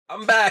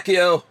I'm back,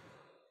 yo.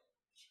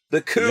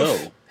 The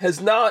coof Yo.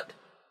 has not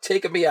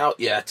taken me out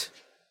yet.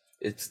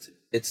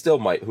 It still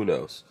might, who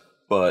knows.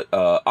 But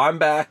I'm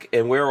back,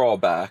 and we're all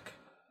back.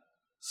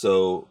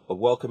 So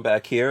welcome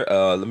back here.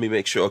 Let me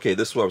make sure. Okay,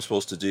 this is what I'm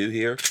supposed to do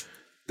here.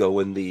 Go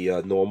in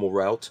the normal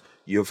route.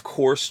 You're, of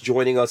course,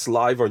 joining us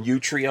live on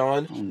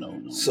Utreon. Oh,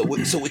 no. So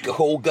we can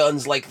hold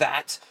guns like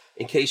that.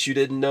 In case you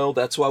didn't know,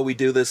 that's why we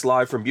do this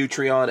live from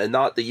Utreon and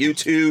not the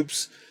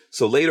YouTubes.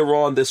 So later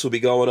on, this will be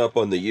going up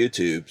on the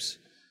YouTubes.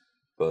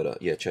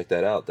 But yeah, check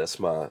that out. That's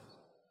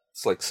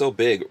it's like so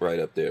big right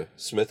up there.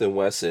 Smith &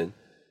 Wesson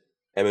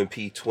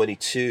M&P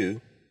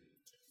 22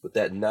 with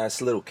that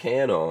nice little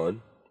can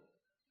on.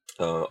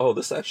 Oh,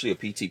 this is actually a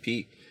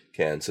PTP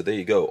can. So there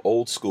you go.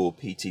 Old school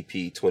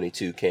PTP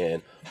 22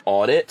 can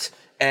on it.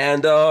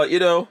 And,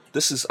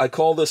 I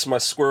call this my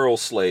squirrel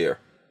slayer.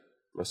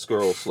 My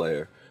squirrel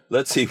slayer.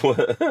 Let's see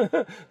what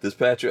does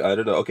Patrick, I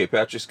don't know. Okay,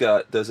 Patrick's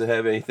doesn't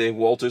have anything.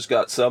 Walter's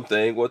got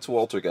something. What's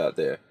Walter got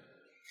there?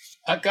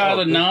 I got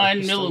a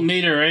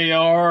 9mm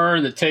AR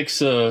that takes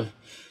the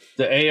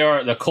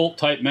Colt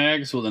type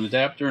mags with an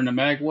adapter and a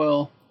mag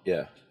well.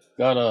 Yeah.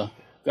 Got a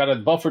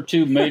buffer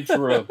tube made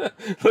for a.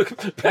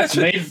 Look,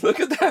 Patrick, look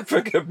at that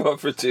freaking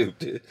buffer tube,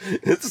 dude.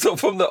 It's so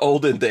from the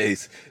olden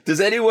days.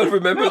 Does anyone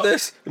remember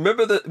this?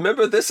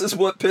 Remember this is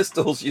what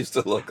pistols used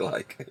to look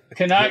like.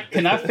 Can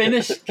I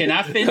finish? Can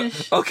I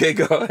finish? Okay,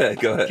 go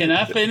ahead. Can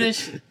I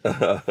finish,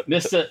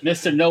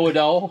 Mr.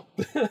 Know-it-all?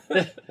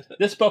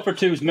 This buffer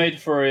tube's made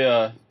for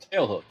a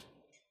tail hook.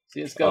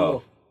 See, it's got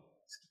a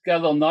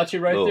little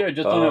notchy right there. It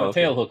just don't have a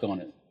tail hook on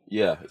it.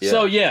 Yeah.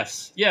 So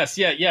yes.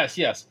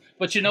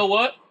 But you know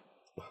what?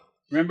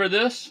 Remember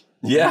this?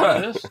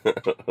 Yeah.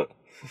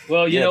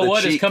 Well, you know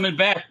what? It's coming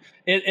back.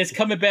 It's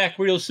coming back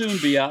real soon,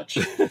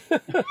 biatch.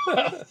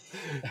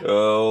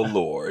 Oh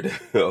Lord.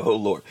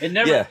 It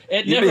never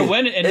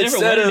went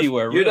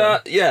anywhere. You're really.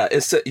 not. Yeah.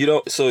 You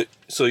don't. So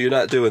you're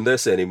not doing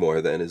this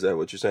anymore. Then is that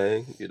what you're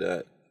saying? You're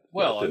not.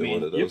 Well, I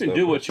mean, you can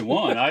do what you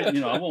want. I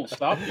won't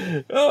stop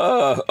you.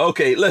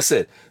 Okay.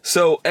 Listen.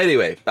 So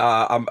anyway,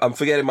 I'm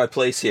forgetting my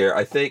place here.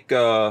 I think.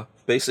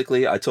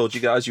 Basically, I told you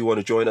guys you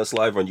want to join us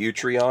live on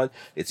Utreon.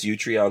 It's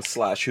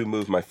Utreon/Who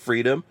Moved My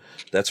Freedom.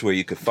 That's where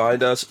you can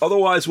find us.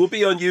 Otherwise, we'll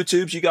be on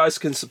YouTube. You guys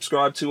can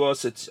subscribe to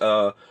us. It's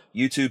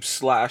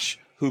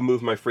YouTube/Who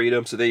Moved My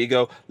Freedom. So there you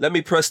go. Let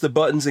me press the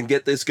buttons and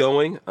get this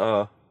going.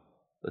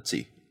 Let's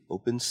see.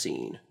 Open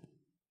scene.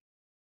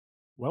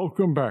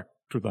 Welcome back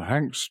to the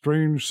Hank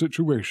Strange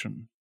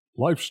Situation.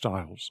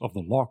 Lifestyles of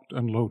the Locked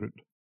and Loaded.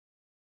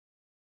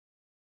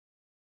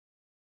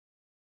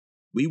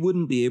 We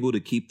wouldn't be able to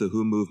keep the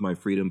Who Moved My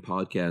Freedom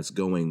podcast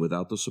going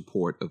without the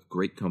support of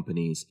great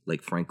companies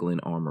like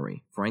Franklin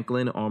Armory.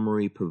 Franklin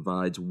Armory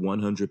provides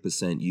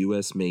 100%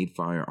 US-made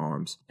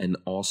firearms and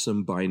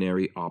awesome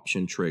binary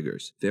option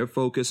triggers. Their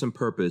focus and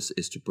purpose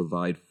is to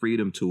provide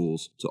freedom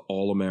tools to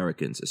all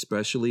Americans,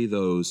 especially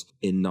those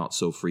in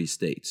not-so-free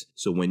states.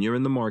 So when you're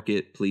in the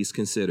market, please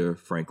consider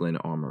Franklin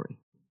Armory.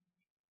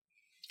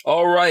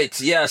 All right,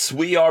 yes,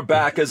 we are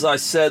back. As I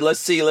said,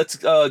 let's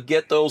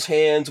get those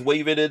hands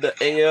waving in the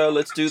air.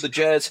 Let's do the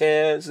jazz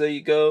hands. There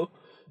you go.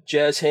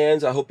 Jazz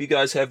hands. I hope you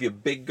guys have your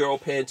big girl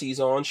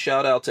panties on.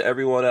 Shout out to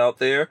everyone out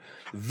there.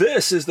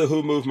 This is the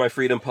Who Moved My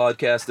Freedom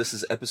podcast. This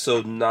is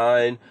episode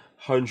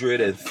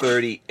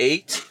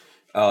 938.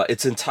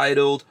 It's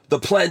entitled, The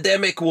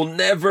Plandemic Will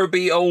Never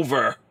Be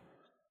Over.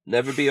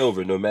 Never be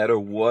over, no matter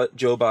what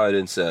Joe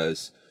Biden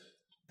says.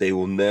 They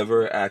will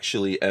never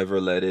actually ever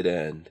let it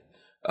end.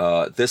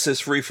 This is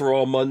Free for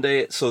All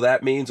Monday, so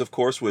that means, of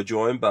course, we're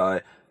joined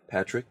by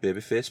Patrick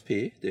Babyface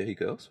P. There he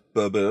goes.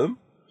 Ba-boom.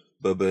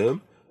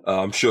 Ba-boom.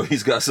 I'm sure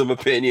he's got some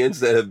opinions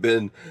that have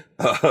been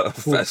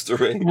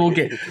festering. We'll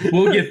get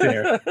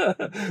there.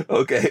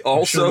 Okay.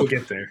 Also, we'll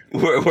get there.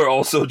 We're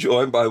also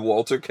joined by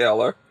Walter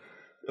Keller.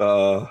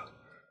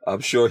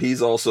 I'm sure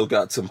he's also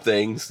got some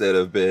things that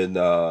have been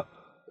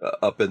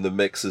up in the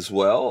mix as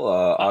well.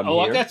 I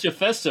got your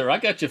fester. I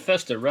got your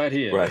fester right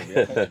here. Right.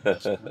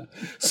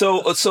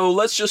 So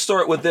let's just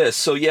start with this.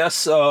 So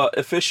yes,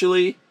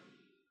 officially,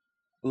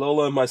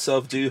 Lola and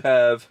myself do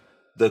have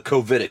the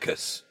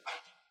Covidicus.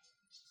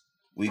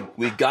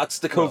 We got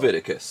the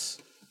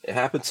Covidicus. It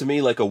happened to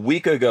me like a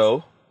week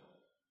ago.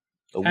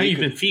 How you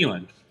been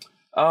feeling?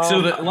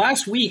 So the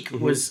last week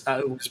was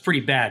pretty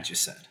bad, you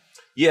said.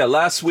 Yeah,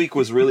 last week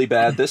was really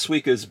bad. This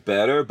week is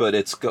better, but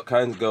it's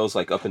kind of goes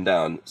like up and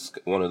down. It's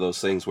one of those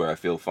things where I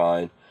feel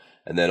fine,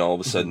 and then all of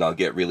a sudden I'll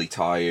get really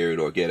tired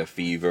or get a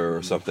fever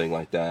or something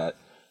like that.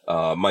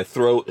 My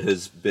throat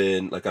has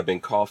been, like, I've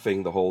been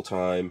coughing the whole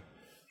time,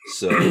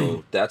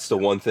 so that's the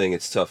one thing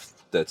that's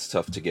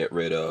tough to get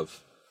rid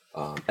of.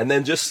 And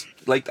then just,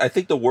 like, I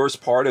think the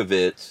worst part of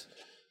it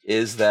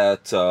is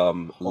that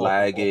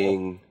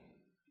lagging,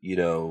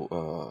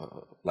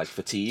 like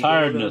fatigue.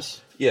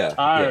 Tiredness. Yeah.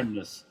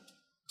 Tiredness.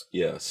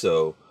 Yeah,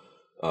 so,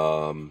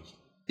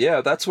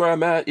 that's where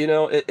I'm at.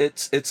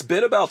 It's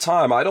been about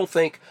time. I don't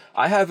think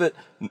I haven't.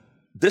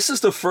 This is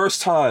the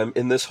first time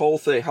in this whole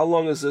thing. How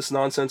long has this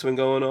nonsense been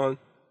going on?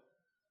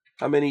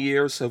 How many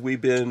years have we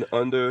been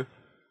under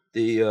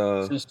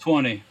Since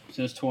 20.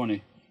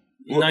 19/20.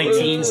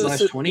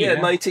 Yeah,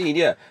 19.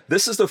 Yeah,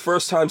 this is the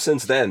first time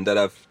since then that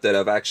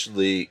I've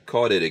actually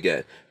caught it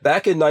again.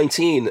 Back in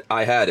 19,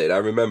 I had it. I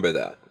remember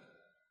that.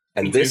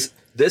 And this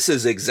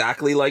is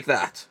exactly like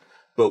that.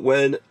 But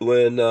when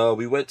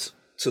we went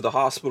to the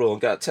hospital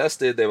and got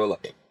tested, they were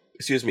like,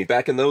 excuse me,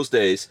 back in those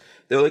days,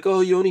 they were like, oh,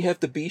 you only have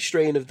the B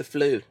strain of the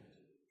flu.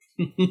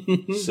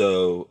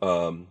 So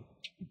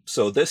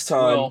this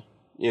time,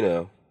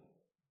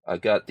 I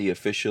got the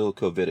official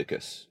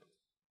Covidicus.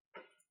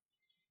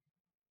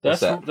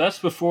 That's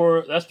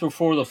before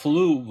the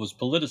flu was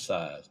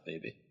politicized,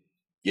 baby.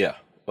 Yeah.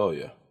 Oh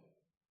yeah.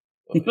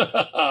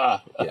 Yeah.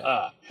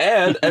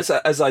 And as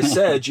I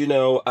said,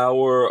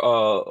 our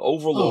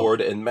overlord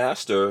and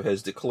master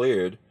has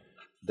declared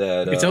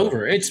that it's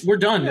over. We're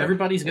done. Yeah,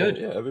 everybody's good.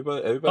 Yeah,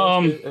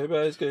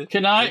 everybody's good.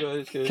 Can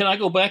I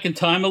go back in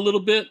time a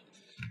little bit?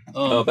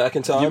 Back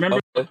in time. You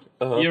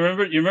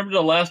remember? You remember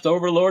the last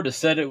overlord that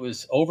said it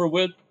was over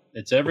with?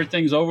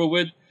 Everything's over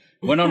with.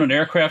 Went on an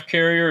aircraft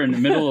carrier in the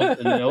middle of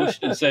the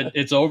ocean and said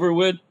it's over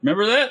with.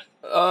 Remember that?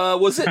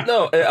 Was it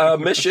no?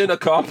 Mission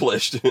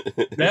accomplished.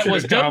 That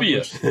was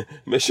W.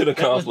 Mission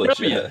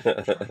accomplished. W.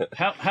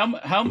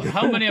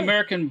 How many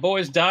American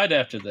boys died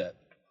after that?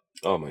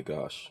 Oh my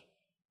gosh.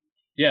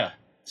 Yeah.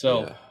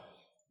 So,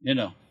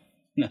 Yeah.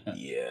 Just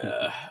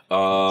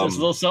a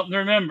little something to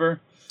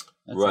remember.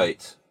 That's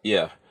right. All.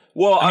 Yeah.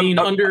 Well, I mean,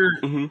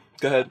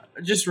 go ahead.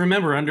 Just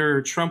remember,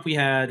 under Trump, we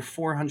had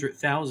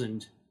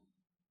 400,000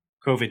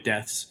 COVID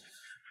deaths.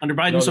 Under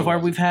Biden, so far,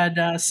 we've had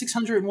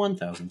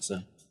 601,000. So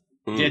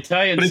the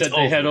Italians said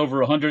they had over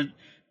 100.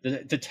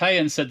 The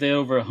Italians said they had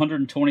over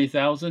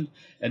 120,000,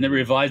 and they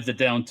revised it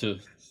down to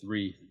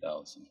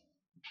 3,000.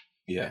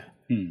 Yeah.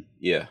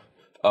 Yeah.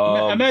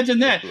 Imagine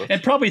that,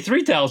 and probably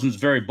 3,000 is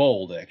very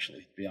bold,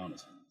 actually, to be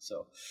honest.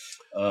 So,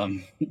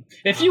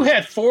 if you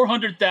had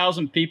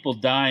 400,000 people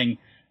dying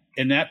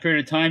in that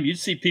period of time, you'd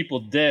see people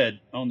dead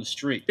on the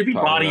street. There'd be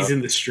bodies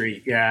in the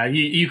street. Yeah,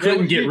 you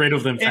couldn't get rid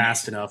of them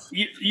fast enough.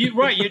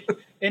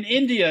 In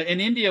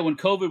India, when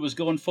COVID was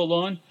going full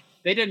on,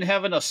 they didn't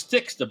have enough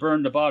sticks to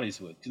burn the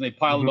bodies with, because they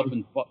piled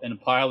them up in a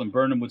pile and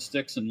burned them with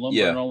sticks and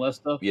lumber and all that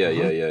stuff. Yeah.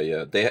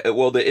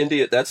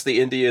 That's the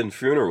Indian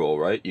funeral,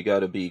 right? You got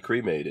to be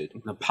cremated.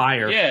 The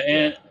pyre. Yeah,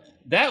 and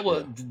that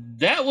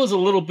was a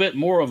little bit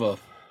more of a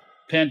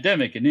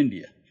pandemic in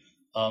India.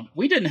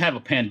 We didn't have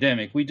a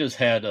pandemic. We just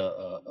had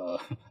a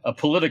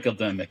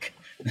politicaldemic.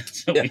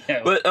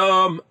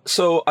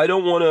 So I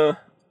don't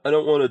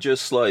want to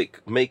just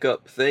like make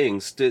up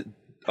things.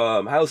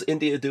 How's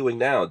India doing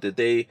now? Did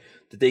they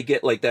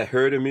get like that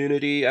herd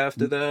immunity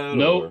after that?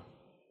 No. Or?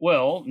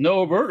 Well,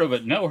 no word of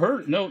it. No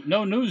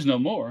news no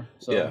more.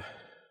 So. Yeah.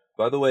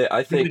 By the way,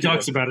 I think nobody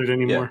talks about it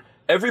anymore.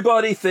 Yeah.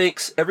 Everybody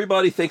thinks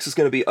it's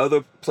going to be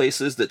other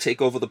places that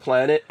take over the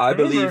planet. I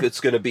believe it's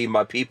going to be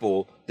my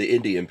people, the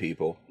Indian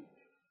people.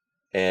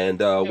 And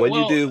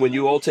when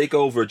you all take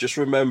over, just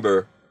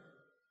remember,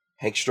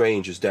 Hank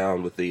Strange is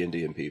down with the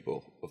Indian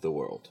people of the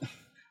world.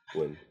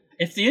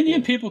 If the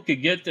Indian people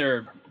could get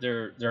their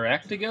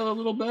act together a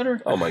little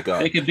better, oh my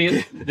God, they could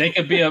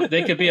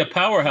be a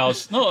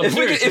powerhouse. No,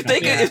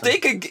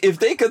 if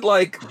they could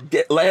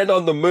like land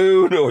on the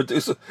moon or do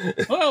some,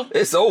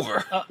 it's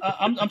over.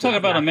 I'm talking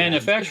about a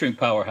manufacturing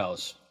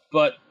powerhouse.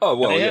 But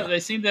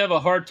they seem to have a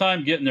hard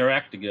time getting their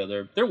act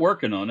together. They're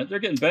working on it. They're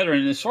getting better.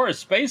 And as far as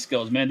space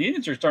goes, man, the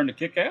Indians are starting to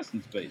kick ass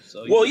in space.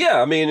 So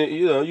I mean,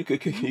 you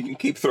can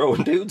keep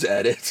throwing dudes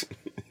at it.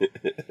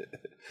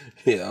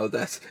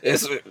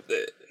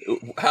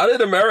 How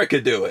did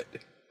America do it?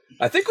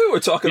 I think we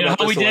were talking about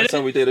this the last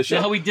time we did a show.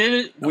 How we did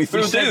it? We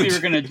said we were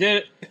going to do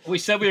it. We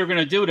said we were going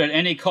to do it at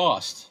any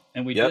cost.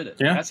 And we did it.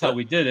 Yeah. That's how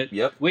we did it.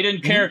 Yep. We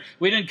didn't care. Mm-hmm.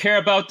 We didn't care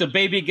about the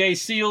baby gay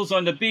seals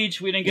on the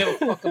beach. We didn't give a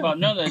fuck about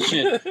none of that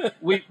shit.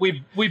 We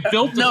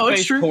built the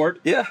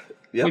spaceport. Yeah.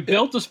 Yep. We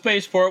built the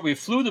spaceport. We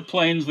flew the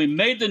planes. We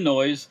made the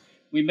noise.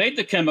 We made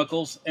the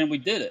chemicals, and we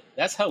did it.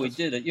 That's how we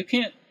did it. You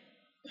can't.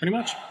 Pretty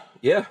much.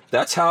 Yeah,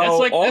 that's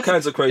how all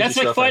kinds of crazy stuff.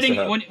 That's like fighting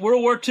when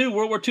World War II.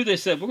 World War II, they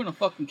said we're going to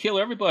fucking kill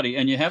everybody,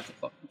 and you have to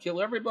fucking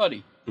kill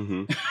everybody.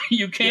 Mm-hmm.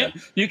 You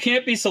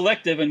can't be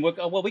selective and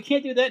we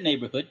can't do that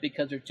neighborhood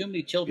because there are too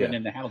many children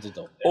in the houses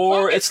over there.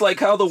 Or it's like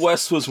how the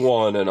West was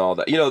won and all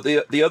that.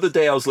 The other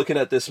day I was looking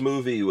at this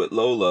movie with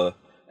Lola,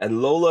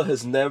 and Lola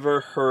has never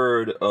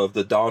heard of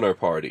the Donner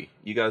Party.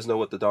 You guys know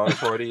what the Donner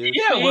Party is?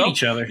 Yeah,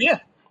 each other. Yeah.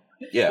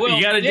 Yeah, well,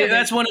 you got to do.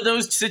 That's one of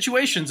those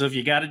situations of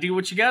you got to do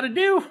what you got to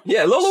do.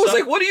 Yeah, Lola was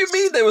like, "What do you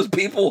mean there was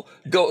people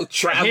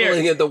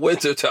traveling in the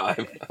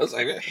wintertime?" I was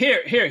like,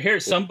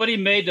 "Here, somebody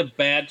made a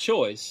bad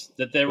choice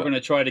that they were going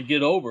to try to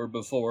get over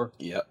before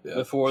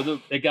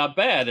it got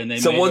bad, and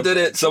someone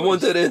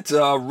didn't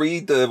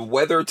read the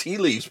weather tea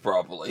leaves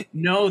properly."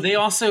 No, they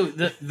also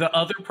the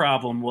other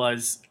problem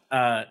was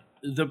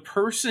the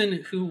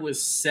person who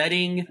was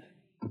setting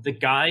the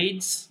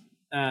guides.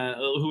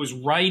 Who was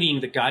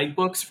writing the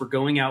guidebooks for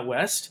going out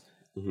west,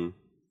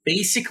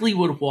 basically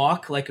would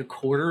walk like a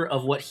quarter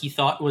of what he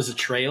thought was a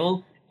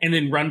trail and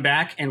then run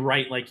back and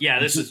write like, "Yeah,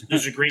 this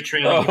is a great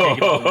trailer."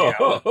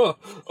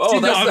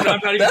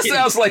 That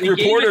sounds like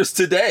reporters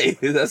today.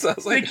 That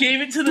sounds like they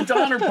gave it to the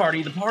Donner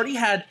Party. The party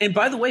had, and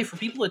by the way, for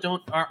people that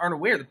aren't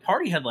aware, the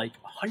party had like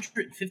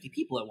 150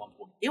 people at one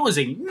point. It was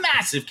a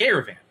massive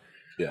caravan.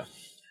 Yeah,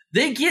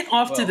 they get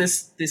off to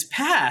this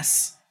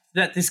pass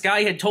that this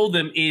guy had told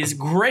them is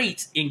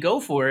great and go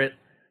for it.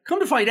 Come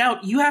to find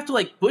out, you have to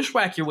like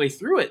bushwhack your way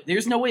through it.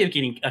 There's no way of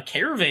getting a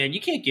caravan. You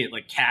can't get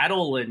like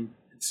cattle and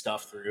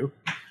stuff through.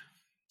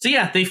 So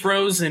yeah, they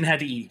froze and had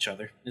to eat each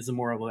other. Is the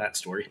moral of that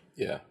story.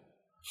 Yeah.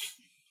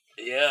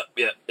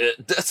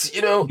 That's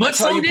that's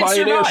how you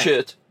pioneer survive.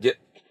 shit. Yeah.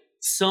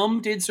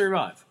 Some did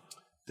survive.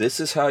 This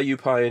is how you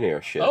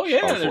pioneer shit. Oh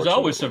yeah, there's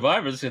always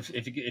survivors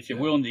if you're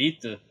willing to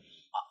eat the.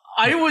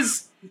 I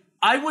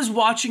was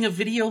watching a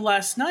video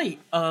last night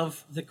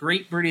of the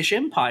Great British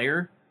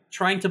Empire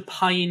trying to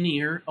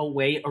pioneer a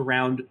way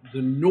around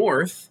the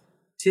north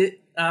to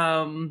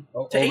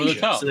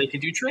Asia, so they could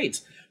do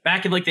trades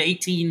back in like the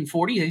 1840s,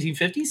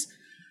 1850s,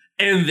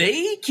 and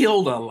they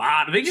killed a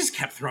lot. They just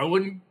kept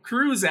throwing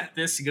crews at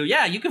this and go,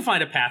 "Yeah, you can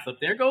find a path up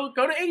there. Go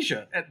to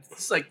Asia." And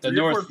it's like the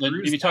north.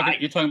 You're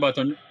talking about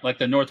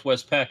the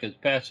Northwest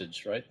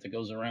Passage, right? That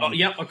goes around. Oh,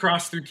 yep,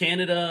 across through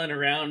Canada and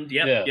around.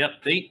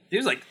 Yep.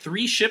 There's like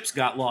 3 ships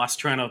got lost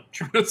trying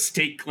to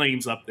stake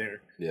claims up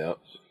there. Yeah.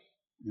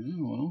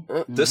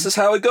 This is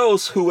how it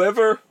goes.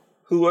 Whoever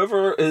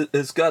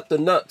has got the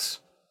nuts,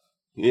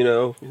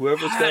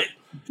 whoever's got.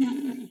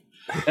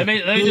 Let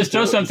me just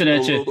throw something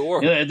at you.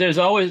 There's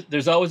always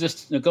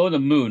this. Go to the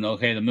moon.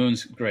 Okay, the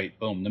moon's great.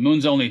 Boom. The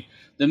moon's only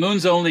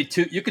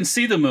 2. You can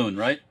see the moon,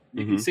 right?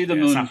 You can see the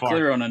moon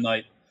clear on a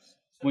night.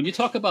 When you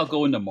talk about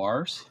going to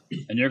Mars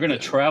and you're going to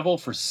travel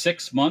for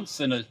 6 months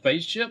in a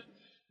spaceship,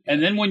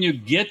 and then when you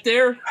get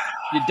there,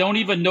 you don't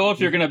even know if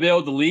you're going to be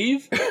able to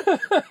leave.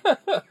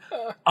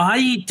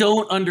 I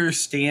don't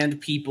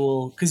understand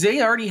people because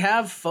they already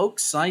have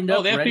folks signed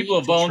up. They have people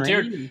who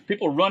volunteered.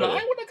 People run. I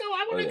want to go.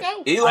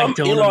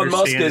 Elon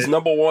Musk is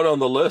number 1 on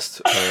the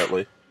list.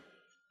 Apparently,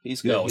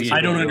 he's good.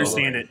 I don't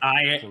understand it.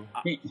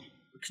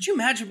 Could you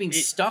imagine being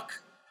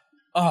stuck?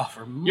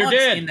 For months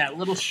in that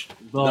little.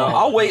 No,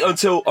 I'll wait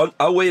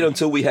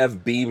until we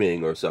have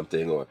beaming or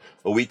something, or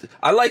we.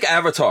 I like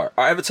Avatar.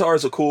 Avatar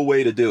is a cool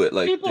way to do it.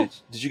 Like,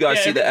 did you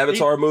guys see the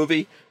Avatar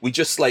movie? We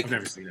just like. I've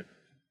never seen it.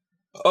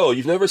 Oh,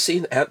 you've never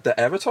seen the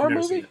Avatar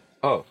movie?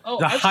 Oh,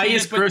 the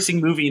highest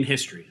grossing movie in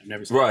history. I've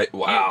never seen it. Right.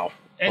 Wow.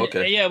 And,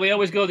 okay. Yeah, we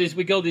always go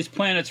these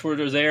planets where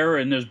there's air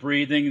and there's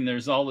breathing and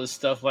there's all this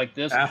stuff like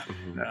this.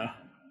 No.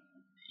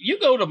 You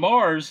go to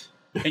Mars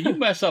and you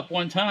mess up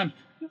one time,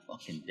 you're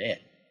fucking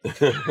dead.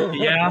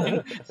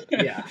 Yeah.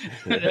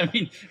 I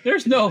mean,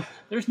 there's no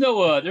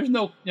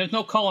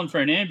calling for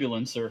an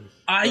ambulance or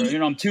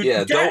I'm too.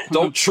 Yeah,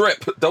 don't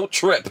trip. Don't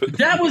trip.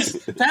 That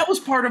was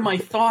part of my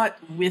thought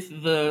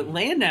with the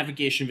land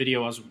navigation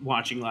video I was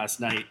watching last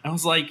night. I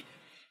was like,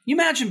 you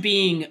imagine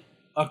being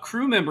a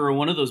crew member on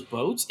one of those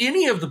boats,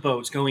 any of the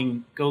boats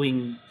going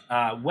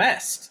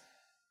west.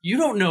 You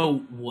don't know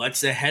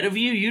what's ahead of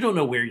you. You don't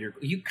know where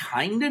you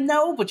kind of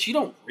know, but you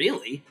don't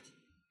really.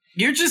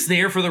 You're just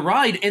there for the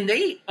ride. And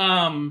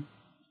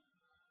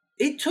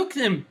it took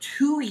them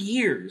 2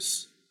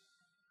 years.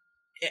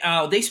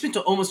 They spent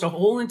almost a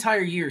whole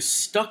entire year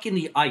stuck in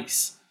the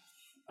ice.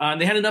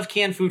 They had enough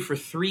canned food for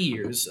 3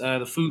 years.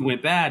 The food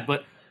went bad.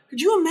 But could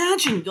you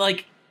imagine,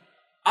 like,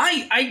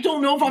 I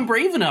don't know if I'm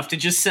brave enough to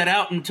just set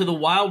out into the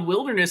wild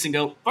wilderness and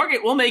go, fuck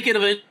it, we'll make it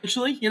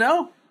eventually, I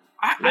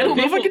don't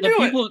know if I can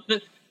do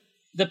it.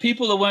 The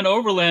people that went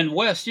overland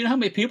west, you know how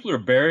many people are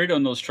buried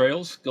on those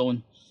trails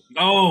going...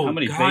 Oh, how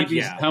many God,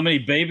 babies? yeah. How many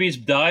babies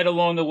died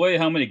along the way?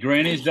 How many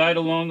grannies died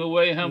along the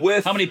way? How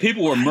many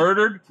people were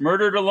murdered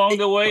along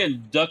the way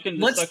and stuck in the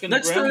ground?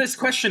 Let's throw this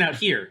question out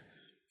here.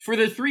 For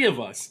the 3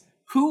 of us,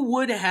 who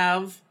would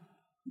have,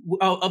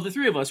 of the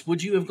 3 of us,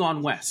 would you have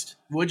gone west?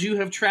 Would you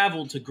have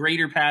traveled to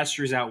greater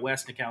pastures out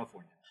west of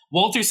California?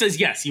 Walter says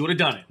yes, he would have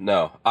done it.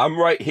 No, I'm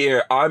right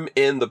here. I'm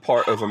in the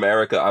part of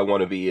America I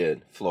want to be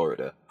in,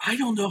 Florida. I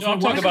don't know if I'm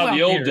talking about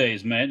the old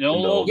days, man. The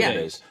old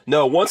days.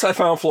 No, once I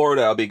found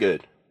Florida, I'll be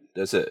good.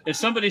 That's it. If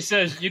somebody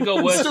says you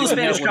go west, you can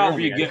have whatever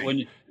you get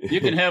you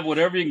can have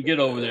whatever you can get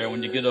over there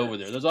when you get over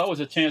there. There's always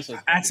a chance of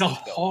that's a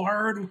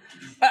hard.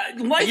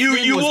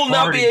 You will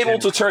not be able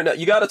to turn out.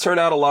 You got to turn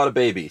out a lot of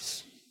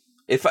babies.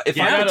 If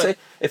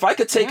I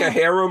could take a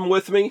harem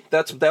with me,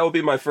 that would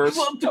be my first.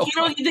 Well,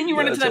 then you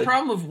run into that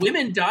problem of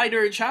women die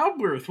during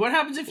childbirth. What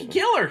happens if you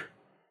kill her?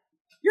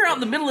 You're out in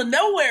the middle of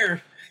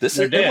nowhere.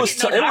 It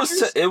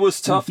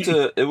was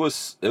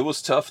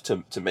tough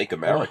to make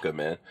America,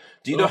 man.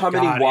 Do you know how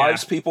many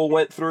wives people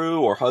went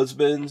through, or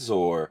husbands,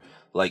 or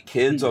like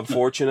kids?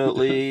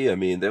 Unfortunately, I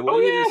mean,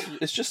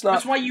 it's just not.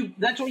 That's why you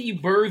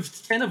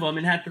birthed 10 of them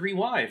and had 3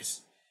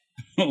 wives.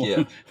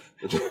 Yeah.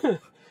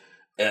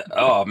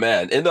 Oh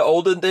man, in the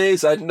olden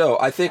days, I know.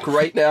 I think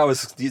right now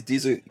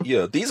these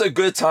are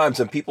good times,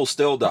 and people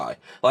still die.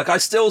 Like I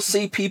still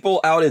see people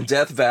out in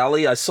Death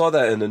Valley. I saw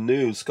that in the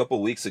news a couple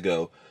of weeks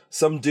ago.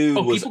 Some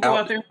dude was people go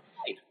out there.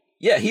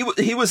 Yeah,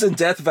 he was in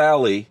Death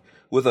Valley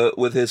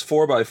with his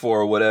 4x4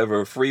 or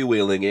whatever,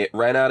 freewheeling it,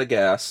 ran out of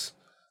gas,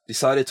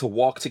 decided to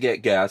walk to get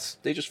gas.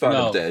 They just found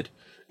him dead.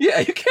 Yeah,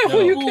 you can't.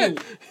 You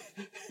can't.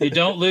 You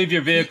don't leave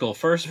your vehicle.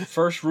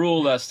 First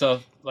rule that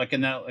stuff. Like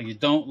in that, you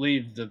don't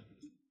leave the.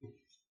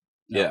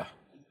 Yeah.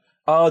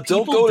 Don't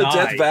go to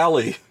Death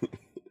Valley.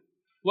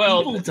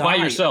 Well, by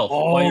yourself.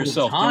 By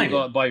yourself. Don't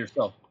go out by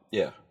yourself.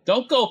 Yeah.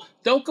 Don't go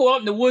out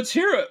in the woods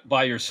here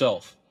by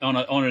yourself on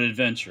an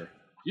adventure.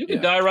 You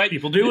can die right.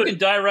 People do it. You can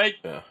die right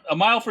a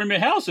mile from your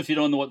house if you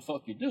don't know what the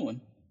fuck you're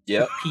doing.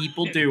 Yeah.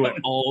 People do it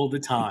all the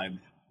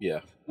time.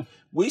 Yeah.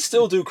 We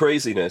still do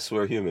craziness.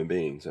 We're human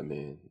beings. I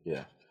mean,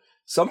 yeah.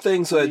 Some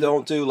things I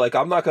don't do, like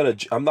I'm not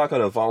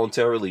gonna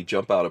voluntarily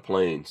jump out of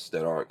planes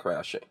that aren't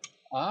crashing.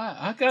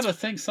 I gotta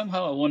think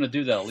somehow I want to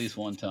do that at least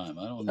one time.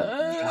 I don't know.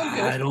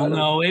 I don't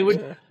know. It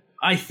would.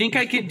 I think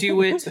I could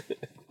do it.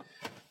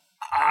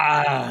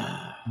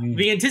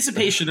 The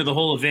anticipation of the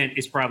whole event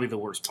is probably the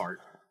worst part.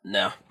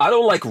 No, I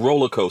don't like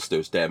roller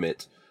coasters. Damn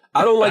it!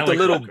 I don't like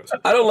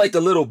I don't like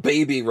the little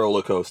baby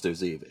roller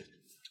coasters either.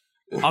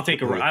 I'll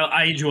take a.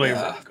 I enjoy a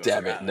roller coaster.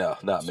 Damn it! No,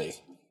 not me.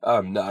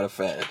 I'm not a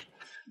fan.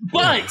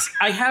 But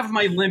I have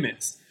my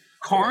limits.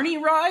 Carny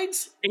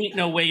rides, ain't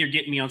no way you're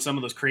getting me on some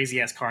of those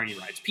crazy ass carny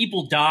rides.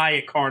 People die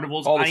at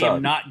carnivals. I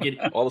am not getting.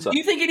 All the time. Do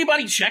you think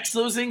anybody checks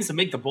those things to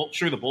make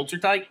sure the bolts are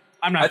tight?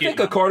 I'm not. I think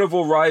a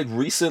carnival ride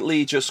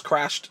recently just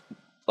crashed,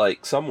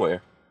 like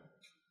somewhere.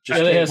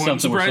 They had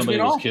something where somebody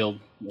was killed.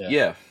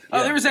 Yeah.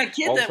 Oh, there was that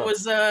kid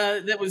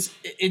that was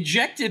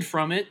ejected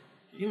from it.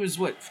 He was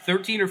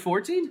 13 or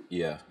 14?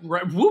 Yeah.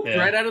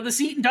 Right out of the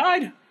seat and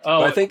died.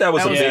 Oh, I think that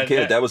was a big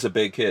kid. That was a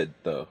big kid,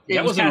 though.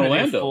 That was in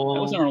Orlando.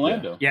 That was in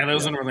Orlando. Yeah, that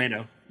was in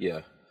Orlando.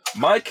 Yeah.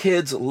 My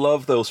kids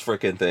love those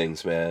freaking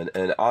things, man,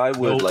 and I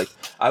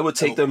would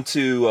take them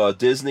to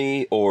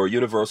Disney or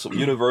Universal.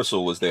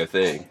 Universal was their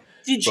thing.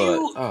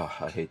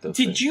 I hate those.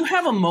 Did you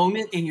have a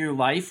moment in your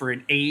life or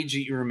an age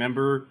that you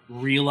remember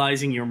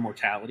realizing your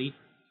mortality?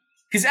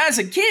 Because as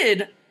a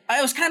kid,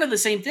 I was kind of the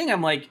same thing.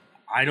 I'm like,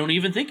 I don't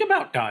even think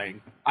about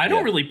dying. I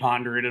don't really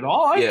ponder it at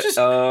all.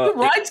 The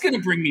ride's going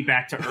to bring me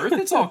back to Earth.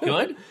 It's all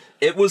good.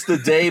 It was the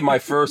day my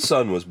first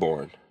son was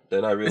born.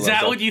 Then I realized. Is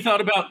that what you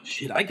thought about?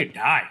 Shit, I could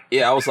die.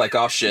 Yeah, I was like,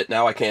 oh shit,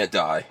 now I can't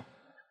die.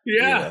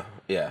 Yeah.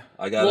 Yeah.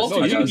 I got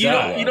Walter,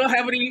 you don't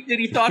have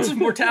any thoughts of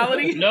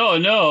mortality?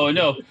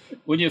 No.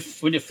 When you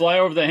fly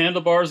over the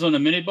handlebars on a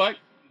mini bike,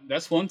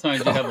 that's one time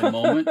you have a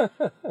moment.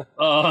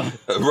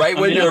 Right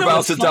when you're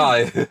about to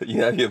die,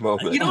 you have your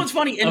moment. You know what's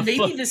funny? And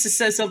maybe this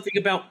says something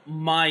about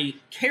my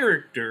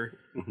character,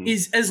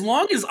 is as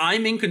long as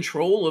I'm in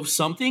control of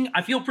something,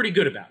 I feel pretty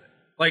good about it.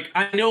 Like,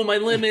 I know my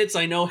limits,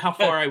 I know how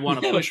far I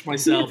want to push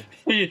myself.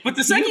 But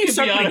the second you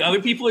start putting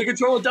other people in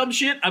control of dumb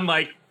shit, I'm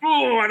like,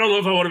 oh, I don't know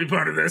if I want to be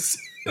part of this.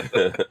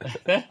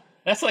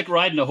 That's like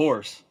riding a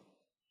horse.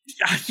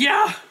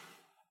 Yeah.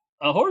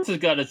 A horse has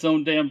got its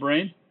own damn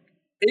brain.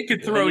 It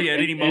could throw you at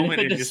any moment.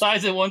 And if it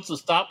decides it wants to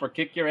stop or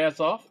kick your ass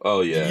off,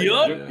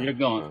 you're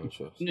gone.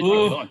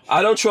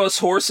 I don't trust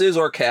horses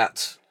or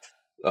cats.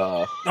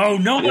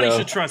 Nobody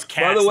should trust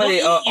cats. By the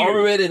way,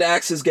 Armament and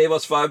Axes gave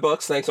us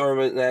 $5. Thanks,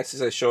 Armament and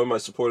Axes. I show my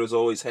support as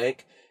always.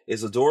 Hank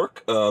is a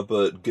dork,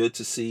 but good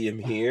to see him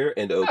here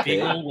and okay.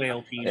 Big old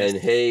whale penis.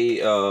 And hey,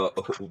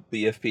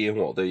 BFP and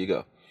Walt. There you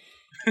go.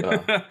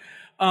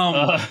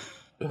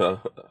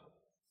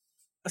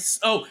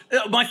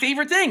 My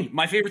favorite thing.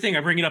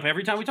 I bring it up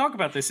every time we talk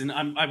about this, and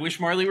I wish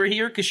Marley were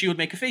here because she would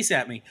make a face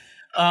at me.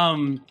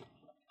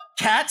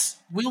 Cats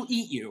will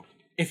eat you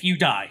if you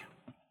die.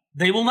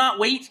 They will not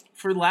wait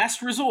for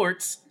last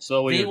resorts.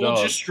 So will they your will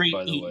dogs, just straight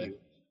by the eat way. you.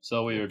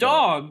 So will your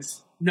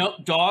dogs. No,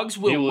 dogs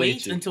will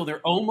wait you. until they're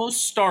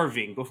almost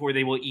starving before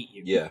they will eat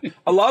you. Yeah,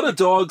 a lot of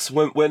dogs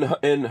when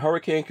in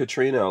Hurricane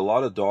Katrina, a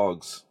lot of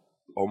dogs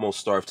almost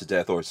starved to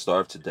death or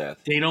starved to death.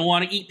 They don't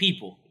want to eat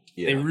people.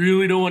 Yeah. They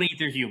really don't want to eat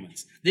their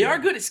humans. They are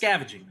good at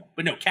scavenging, though.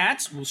 But no,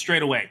 cats will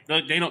straight away.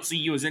 They don't see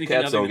you as anything.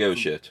 Cats other don't than give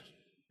a shit.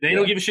 They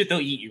don't give a shit.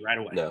 They'll eat you right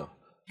away. No,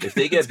 if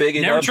they get big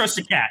enough, never trust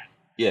a cat.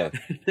 Yeah,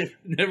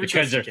 never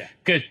trust a cat.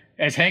 Good,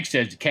 as Hank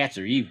says, cats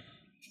are evil.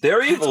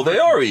 They're evil. They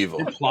are evil.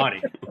 They're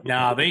plotting.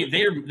 No,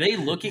 they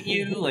look at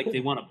you like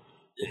they want to.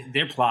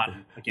 They're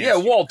plotting. Yeah,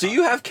 Walt, do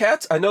you have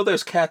cats? I know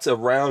there's cats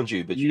around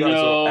you, but you guys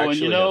don't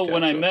actually have cats,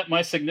 when I met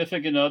my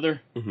significant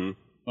other, when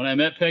I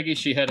met Peggy,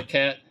 she had a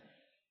cat,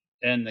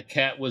 and the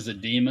cat was a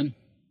demon.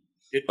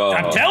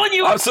 I'm telling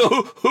you. So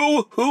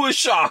who was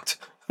shocked?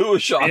 Who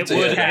was shocked? It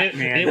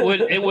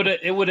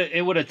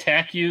would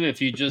attack you if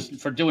you just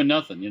for doing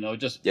nothing.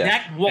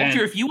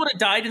 Walter, if you would have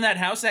died in that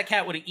house, that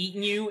cat would have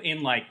eaten you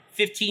in like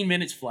 15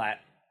 minutes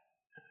flat.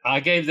 I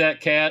gave that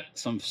cat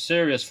some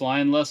serious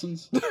flying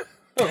lessons.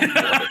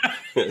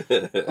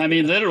 I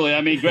mean, literally.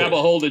 I mean, grab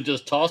a hold and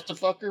just toss the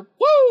fucker.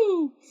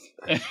 Woo!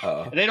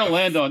 They don't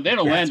land on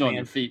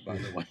their feet, by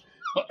the way.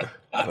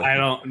 I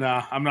don't.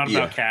 No, I'm not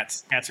about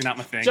cats. Cats are not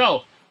my thing.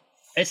 So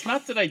it's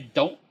not that I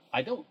don't.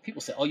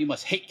 People say, "Oh, you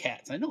must hate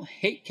cats." I don't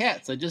hate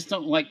cats. I just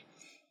don't like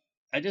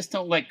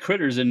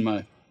critters in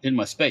my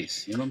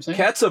space. You know what I'm saying?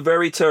 Cats are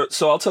very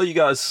so I'll tell you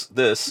guys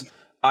this.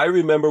 I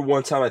remember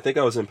one time, I think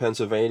I was in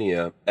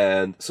Pennsylvania,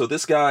 and so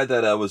this guy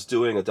that I was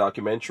doing a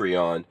documentary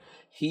on,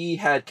 he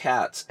had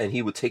cats, and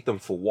he would take them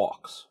for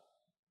walks.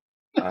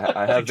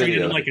 I have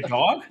treated him like a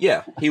dog.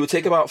 Yeah, he would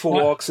take them out for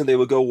walks, and they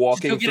would go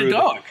walking through. A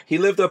dog. He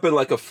lived up in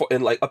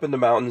up in the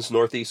mountains,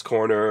 northeast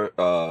corner,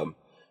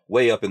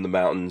 way up in the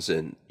mountains,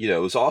 and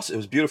it was awesome. It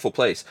was a beautiful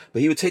place.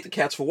 But he would take the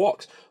cats for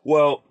walks.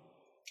 Well,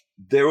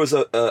 there was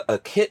a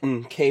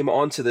kitten came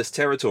onto this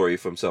territory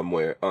from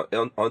somewhere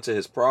onto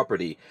his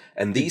property,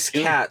 and these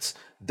cats,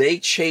 they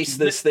chased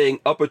this thing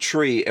up a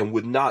tree and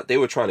would not. They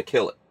were trying to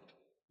kill it.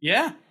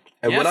 Yeah.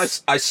 And when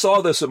I saw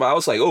this, I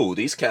was like, "Oh,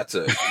 these cats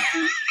are."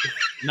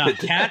 No,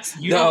 cats.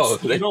 You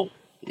don't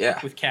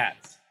with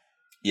cats.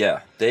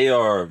 Yeah, they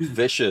are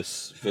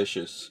vicious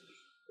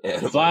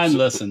animals. Flying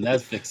lesson.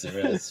 That fixed the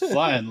rest.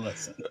 Flying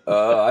lesson.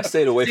 I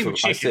stayed away from.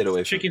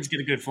 Chickens get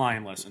a good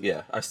flying lesson.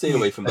 Yeah, I stayed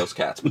away from those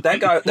cats. But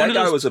that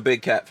guy was a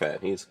big cat fan.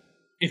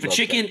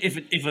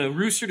 If a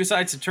rooster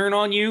decides to turn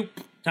on you,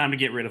 time to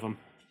get rid of him.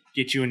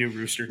 Get you a new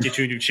rooster. Get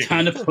you a new chicken.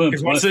 Kind of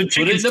once the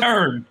chicken's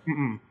turn.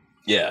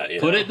 Yeah.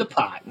 Put it in the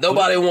pot.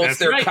 Nobody wants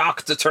their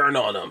cock to turn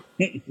on them.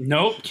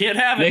 Nope, can't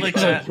have it like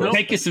that. Nope.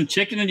 Make you some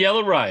chicken and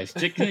yellow rice.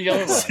 Chicken and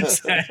yellow rice.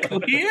 Exactly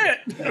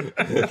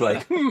it.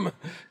 Like,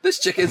 this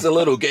chicken's a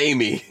little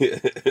gamey.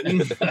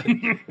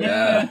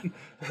 Yeah.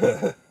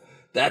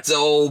 That's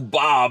old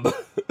Bob.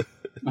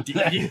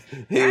 He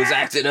was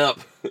acting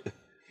up.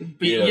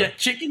 Yeah,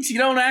 chickens, you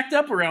don't act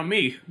up around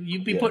me.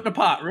 You'd be put in a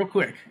pot real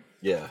quick.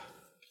 Yeah.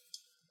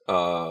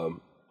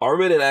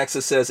 Armin and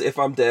Axis says, if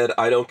I'm dead,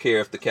 I don't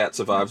care if the cat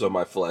survives on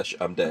my flesh.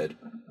 I'm dead.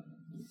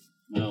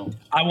 No.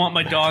 I want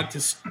my dog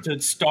to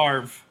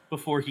starve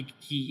before he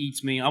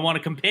eats me. I want a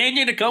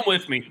companion to come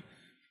with me.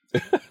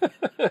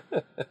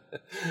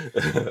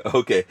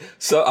 Okay,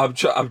 so I'm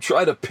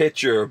trying to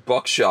picture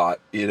Buckshot,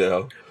 I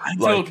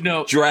don't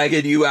know.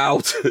 Dragging you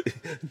out,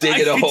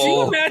 digging a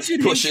hole. Could you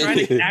imagine him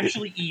trying to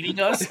actually eating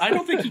us? I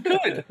don't think he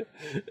could.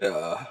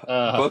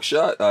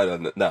 Buckshot? I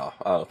don't know. No,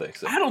 I don't think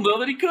so. I don't know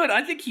that he could.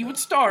 I think he would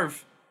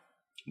starve.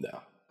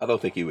 No, I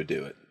don't think he would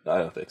do it. I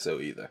don't think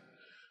so either.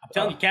 I'm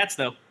telling you, cats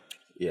though.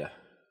 Yeah.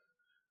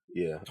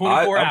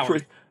 24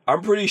 hours.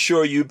 I'm pretty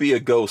sure you'd be a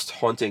ghost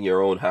haunting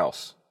your own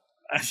house.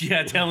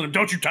 Yeah, telling him,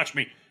 "Don't you touch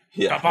me."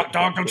 Yeah.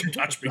 Dog, don't you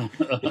touch me.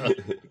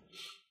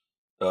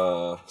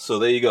 So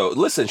there you go.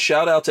 Listen,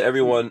 shout out to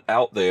everyone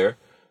out there.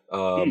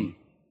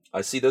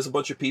 I see there's a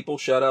bunch of people.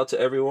 Shout out to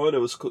everyone. It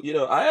was cool.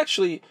 I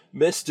actually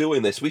miss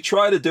doing this. We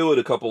tried to do it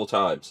a couple of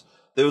times.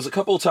 There was a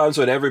couple of times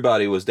when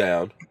everybody was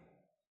down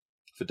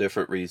for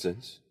different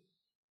reasons.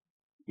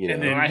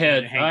 And then I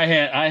had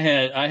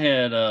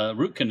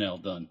root canal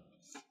done.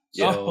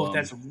 So,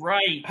 that's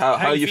right.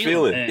 How you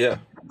feeling? Yeah.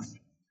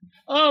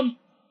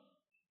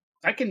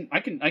 I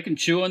can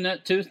chew on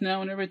that tooth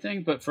now and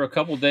everything, but for a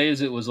couple of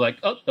days it was like,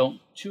 oh, don't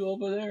chew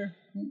over there.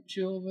 Don't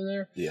chew over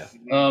there. Yeah.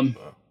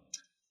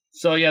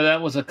 So yeah,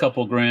 that was a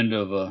couple grand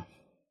of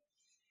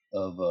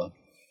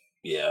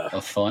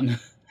fun.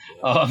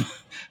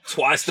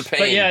 Twice the pain.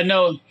 But yeah,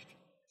 no,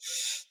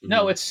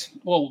 it's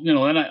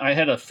and I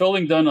had a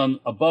filling done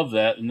on above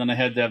that, and then I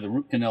had to have the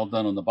root canal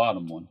done on the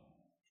bottom one.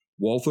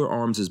 Walther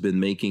Arms has been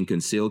making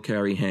concealed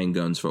carry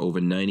handguns for over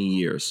 90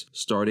 years,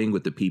 starting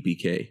with the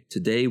PPK.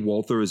 Today,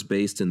 Walther is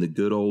based in the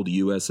good old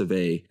US of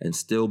A and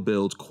still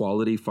builds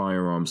quality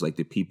firearms like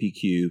the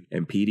PPQ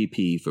and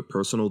PDP for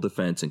personal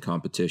defense and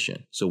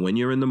competition. So when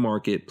you're in the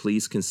market,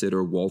 please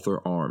consider Walther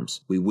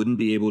Arms. We wouldn't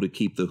be able to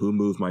keep the Who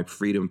Moved My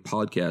Freedom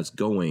podcast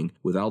going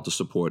without the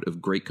support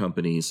of great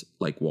companies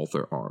like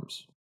Walther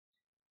Arms.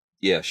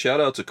 Yeah, shout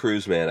out to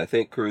Cruiseman. I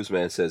think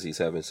Cruiseman says he's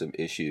having some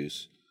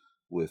issues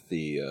with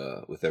the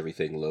with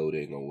everything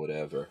loading or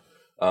whatever.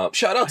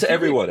 Shout out to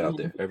everyone out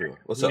there. Everyone,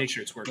 what's up? Make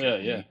sure it's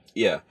working.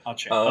 Yeah. I'll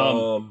check.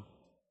 Go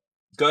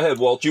ahead,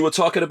 Walt. You were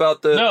talking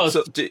about the. No,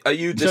 are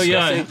you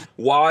discussing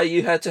why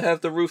you had to have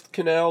the root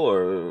canal,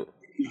 or?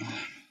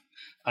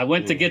 I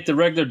went to get the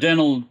regular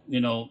dental,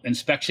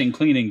 inspection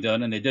cleaning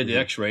done, and they did the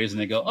X-rays,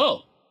 and they go,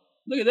 "Oh,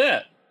 look at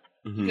that!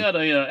 You got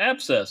a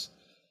abscess,"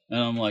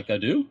 and I'm like, "I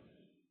do."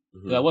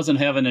 I wasn't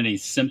having any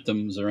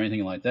symptoms or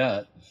anything like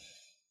that.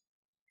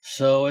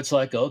 So it's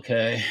like,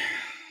 okay,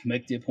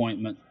 make the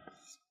appointment,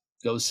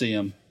 go see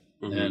him,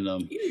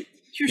 and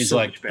he's so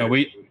like, "Are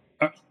we?"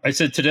 I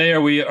said, "Today, are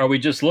we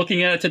just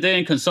looking at it today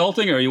and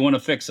consulting, or you want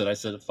to fix it?" I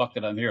said, "Fuck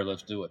it, I'm here.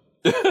 Let's do it."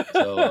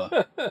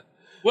 So,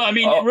 well, I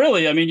mean,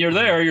 really, you're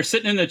there, you're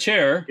sitting in the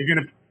chair.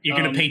 You're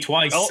gonna pay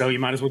twice, so you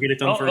might as well get it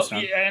done first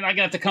time. Yeah, and I'm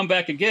gonna have to come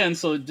back again,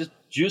 so just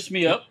juice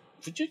me up.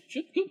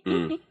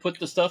 Put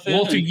the stuff in.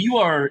 Walter, you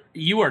are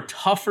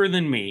tougher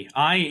than me.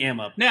 I am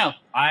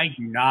I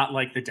do not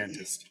like the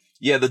dentist.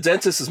 Yeah, the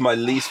dentist is my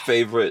least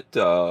favorite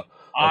of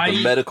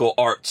the medical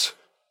arts.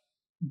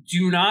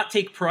 Do not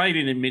take pride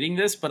in admitting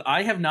this, but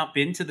I have not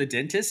been to the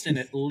dentist in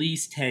at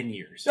least 10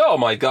 years. Oh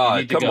my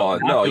God! Come on,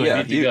 no,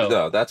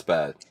 that's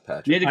bad,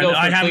 Patrick. You need to go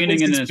for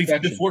cleaning and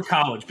inspection before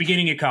college,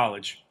 beginning of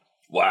college.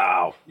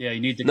 Wow. Yeah, you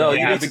need to go.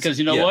 Yeah, because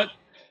you know what?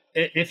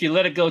 if you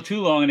let it go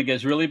too long and it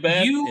gets really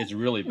bad, it's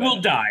really bad.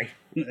 Will die.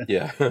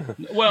 Yeah.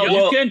 well,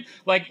 you can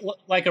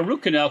like a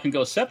root canal can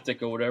go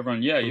septic or whatever,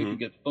 and you can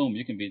get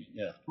you can be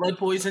blood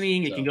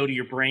poisoning. It can go to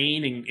your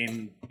brain,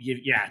 and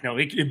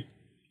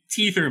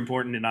teeth are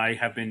important, and I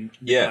have been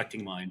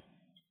neglecting mine.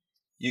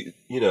 You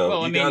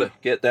gotta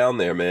get down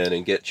there, man,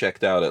 and get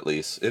checked out at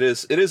least. It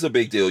is a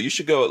big deal. You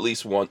should go at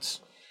least once.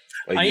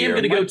 I am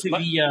going to go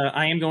to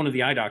I am going to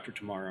the eye doctor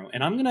tomorrow,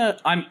 and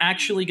I'm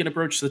actually gonna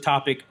broach the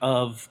topic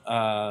of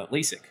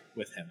LASIK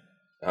with him.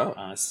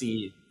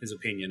 See his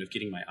opinion of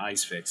getting my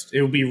eyes fixed.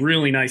 It would be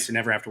really nice to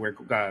never have to wear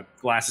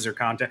glasses or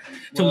contact.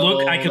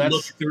 I could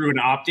look through an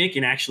optic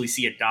and actually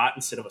see a dot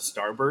instead of a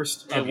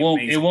starburst.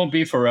 It won't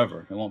be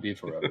forever. It won't be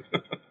forever.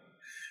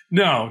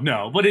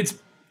 No, but it's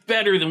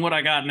better than what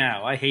I got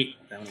now. I hate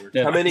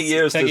that. How many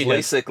years does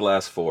LASIK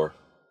last for?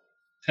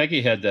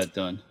 Peggy had that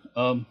done.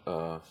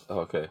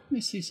 Okay. Let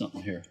me see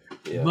something here.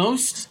 Yeah.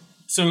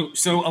 So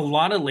a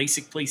lot of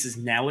LASIK places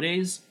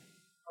nowadays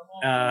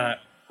are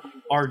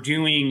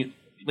doing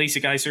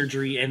LASIK eye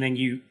surgery, and then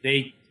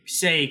they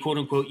say, quote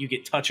unquote, you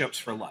get touch-ups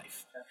for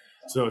life.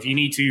 So if you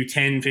need to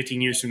 10,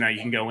 15 years from now, you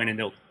can go in and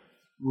they'll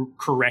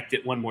correct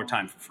it one more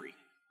time for free.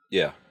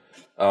 Yeah.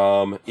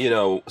 Walter's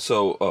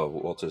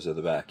in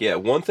the back. Yeah,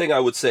 one thing I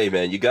would say,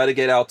 man, you got to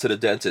get out to the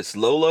dentist.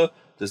 Lola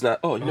does not.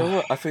 Oh, you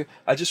know what?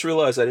 I just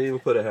realized I didn't even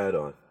put a hat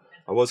on.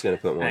 I was gonna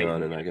put one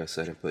on, and I guess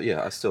I didn't. But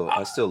yeah, I still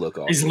look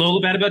awesome. Is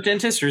Lola bad about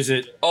dentists, or is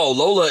it? Oh,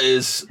 Lola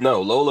is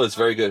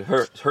very good.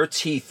 Her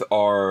teeth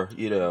are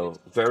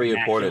very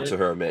important to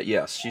her, man.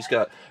 Yes, she's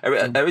got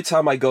every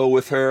time I go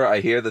with her, I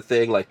hear the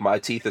thing like my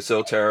teeth are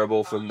so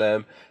terrible from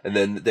them, and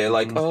then they're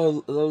like,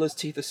 oh, Lola's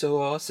teeth are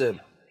so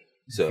awesome.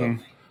 So,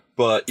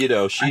 but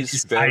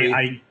she's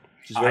very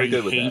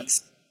good with that.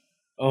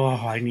 Oh,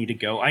 I need to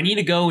go. I need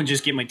to go and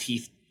just get my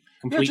teeth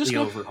completely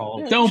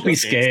overhauled. Don't be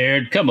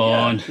scared. Come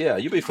on. Yeah,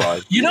 you'll be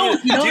fine. Do you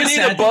need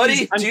a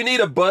buddy? Do you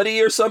need a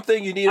buddy or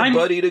something? You need a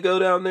buddy to go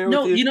down there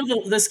with you?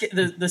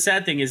 The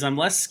sad thing is I'm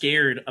less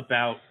scared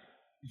about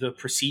the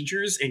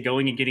procedures and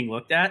going and getting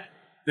looked at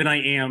than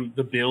I am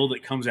the bill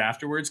that comes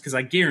afterwards, because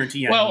I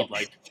guarantee I need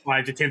like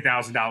 $5,000 to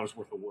 $10,000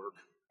 worth of work.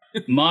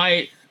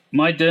 my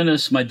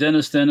dentist,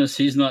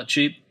 he's not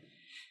cheap.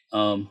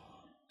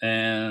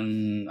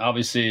 And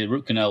obviously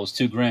root canal was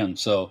 $2,000,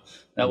 so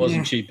that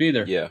wasn't cheap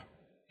either. Yeah.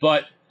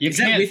 But you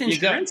can't. With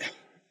insurance?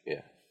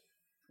 Yeah.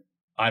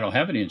 I don't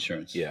have any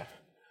insurance. Yeah.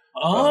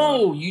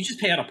 Oh, you just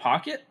pay out of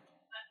pocket?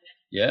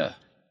 Yeah.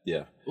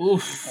 Yeah.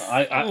 Oof.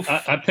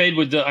 I paid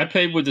with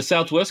the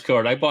Southwest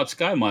card. I bought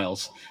Sky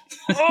Miles.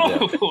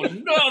 No,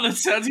 that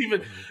sounds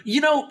even.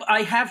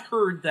 I have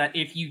heard that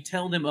if you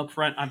tell them up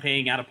front I'm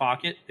paying out of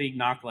pocket, they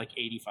knock like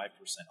 85%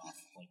 off.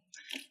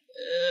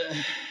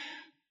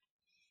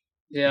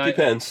 Yeah.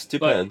 Depends.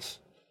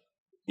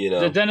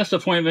 The dentist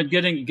appointment,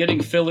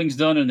 getting fillings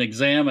done, and the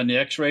exam and the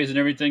X-rays and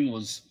everything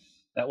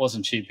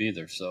wasn't cheap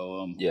either.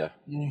 So yeah.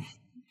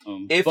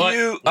 And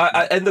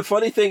the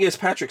funny thing is,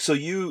 Patrick,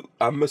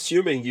 I'm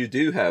assuming you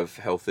do have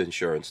health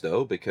insurance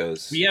though,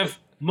 because we have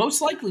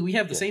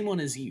the same one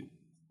as you.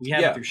 We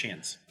have it through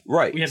Shands.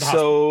 Right. We have the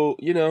hospital.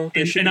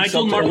 And I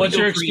told Mark, what's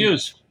your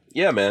excuse?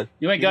 Yeah, man.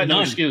 You ain't got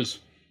no excuse.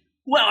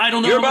 Well, I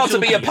don't know. You're about to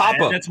be a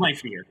papa. That's my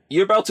fear.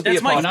 You're about to be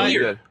a papa.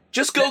 Fear.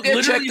 Just go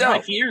get checked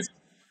out.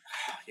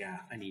 Yeah,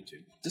 I need to.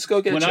 Just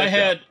go get checked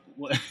out.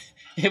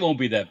 It won't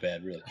be that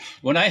bad, really.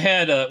 When I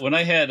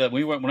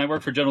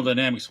worked for General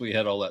Dynamics, we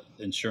had all that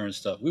insurance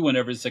stuff. We went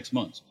every 6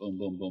 months. Boom,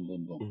 boom, boom,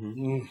 boom,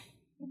 boom.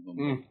 Boom,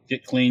 boom.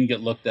 Get clean,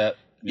 get looked at.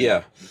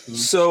 Yeah.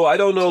 So I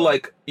don't know,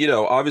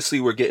 obviously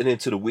we're getting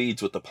into the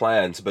weeds with the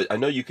plans, but I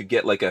know you could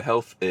get like a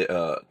health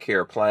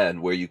care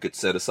plan where you could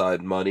set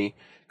aside money.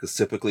 Because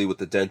typically with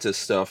the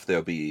dentist stuff,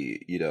 there'll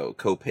be,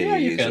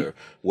 co-pays or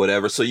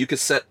whatever. So you could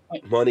set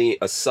money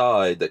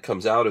aside that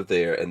comes out of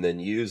there and then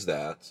use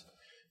that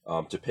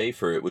to pay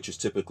for it, which is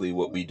typically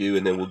what we do.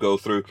 And then we'll go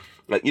through,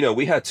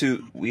 we have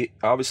two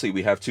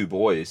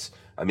boys.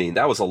 I mean,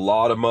 that was a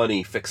lot of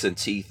money fixing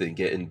teeth and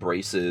getting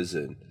braces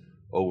and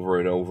over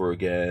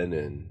again.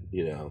 And,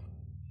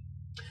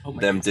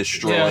 them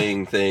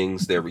destroying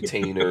things, their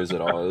retainers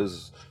and all. It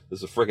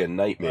was a friggin'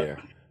 nightmare.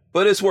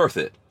 But it's worth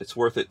it. It's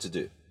worth it to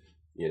do.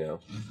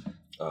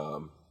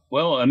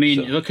 Well, I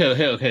mean, look at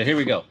here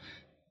we go.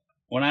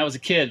 When I was a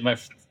kid, my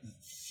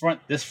one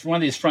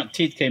of these front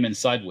teeth came in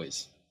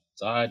sideways.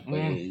 So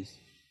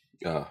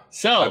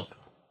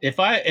if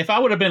I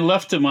would have been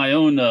left to my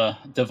own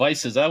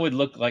devices, I would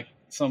look like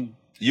some.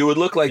 You would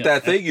look like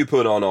that thing you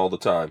put on all the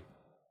time.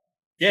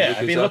 Yeah,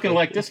 I'd be looking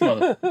like this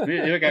mother. He'd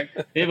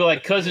be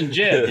like Cousin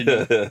Jed.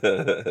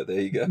 There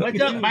you go.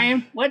 What's up,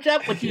 man? What's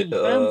up with you,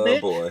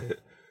 bitch? Boy.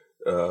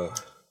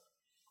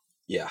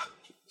 Yeah.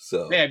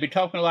 So yeah, I'd be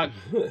talking like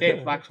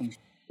some.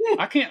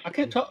 I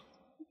can't talk.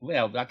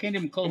 Well, I can't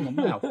even close my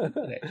mouth. By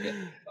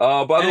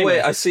the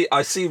way, I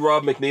see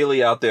Rob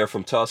McNeely out there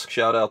from Tusk.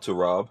 Shout out to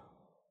Rob.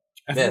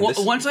 Man,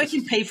 once I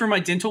can pay for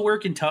my dental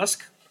work in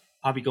Tusk,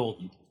 I'll be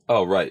golden.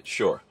 Oh, right,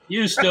 sure.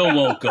 You still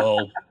won't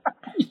go.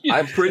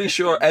 I'm pretty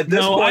sure at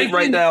this point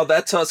right now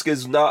that tusk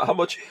is not. How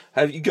much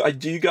have you?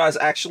 Do you guys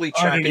actually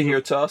tracking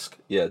your tusk?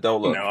 Yeah,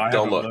 don't look. No,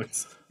 don't look.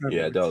 Looked.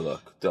 Yeah, don't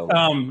look. Don't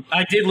look.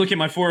 I did look at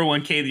my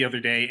 401k the other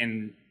day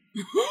and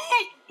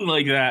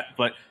like that,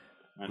 but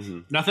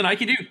nothing I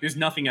can do. There's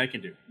nothing I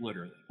can do.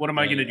 Literally, what am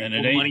I going to do?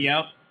 Pull the money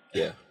out?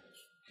 Yeah.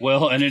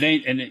 Well, and it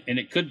ain't, and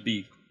it could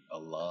be a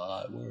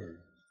lot worse.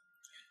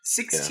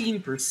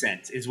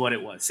 16% is what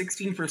it was.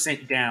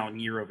 16% down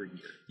year over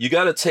year. You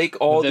got to take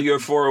all your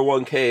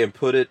 401k and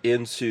put it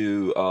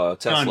into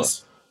Tesla.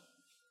 Guns.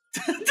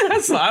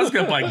 Tesla. I was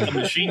going to buy a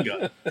machine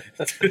gun.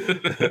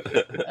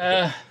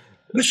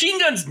 Machine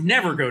guns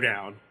never go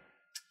down.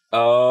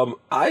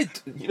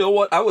 You know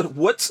what? I would.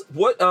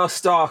 What gun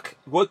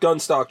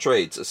stock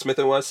trades? A Smith &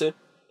 Wesson.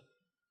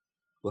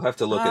 We'll have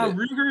to look at it.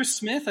 Ruger,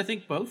 Smith, I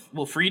think both.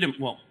 Freedom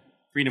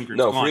Group.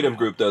 No, Freedom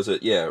Group does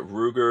it. Yeah,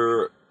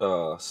 Ruger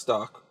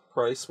stock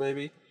price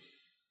maybe.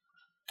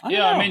 I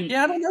don't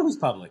know who's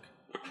public.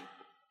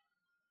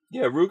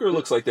 Yeah, Ruger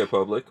looks like they're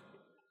public.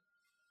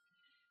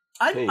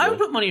 I would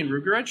put money in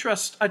Ruger. I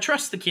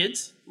trust the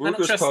kids. Ruger's I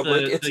don't trust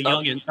public. the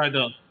youngin. I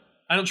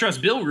don't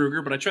trust Bill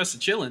Ruger, but I trust the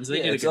Chillins.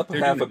 It's up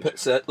half a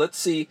percent. Let's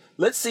see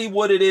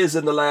what it is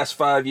in the last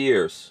 5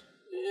 years.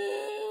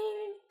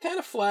 Kind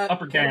of flat.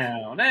 Up or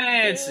down?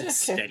 It's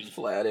steady.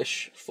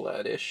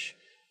 Flattish.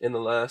 In the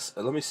last,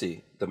 let me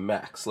see the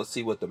max. Let's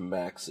see what the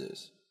max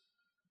is.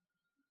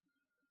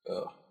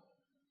 Oh,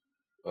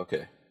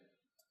 okay.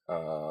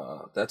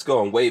 That's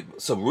going way.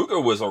 So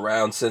Ruger was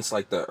around since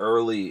like the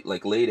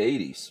late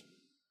 80s.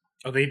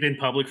 Oh, they've been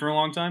public for a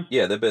long time?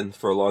 Yeah, they've been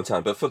for a long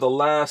time. But for the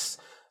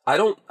last, I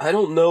don't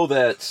know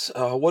that.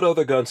 What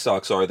other gun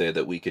stocks are there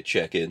that we could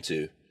check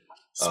into?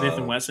 Smith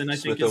 & Wesson, I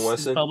think,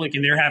 is public,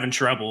 and they're having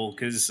trouble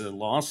because of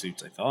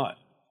lawsuits, I thought.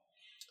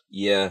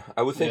 Yeah,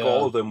 I would think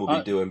all of them will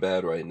be doing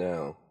bad right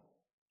now.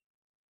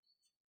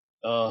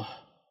 I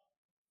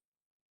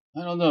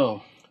don't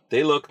know.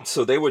 They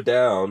were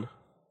down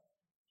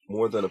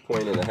more than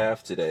 1.5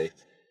 points today.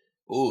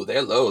 Ooh,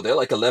 they're low. They're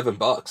like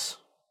 $11.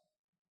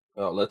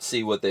 Oh, let's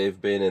see what they've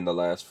been in the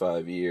last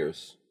 5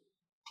 years.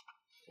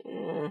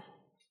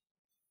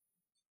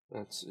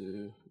 That's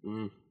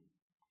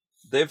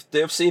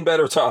They've seen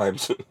better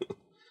times.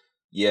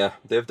 Yeah,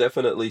 they've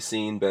definitely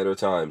seen better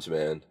times,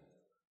 man.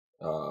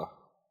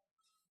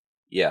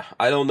 Yeah,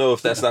 I don't know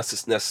if that's not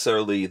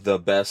necessarily the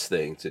best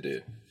thing to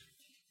do.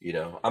 You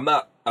know, I'm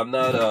not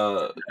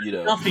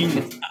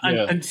nothing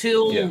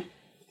until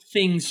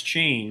things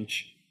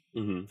change.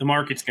 The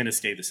market's going to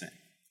stay the same.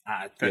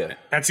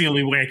 That's the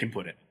only way I can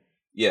put it.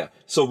 Yeah.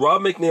 So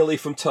Rob McNeely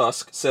from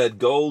Tusk said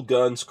gold,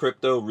 guns,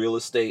 crypto, real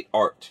estate,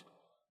 art.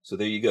 So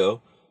there you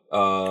go.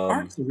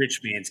 Art's a rich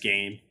man's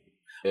game.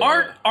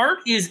 Yeah. Art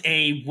is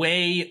a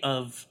way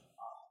of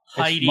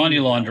hiding. It's money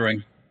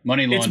laundering.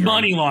 It's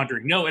money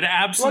laundering. No, it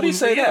absolutely. Why do you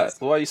say that?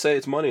 Why do you say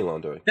it's money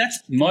laundering? That's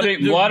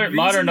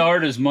modern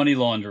art is money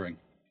laundering.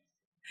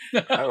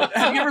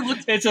 Have you ever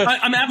looked?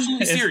 I'm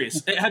absolutely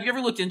serious. Have you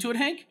ever looked into it,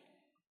 Hank?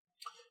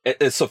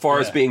 So far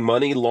as being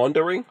money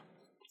laundering,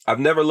 I've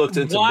never looked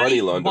into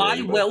money laundering.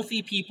 Why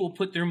wealthy people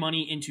put their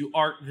money into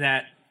art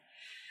that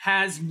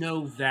has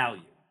no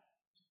value,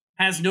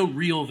 has no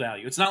real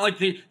value? It's not like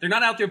they're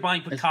not out there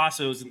buying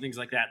Picassos and things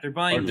like that. They're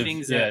buying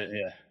things that.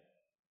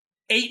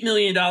 $8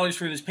 million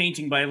for this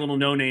painting by a little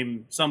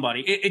no-name somebody.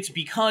 It's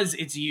because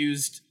it's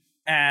used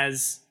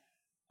as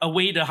a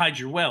way to hide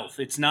your wealth.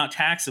 It's not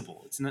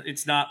taxable.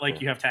 It's not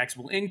like you have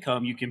taxable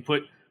income. You can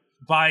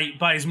buy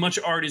as much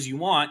art as you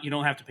want. You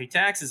don't have to pay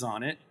taxes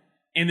on it.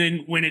 And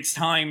then when it's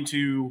time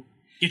to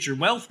get your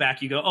wealth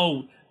back, you go,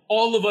 oh,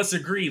 all of us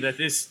agree that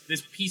this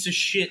piece of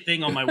shit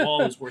thing on my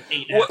wall is worth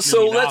 $8.5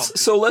 million.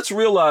 So let's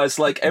realize,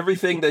 like,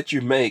 everything that you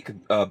make,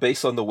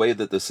 based on the way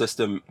that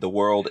the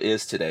world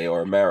is today, or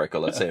America,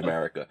 let's say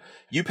America,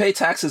 you pay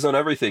taxes on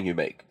everything you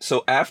make.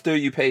 So after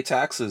you pay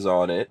taxes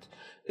on it,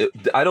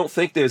 I don't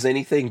think there's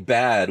anything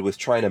bad with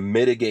trying to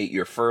mitigate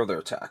your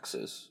further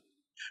taxes.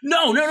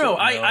 No.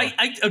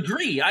 I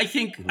agree. I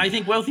think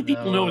wealthy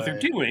people know what they're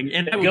doing,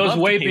 and it goes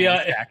way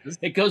beyond.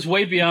 It goes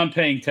way beyond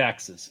paying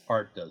taxes.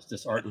 Art does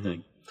this art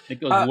thing. It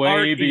goes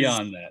way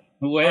beyond that.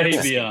 Way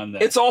beyond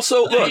that. It's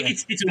also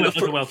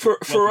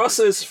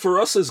for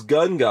us as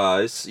gun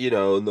guys, you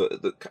know,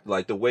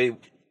 the way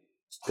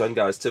gun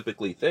guys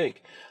typically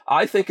think.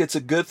 I think it's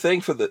a good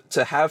thing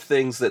to have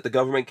things that the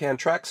government can't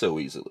track so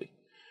easily.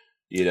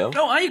 You know?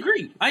 No, I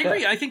agree.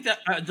 I think that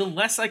the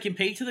less I can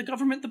pay to the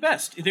government, the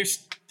best.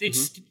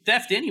 It's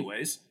theft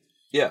anyways.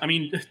 Yeah. I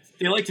mean,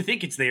 they like to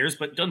think it's theirs,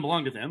 but it doesn't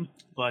belong to them.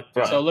 But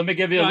so let me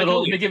give you a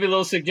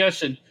little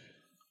suggestion.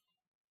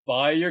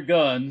 Buy your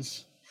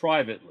guns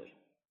privately.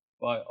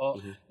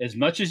 As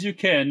much as you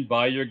can.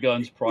 Buy your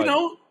guns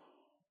privately.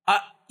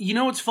 You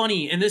know what's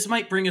funny, and this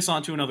might bring us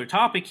on to another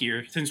topic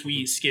here, since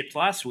we skipped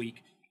last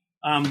week.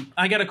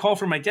 I got a call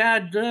from my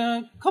dad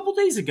a couple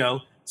days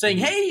ago saying,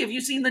 "Hey, have you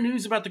seen the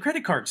news about the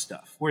credit card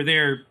stuff? Where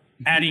they're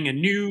adding a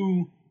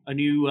new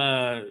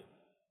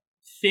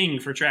thing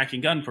for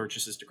tracking gun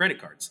purchases to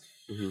credit cards?"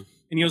 And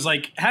he was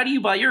like, "How do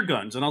you buy your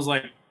guns?" And I was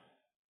like,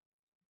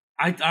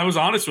 I was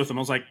honest with him.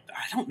 I was like,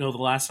 I don't know the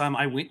last time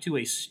I went to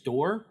a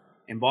store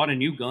and bought a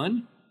new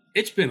gun.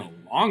 It's been a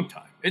long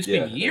time. It's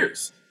been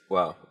years.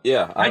 Wow.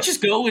 Yeah. I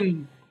just go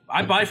and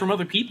I buy from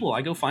other people.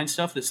 I go find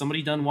stuff that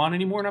somebody doesn't want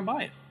anymore and I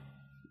buy it.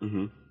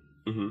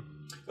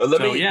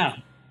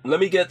 Let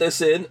me get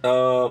this in.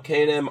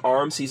 K&M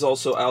Arms, he's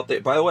also out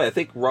there. By the way, I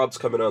think Rob's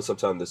coming on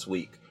sometime this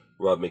week.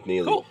 Rob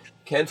McNeely. Cool.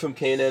 Ken from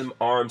K&M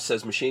Arms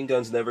says machine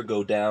guns never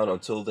go down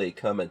until they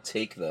come and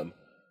take them.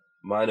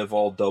 Mine have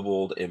all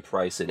doubled in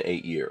price in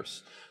 8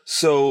 years.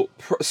 So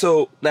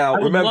now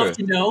remember. I would love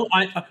to know,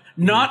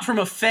 not from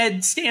a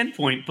Fed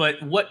standpoint,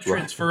 but what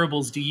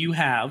transferables do you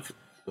have?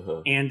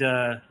 And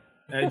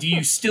do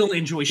you still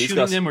enjoy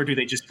shooting them, or do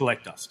they just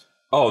collect dust?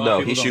 Oh,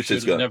 no, he shoots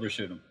his gun. Never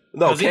shoot them.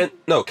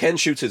 No, Ken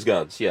shoots his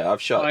guns. Yeah,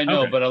 I've shot. I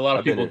know, but a lot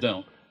of people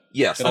don't.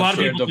 Yes. A lot of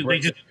people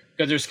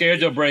because they're scared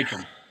they'll break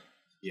them.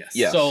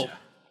 Yes. So,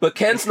 but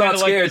Ken's not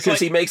scared because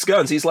he makes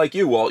guns. He's like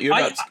you, Walt. You're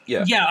not.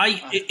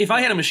 If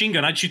I had a machine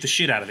gun, I'd shoot the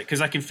shit out of it because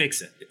I can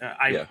fix it.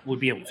 I would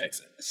be able to fix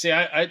it. See,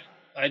 I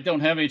don't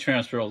have any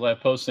transferables. I have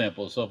post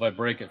samples, so if I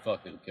break it,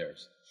 fuck it, who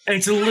cares?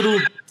 It's a little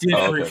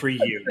different for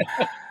you.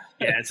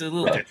 Yeah, it's a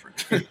little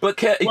different. But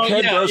Ken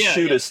does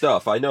shoot his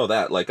stuff. I know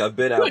that. Like, I've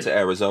been out to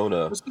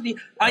Arizona.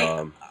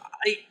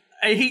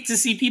 I hate to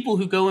see people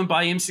who go and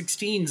buy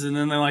M16s and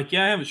then they're like,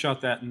 yeah, I haven't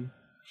shot that in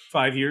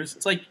 5 years.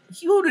 It's like,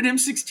 you own an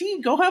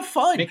M16. Go have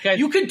fun.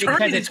 You can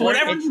turn it into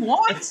whatever you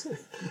want.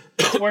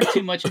 It's worth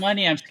too much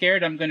money. I'm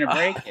scared I'm going to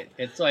break it.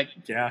 It's like,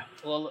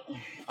 well,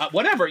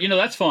 whatever.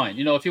 That's fine.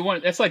 If you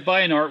want, that's like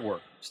buying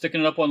artwork,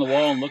 sticking it up on the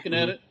wall and looking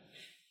at it.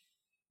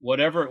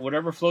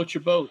 Whatever floats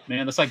your boat,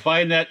 man. It's like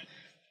buying that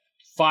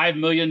 $5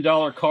 million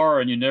car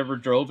and you never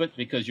drove it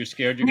because you're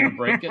scared you're going to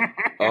break it.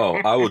 Oh,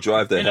 I will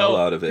drive the hell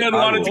out of it. He doesn't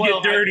want it to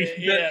get dirty.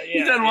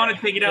 He doesn't want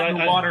to take it out in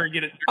the water and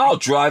get it dirty. I'll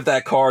drive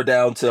that car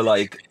down to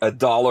like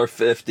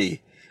 $1.50.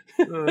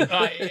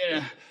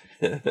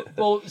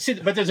 Well, see,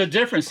 but there's a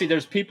difference. See,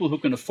 there's people who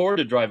can afford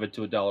to drive it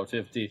to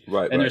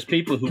 $1.50, and there's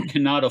people who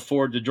cannot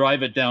afford to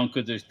drive it down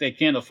because they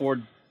can't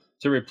afford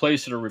to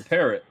replace it or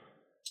repair it.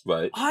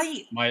 Right.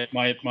 My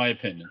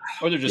opinion,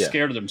 or they're just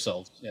scared of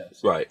themselves.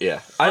 Yes. Right.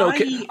 Yeah. I don't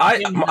care.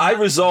 I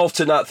resolve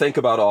to not think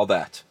about all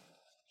that.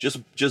 Just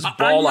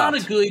ball out. I'm not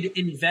a good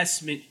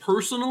investment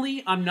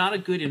personally. I'm not a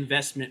good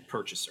investment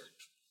purchaser.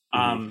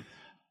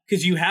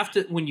 Because you have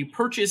to, when you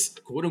purchase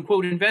quote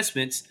unquote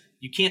investments,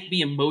 you can't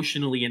be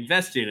emotionally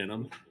invested in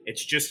them.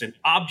 It's just an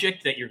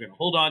object that you're going to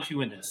hold on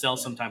to and then sell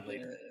sometime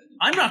later.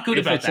 I'm not good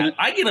about that.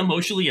 I get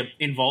emotionally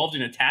involved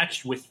and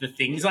attached with the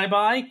things I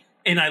buy,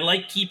 and I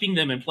like keeping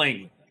them and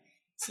playing with them.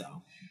 So,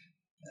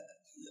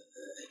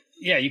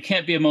 yeah, you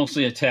can't be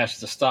emotionally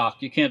attached to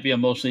stock. You can't be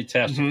emotionally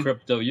attached to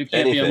crypto. You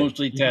can't be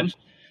emotionally attached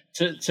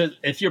to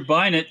if you're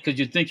buying it because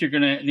you think you're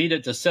going to need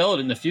it to sell it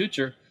in the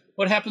future.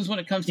 What happens when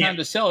it comes time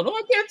to sell it? Oh,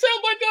 I can't sell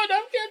my gun.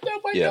 I can't sell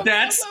my gun.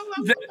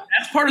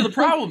 That's part of the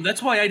problem.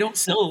 That's why I don't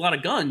sell a lot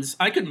of guns.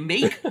 I could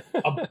make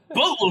a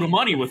boatload of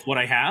money with what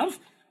I have,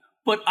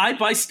 but I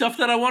buy stuff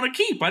that I want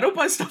to keep. I don't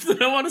buy stuff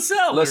that I want to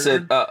sell.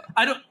 Listen,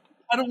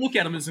 I don't look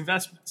at them as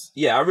investments.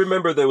 Yeah, I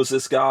remember there was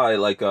this guy,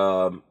 like,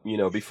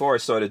 before I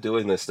started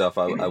doing this stuff,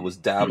 I was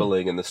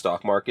dabbling in the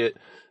stock market,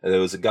 and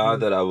there was a guy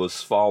that I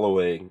was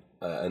following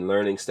and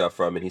learning stuff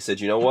from, and he said,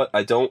 you know what?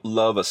 I don't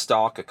love a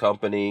stock, a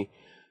company,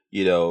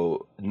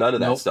 none of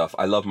that stuff.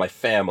 I love my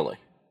family.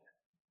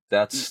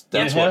 That's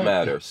what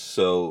matters.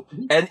 So,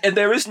 and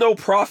there is no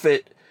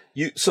profit.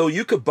 So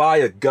you could buy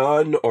a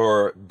gun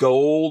or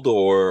gold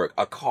or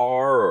a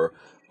car or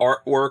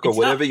artwork or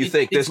whatever you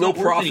think. There's no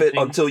profit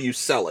until you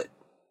sell it.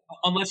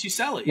 Unless you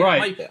sell it.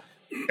 Right.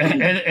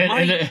 And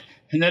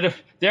the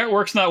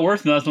artwork's not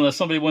worth nothing unless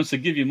somebody wants to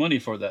give you money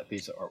for that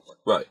piece of artwork.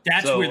 Right.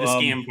 That's where the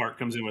scam part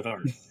comes in with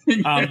art.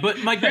 But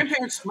my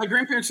grandparents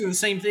are the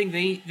same thing.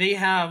 They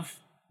have,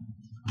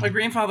 my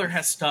grandfather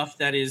has stuff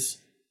that is,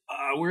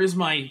 where is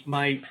my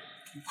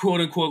quote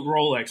unquote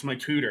Rolex, my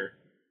Tudor?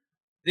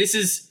 This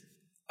is,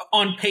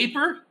 on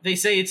paper, they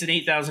say it's an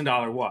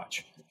 $8,000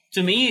 watch.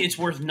 To me, it's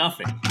worth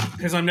nothing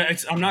because I'm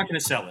not going to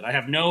sell it.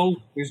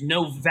 There's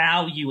no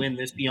value in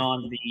this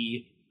beyond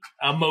the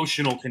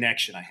emotional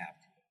connection I have.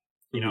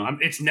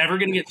 It's never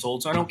going to get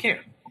sold, so I don't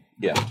care.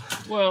 Yeah.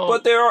 Well,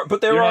 but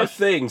there are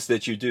things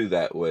that you do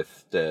that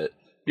with that.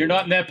 You're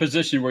not in that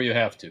position where you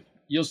have to.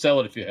 You'll sell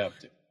it if you have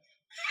to.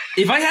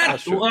 If I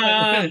had,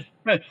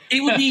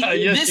 it would be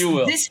yes, you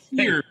will.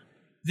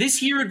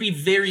 This year would be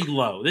very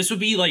low. This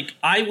would be like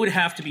I would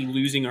have to be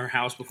losing our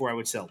house before I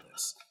would sell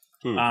this.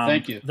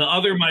 Thank you.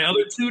 My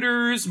other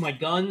Tudors, my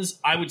guns,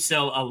 I would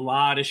sell a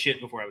lot of shit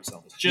before I would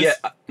sell this.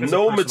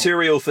 No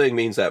material thing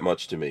means that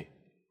much to me.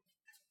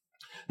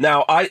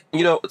 Now,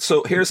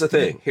 so here's the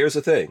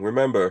thing.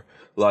 Remember,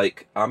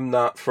 like, I'm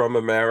not from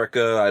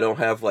America. I don't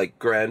have, like,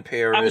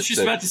 grandparents. I was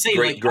just about to say,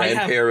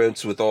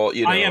 great-grandparents with all,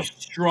 I have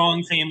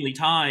strong family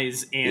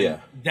ties, and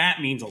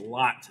that means a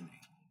lot to me.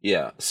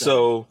 Yeah.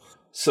 So,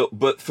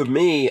 but for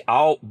me,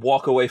 I'll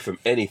walk away from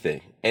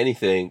anything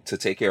to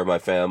take care of my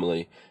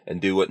family and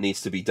do what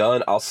needs to be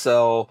done. I'll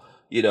sell,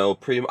 You know,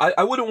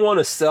 I wouldn't want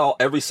to sell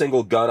every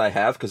single gun I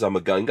have because I'm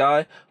a gun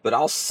guy, but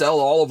I'll sell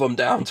all of them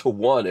down to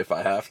one if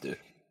I have to.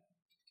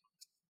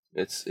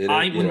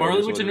 When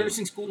Marley went to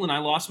nursing school and I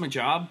lost my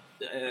job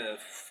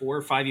 4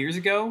 or 5 years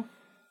ago,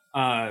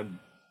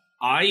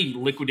 I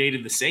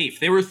liquidated the safe.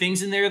 There were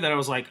things in there that I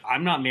was like,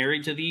 I'm not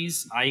married to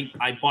these.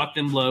 I bought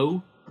them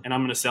low and I'm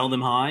going to sell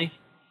them high.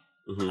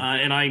 Mm-hmm.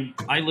 And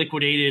I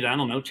liquidated, I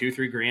don't know,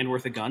 $2-3 grand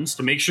worth of guns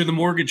to make sure the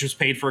mortgage was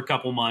paid for a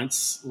couple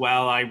months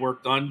while I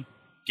worked on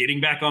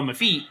getting back on my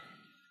feet.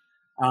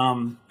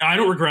 I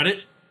don't regret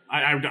it.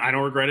 I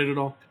don't regret it at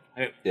all.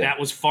 That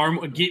was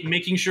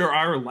making sure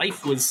our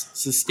life was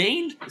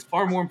sustained is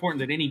far more important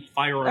than any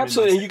firearm.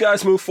 Absolutely, and you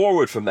guys move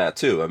forward from that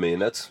too. I mean,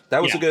 that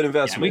was a good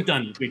investment. Yeah,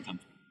 we've done.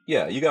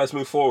 Yeah, you guys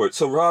move forward.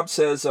 So Rob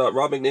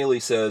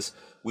McNeely says,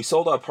 we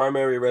sold our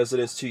primary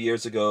residence 2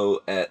 years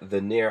ago at the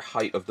near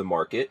height of the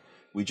market.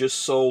 We just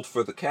sold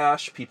for the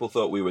cash. People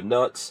thought we were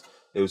nuts.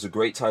 It was a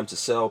great time to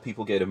sell.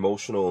 People get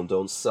emotional and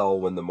don't sell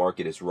when the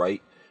market is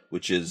right,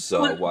 which is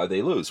why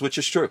they lose, which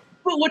is true.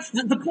 But what's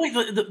the point?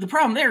 The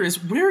problem there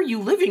is, where are you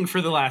living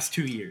for the last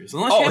 2 years?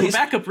 Unless you have a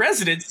backup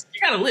residence, you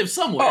got to live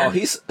somewhere.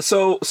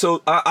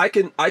 Oh, I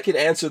can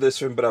answer this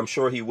for him, but I'm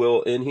sure he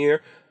will in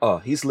here.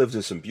 He's lived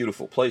in some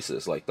beautiful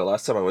places. Like the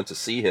last time I went to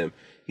see him,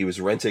 he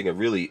was renting a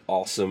really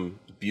awesome,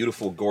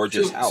 beautiful,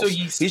 gorgeous house. So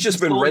he's just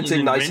been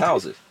renting nice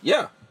houses.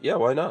 Yeah,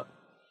 why not?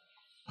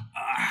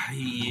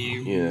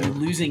 You're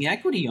losing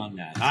equity on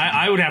that.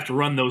 I would have to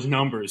run those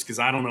numbers because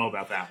I don't know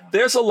about that one.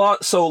 There's a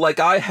lot. So like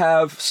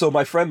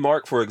my friend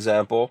Mark, for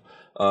example,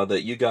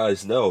 that you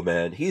guys know,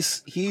 man,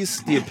 he's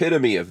the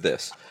epitome of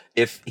this.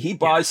 If he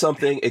buys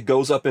something, it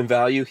goes up in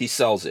value, he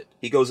sells it.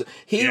 He bought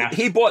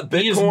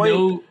Bitcoin. He has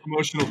no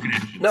emotional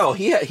connection. No,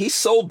 he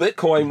sold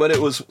Bitcoin when it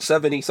was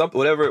 70 something,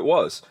 whatever it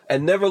was,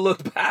 and never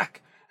looked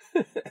back.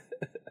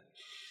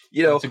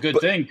 It's a good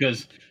thing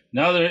because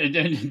now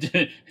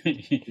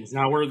it's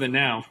not worth it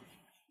now.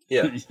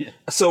 Yeah.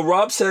 So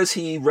Rob says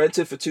he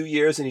rented for 2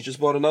 years and he just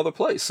bought another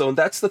place. So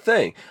that's the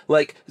thing.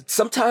 Like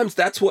sometimes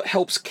that's what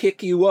helps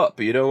kick you up.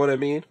 You know what I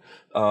mean?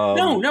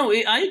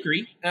 I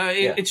agree.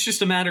 It's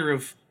just a matter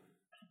of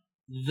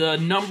the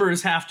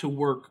numbers have to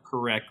work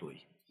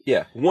correctly.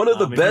 Yeah. One of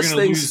the best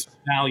things. Lose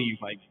value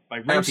by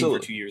renting for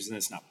 2 years, and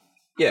it's not.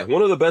 Yeah.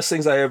 One of the best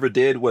things I ever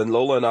did when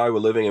Lola and I were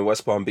living in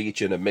West Palm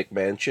Beach in a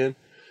McMansion.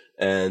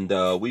 And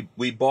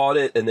we bought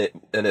it, and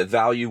the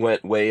value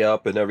went way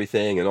up and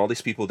everything. And all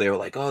these people, they were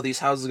like, "Oh, these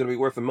houses are going to be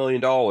worth $1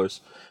 million."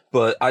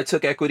 But I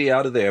took equity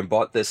out of there and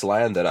bought this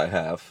land that I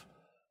have,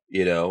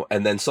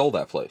 and then sold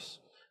that place.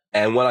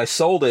 And when I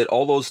sold it,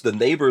 the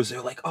neighbors,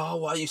 they're like, "Oh,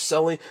 why are you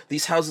selling?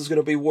 These houses are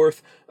going to be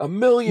worth $1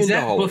 million." Is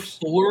that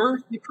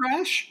before the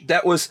crash?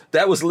 That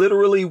was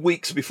literally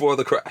weeks before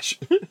the crash.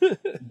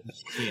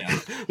 Yeah.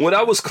 When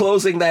I was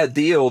closing that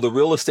deal, the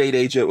real estate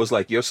agent was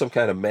like, "You're some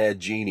kind of mad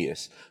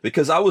genius,"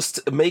 because I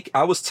was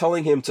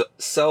telling him to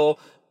sell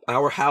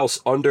our house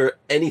under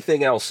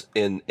anything else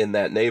in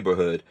that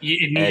neighborhood.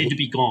 It needed to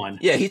be gone.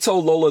 Yeah, he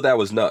told Lola that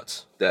was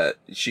nuts, that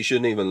she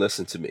shouldn't even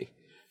listen to me.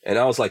 And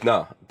I was like,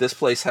 nah, this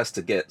place has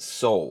to get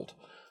sold.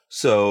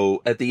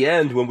 So at the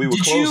end, when we were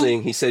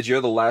closing, he said, "You're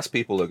the last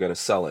people who are going to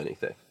sell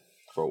anything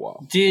for a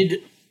while."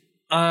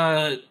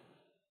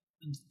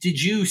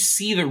 Did you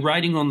see the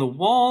writing on the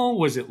wall?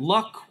 Was it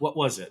luck? What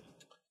was it?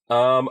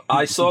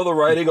 I saw the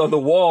writing on the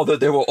wall that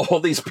there were all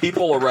these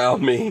people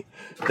around me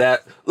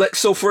that, like,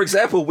 so for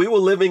example, we were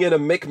living in a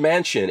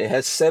McMansion. It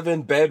had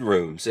 7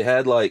 bedrooms. It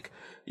had I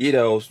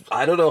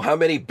don't know how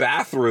many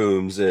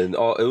bathrooms and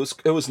all.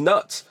 It was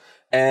nuts.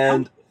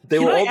 And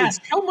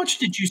how much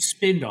did you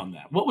spend on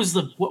that? What was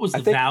the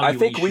valuation? I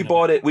think we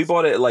bought it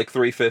at like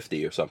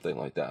 $350 or something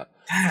like that.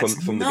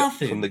 That's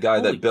nothing. From the guy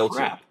Holy that built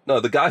crap. it. No,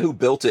 the guy who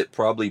built it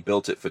probably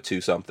built it for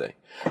 $2 something.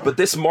 But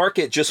this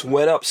market just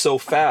went up so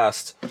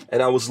fast,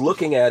 and I was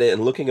looking at it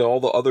and looking at all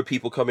the other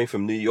people coming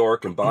from New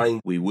York and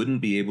buying. We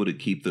wouldn't be able to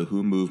keep the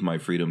Who Moved My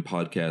Freedom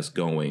podcast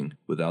going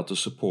without the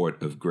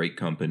support of great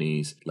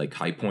companies like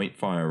High Point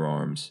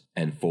Firearms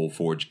and Full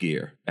Forge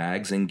Gear,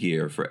 bags and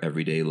gear for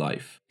everyday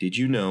life. Did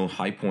you know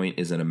High Point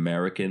is an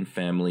American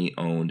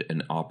family-owned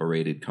and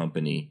operated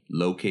company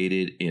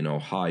located in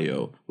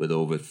Ohio with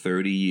over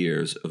 30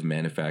 years of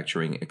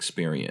manufacturing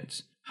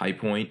experience? High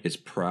Point is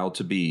proud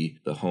to be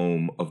the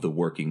home of the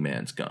working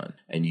man's gun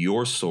and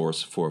your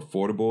source for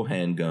affordable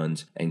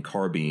handguns and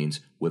carbines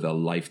with a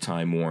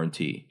lifetime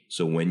warranty.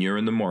 So when you're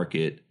in the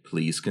market,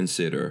 please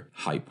consider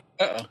High Point.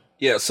 Uh-oh.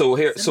 Yeah, so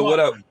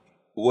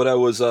what I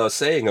was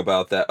saying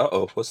about that.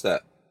 What's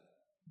that?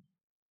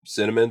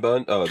 Cinnamon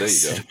bun? Oh, there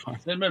you go.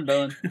 Cinnamon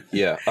bun.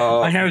 Yeah.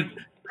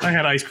 I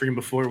had ice cream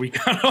before we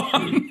got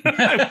on.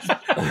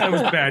 I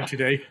was bad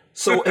today.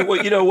 So,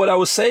 what I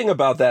was saying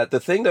about that, the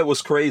thing that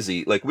was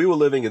crazy, like we were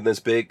living in this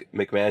big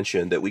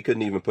McMansion that we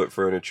couldn't even put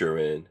furniture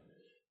in,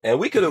 and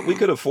we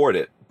could afford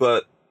it,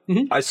 but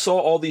I saw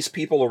all these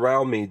people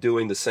around me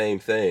doing the same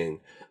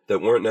thing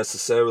that weren't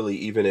necessarily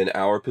even in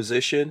our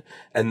position,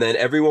 and then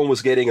everyone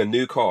was getting a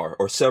new car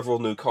or several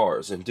new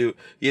cars, and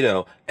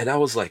and I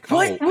was like,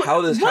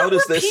 how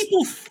does this?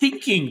 People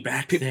thinking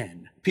back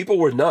then? people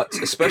were nuts,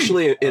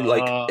 especially in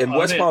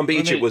West Palm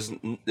Beach. It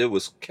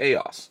was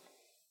chaos.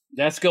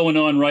 That's going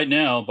on right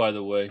now, by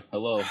the way.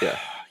 Hello.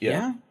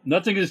 Yeah.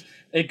 Nothing is.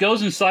 It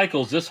goes in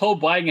cycles. This whole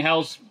buying a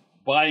house,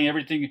 buying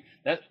everything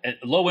that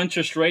at low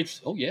interest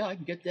rates. Oh yeah, I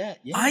can get that.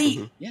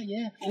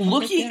 Yeah.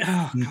 Looking.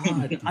 Oh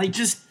God,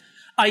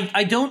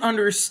 I don't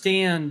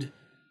understand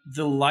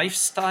the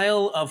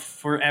lifestyle of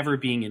forever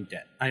being in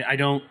debt. I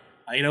don't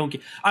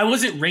get. I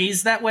wasn't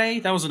raised that way.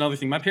 That was another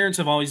thing. My parents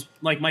have always,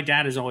 my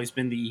dad has always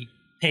been the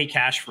pay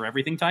cash for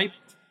everything type,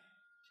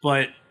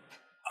 but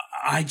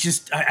I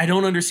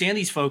don't understand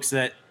these folks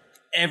that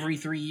every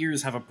 3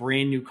 years have a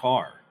brand new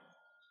car.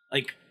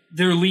 Like,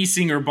 they're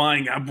leasing or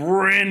buying a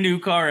brand new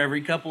car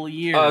every couple of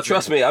years.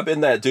 Trust me, I've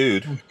been that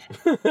dude.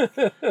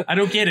 I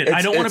don't get it.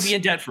 I don't want to be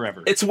in debt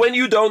forever. It's when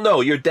you don't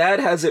know. Your dad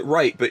has it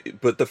right,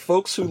 but the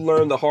folks who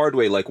learn the hard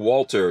way, like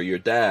Walter, your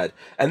dad,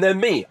 and then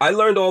me, I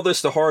learned all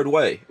this the hard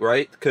way,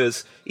 right?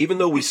 Because even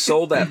though we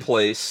sold that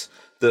place,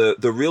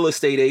 the real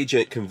estate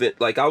agent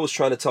convinced, I was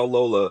trying to tell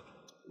Lola,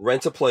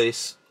 rent a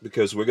place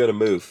because we're going to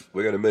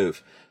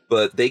move.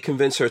 But they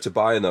convinced her to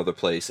buy another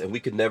place, and we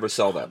could never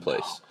sell that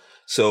place.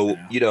 So,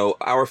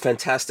 our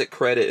fantastic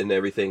credit and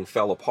everything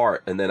fell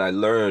apart. And then I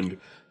learned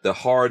the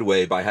hard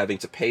way by having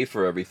to pay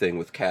for everything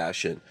with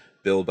cash and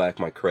build back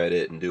my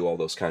credit and do all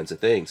those kinds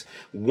of things.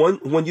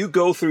 When you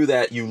go through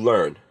that, you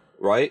learn,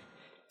 right?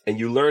 And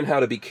you learn how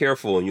to be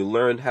careful, and you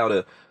learn how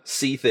to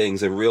see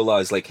things and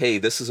realize, hey,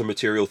 this is a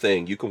material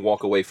thing. You can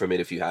walk away from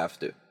it if you have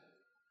to,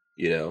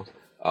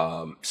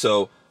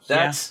 So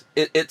that's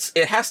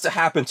it has to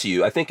happen to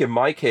you. I think in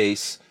my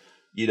case,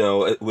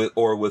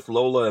 with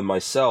Lola and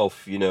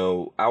myself,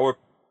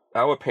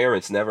 our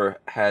parents never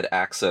had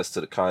access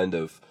to the kind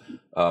of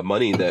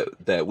money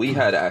that we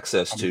had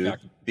access to,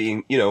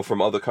 being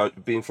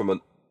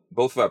from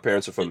both of our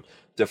parents are from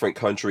different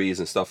countries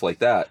and stuff like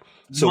that.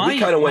 So we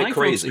kind of went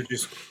crazy.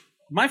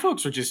 My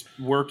folks were just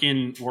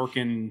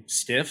working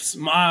stiffs.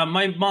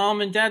 My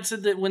mom and dad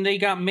said that when they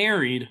got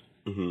married,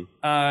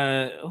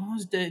 Dad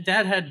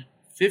had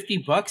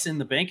 $50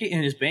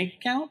 in his bank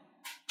account.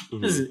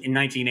 This is in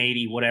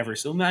 1980, whatever.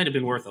 So it might have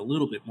been worth a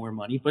little bit more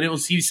money, but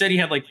he said he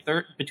had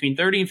between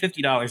 $30 and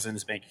 $50 in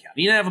his bank account.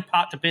 He didn't have a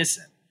pot to piss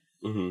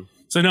in.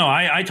 So no,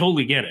 I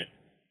totally get it.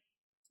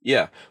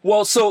 Yeah.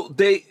 Well, so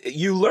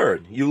you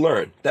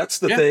learn. That's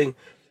the thing.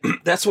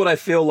 That's what I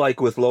feel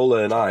like with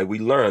Lola and I. We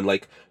learn,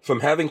 from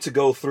having to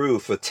go through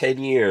for 10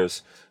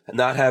 years,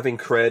 not having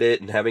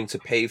credit and having to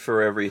pay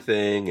for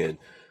everything. And,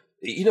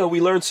 we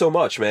learned so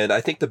much, man.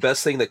 I think the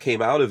best thing that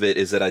came out of it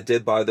is that I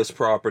did buy this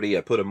property.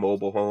 I put a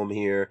mobile home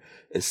here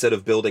instead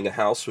of building a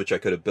house, which I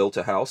could have built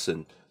a house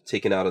and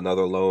taken out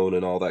another loan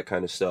and all that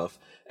kind of stuff.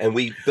 And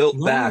we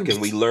built back and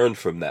we learned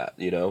from that,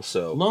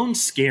 so.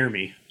 Loans scare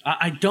me.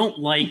 I don't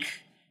like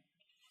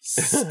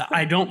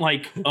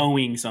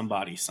owing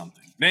somebody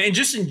something. And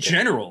just in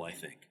general, I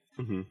think.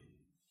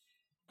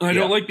 I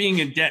don't like being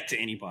in debt to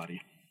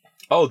anybody.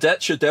 Oh,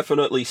 debt should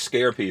definitely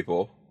scare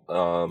people.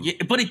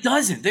 But it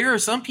doesn't. There are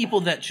some people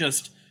that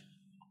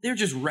they're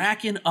just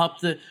racking up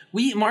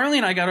Marley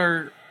and I got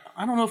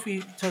I don't know if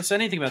we said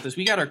anything about this.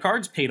 We got our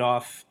cards paid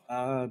off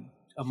a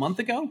month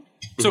ago.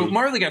 So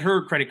Marley got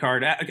her credit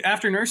card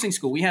after nursing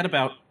school. We had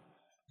about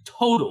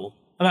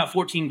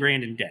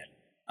 $14,000 in debt.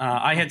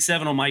 I had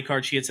 7 on my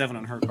card. She had 7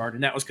 on her card.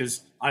 And that was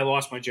because I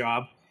lost my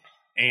job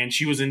and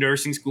she was in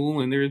nursing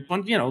school, and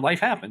life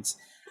happens.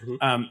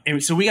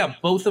 And so we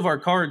got both of our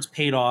cards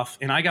paid off,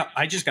 and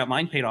I just got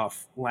mine paid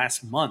off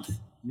last month,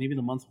 maybe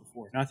the month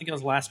before. No, I think it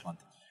was last month.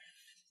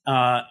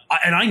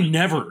 And I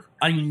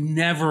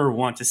never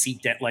want to see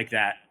debt like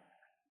that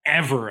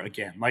ever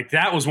again.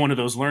 That was one of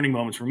those learning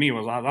moments for me.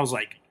 I was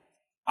like,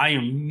 I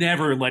am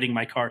never letting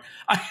my card.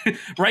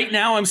 Right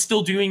now, I'm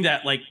still doing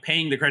that,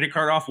 paying the credit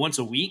card off once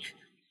a week,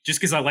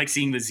 just because I like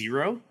seeing the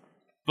zero.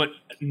 But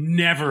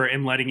never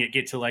am letting it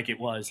get to it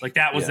was.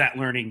 That was that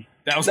learning.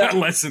 That was that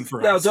lesson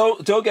for us. Now,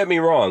 don't get me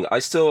wrong. I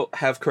still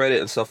have credit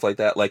and stuff like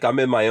that. I'm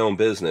in my own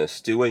business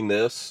doing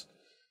this,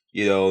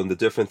 and the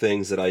different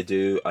things that I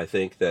do. I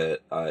think that,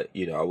 I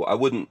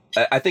wouldn't.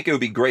 I think it would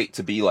be great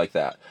to be like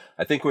that.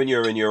 I think when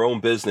you're in your own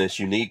business,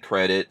 you need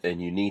credit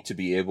and you need to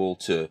be able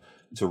to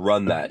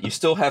run that. You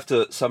still have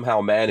to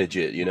somehow manage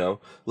it.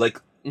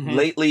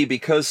 Lately,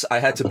 because I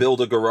had to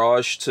build a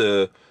garage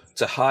to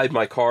hide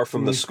my car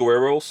from the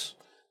squirrels.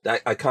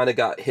 I kind of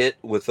got hit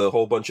with a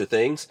whole bunch of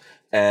things,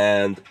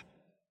 and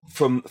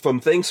from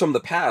things from the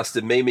past,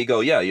 it made me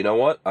go, yeah, you know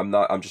what? I'm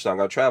just not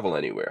going to travel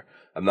anywhere.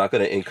 I'm not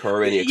going to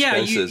incur any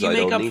expenses. You I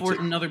make don't up need for to.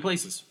 it in other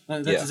places.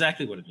 That's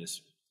exactly what it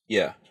is.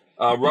 Yeah.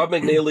 Rob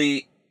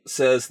McNeely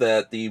says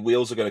that the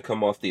wheels are going to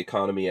come off the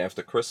economy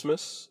after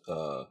Christmas.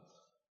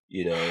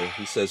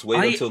 He says,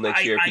 wait until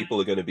next year. People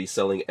are going to be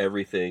selling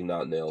everything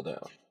not nailed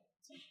down.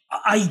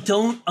 I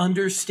don't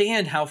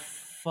understand how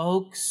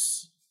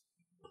folks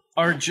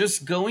are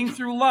just going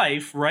through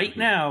life right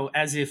now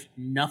as if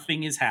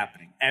nothing is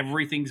happening.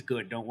 Everything's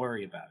good. Don't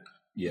worry about it.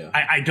 Yeah.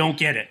 I don't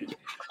get it.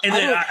 And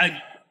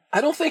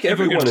I don't think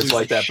everyone is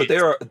like that, but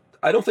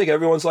I don't think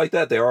everyone's like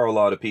that. There are a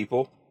lot of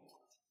people.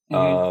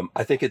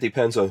 I think it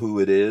depends on who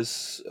it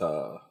is.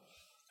 Or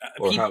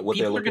what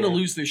people are going to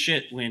lose their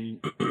shit when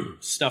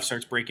stuff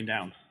starts breaking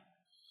down.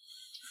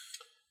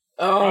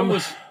 Go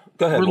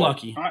ahead. We're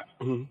lucky.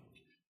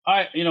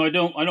 I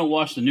don't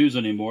watch the news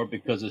anymore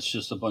because it's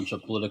just a bunch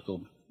of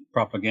political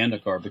propaganda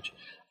garbage.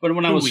 But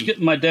when I was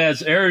getting my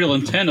dad's aerial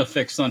antenna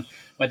fixed on,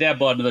 my dad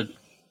went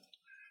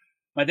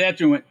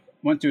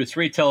through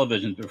 3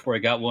 televisions before he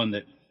got one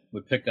that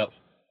would pick up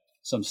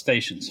some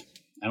stations.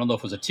 I don't know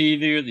if it was a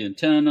TV or the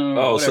antenna.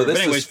 Or whatever. So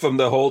this is from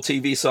the whole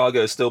TV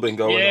saga has still been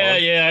going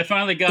on. Yeah. I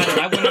finally got it.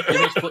 I went up to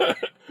his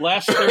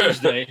last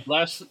Thursday.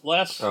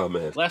 Oh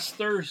man. Last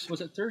Thursday,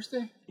 was it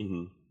Thursday?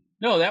 Mm-hmm.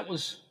 No, that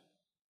was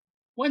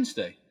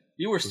Wednesday.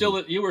 You were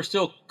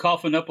still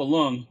coughing up a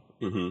lung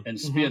and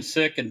being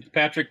sick, and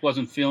Patrick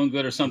wasn't feeling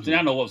good or something. I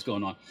don't know what was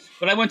going on,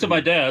 but I went to my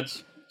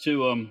dad's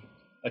to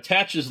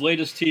attach his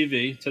latest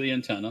TV to the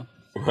antenna,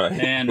 right?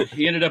 And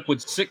he ended up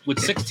with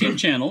 16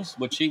 channels,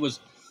 which he was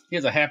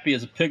as happy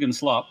as a pig in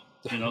slop,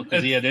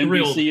 because he had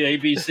NBC,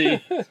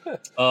 ABC,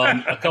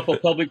 a couple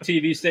public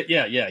TV stations.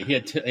 Yeah, he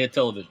had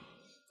television.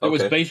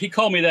 He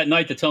called me that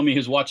night to tell me he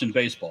was watching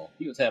baseball.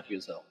 He was happy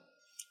as hell.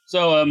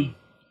 So,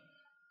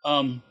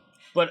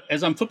 but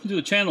as I'm flipping through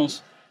the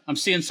channels, I'm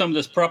seeing some of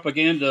this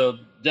propaganda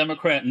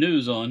Democrat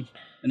news on,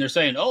 and they're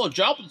saying, "Oh,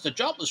 the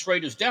jobless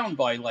rate is down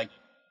by like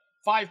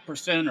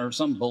 5% or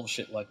some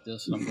bullshit like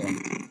this." And I'm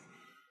going,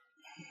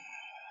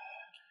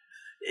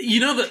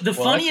 the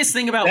funniest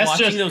thing about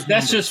watching those numbers,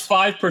 that's just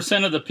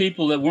 5% of the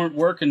people that weren't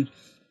working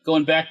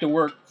going back to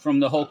work from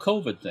the whole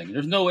COVID thing.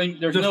 There's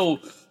no.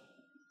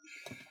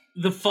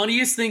 The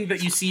funniest thing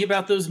that you see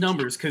about those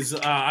numbers, because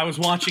I was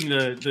watching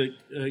the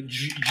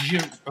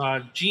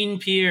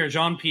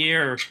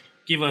Jean-Pierre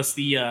give us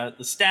the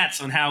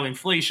stats on how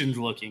inflation's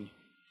looking,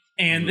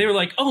 and they were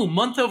like, "Oh,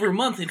 month over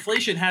month,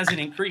 inflation hasn't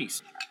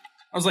increased."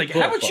 I was like,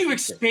 "How about you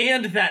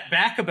expand that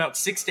back about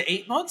 6 to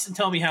 8 months and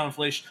tell me how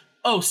inflation?"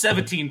 Oh,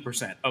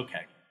 17%.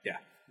 Okay,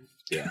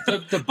 yeah.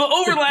 But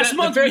over last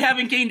month, we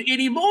haven't gained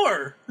any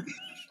more.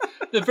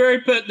 The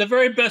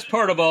very best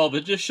part of all of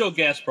it, just show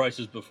gas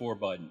prices before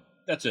Biden.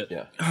 That's it.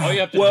 Yeah. All you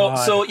have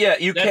to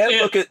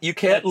you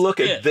can't look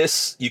at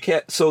this. You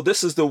can't. So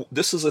this is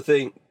the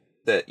thing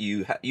that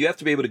you have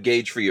to be able to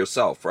gauge for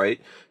yourself, right?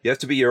 You have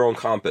to be your own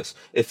compass.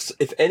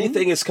 If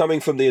anything is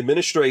coming from the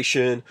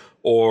administration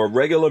or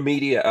regular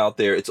media out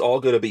there, it's all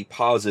going to be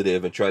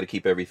positive and try to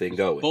keep everything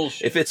going.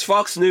 Bullshit. If it's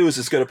Fox News,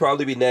 it's going to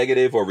probably be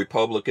negative, or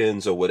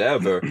Republicans or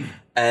whatever.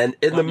 And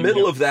in the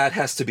middle of that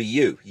has to be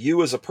you.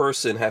 You as a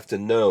person have to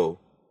know.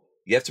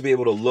 You have to be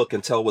able to look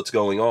and tell what's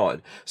going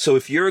on. So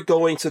if you're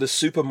going to the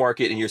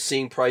supermarket and you're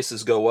seeing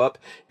prices go up,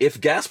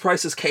 if gas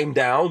prices came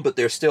down but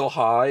they're still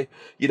high,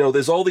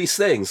 there's all these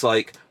things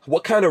like,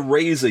 what kind of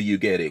raise are you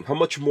getting? How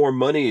much more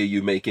money are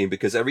you making?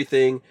 Because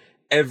everything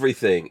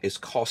is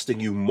costing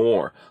you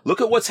more. Look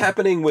at what's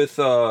happening with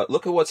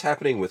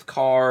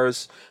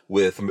cars,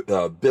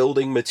 with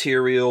building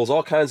materials,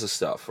 all kinds of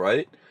stuff,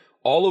 right?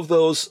 All of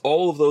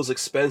those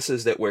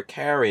expenses that we're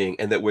carrying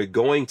and that we're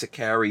going to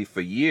carry for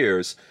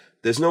years.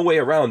 There's no way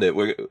around it.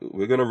 We're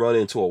going to run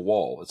into a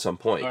wall at some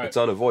point. Right. It's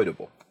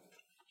unavoidable.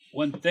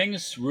 When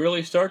things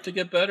really start to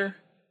get better,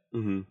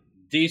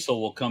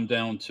 diesel will come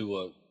down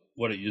to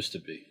what it used to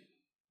be.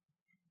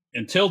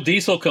 Until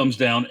diesel comes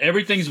down,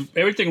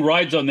 everything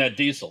rides on that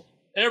diesel.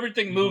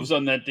 Everything moves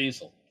on that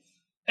diesel.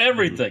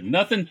 Everything.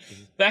 Nothing.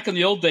 Back in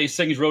the old days,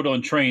 things rode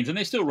on trains, and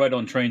they still ride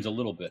on trains a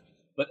little bit.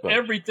 But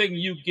everything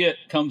you get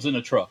comes in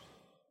a truck.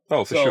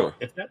 Oh, for sure.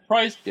 If that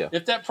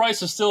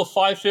price is still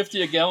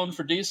 $5.50 a gallon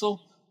for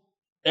diesel,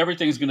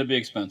 everything's going to be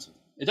expensive.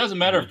 It doesn't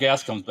matter if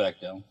gas comes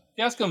back down.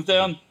 Gas comes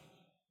down,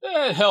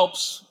 it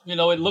helps. It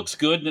looks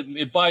good and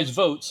it buys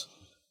votes.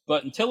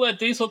 But until that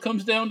diesel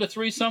comes down to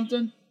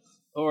 3-something,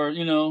 or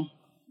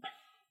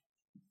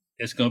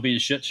it's going to be a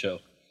shit show.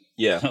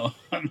 Yeah. So,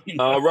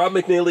 Rob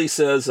McNeely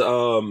says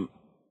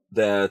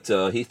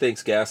that he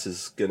thinks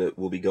gas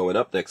will be going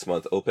up next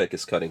month. OPEC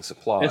is cutting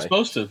supply. It's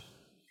supposed to.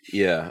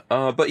 Yeah.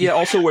 But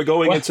also we're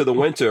going into the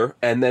winter,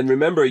 and then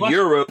remember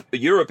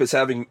Europe is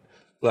having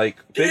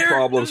big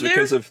problems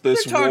because of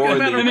this war in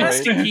the Ukraine.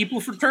 Arresting people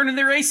for turning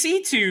their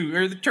AC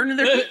turning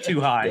their heat too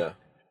high. Yeah.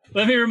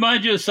 Let me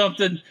remind you of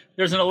something.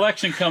 There's an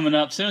election coming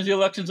up. As soon as the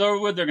election's over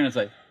with, they're going to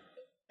say,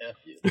 "F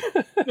you."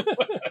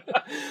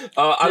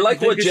 I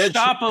like what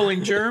Gestapo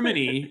in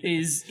Germany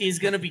is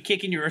going to be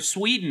kicking your, or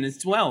Sweden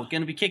as well,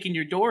 going to be kicking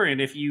your door in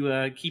if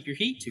you keep your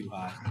heat too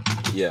high.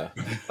 Yeah.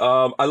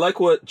 I like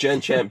what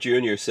Jen Champ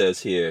Jr. says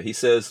here. He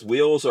says,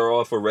 wheels are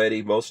off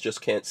already. Most just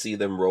can't see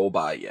them roll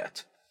by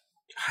yet.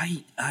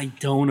 I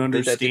don't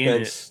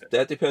understand it.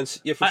 That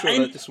depends. Yeah, for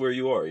sure. That's where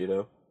you are,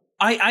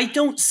 I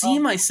don't see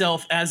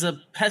myself as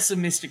a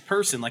pessimistic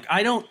person.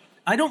 I don't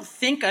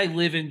think I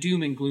live in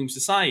doom and gloom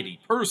society,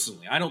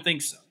 personally. I don't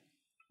think so.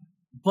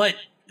 But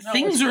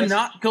things are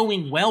not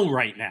going well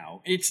right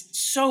now.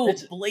 It's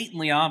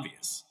blatantly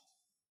obvious.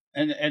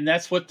 And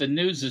that's what the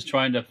news is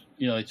trying to,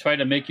 they try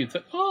to make you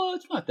think, oh,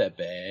 it's not that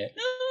bad.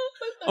 No,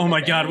 oh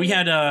my God. We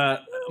had,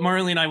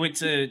 Marley and I went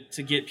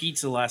to get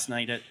pizza last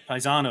night at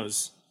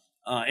Paisano's.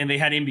 and they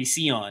had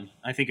NBC on.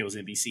 I think it was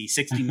NBC,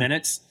 60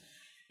 Minutes.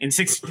 And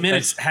 60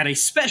 Minutes had a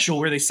special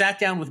where they sat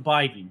down with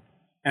Biden.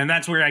 And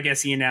that's where I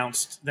guess he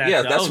announced that.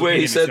 Yeah, that's where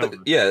he said,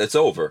 it's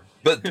over.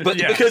 But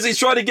yeah. Because he's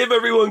trying to give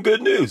everyone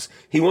good news.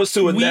 He wants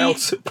to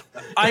announce.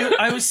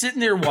 I was sitting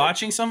there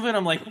watching some of it.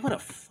 I'm like, what a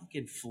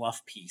fucking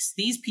fluff piece.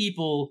 These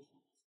people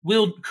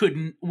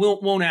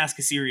won't ask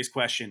a serious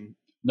question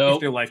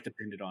if their life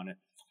depended on it.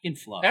 Fucking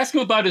fluff. Ask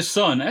him about his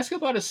son.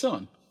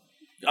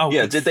 Oh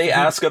yeah, did they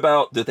ask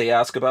about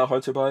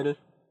Hunter Biden?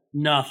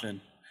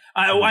 Nothing.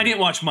 I didn't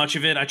watch much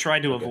of it. I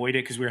tried to avoid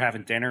it because we were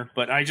having dinner.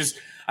 But I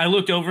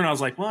looked over and I was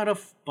like, what a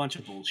bunch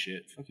of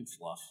bullshit. Fucking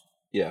fluff.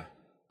 Yeah.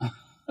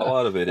 A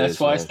lot of it That's is.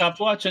 That's why I stopped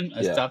watching.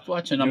 I stopped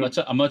watching. I'm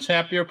a much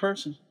happier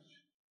person.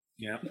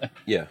 Yeah.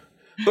 Yeah.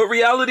 But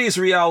reality is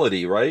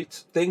reality, right?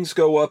 Things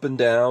go up and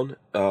down.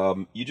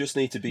 You just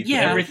need to be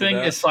prepared. Everything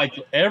is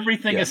cyclic.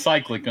 Everything is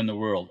cyclic in the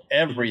world.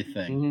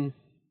 Everything. Mm-hmm.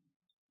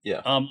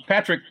 Yeah.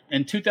 Patrick,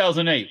 in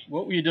 2008,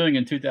 what were you doing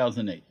in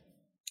 2008?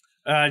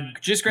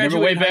 Just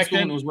graduated high school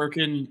and was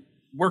working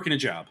a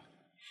job.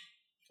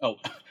 Oh,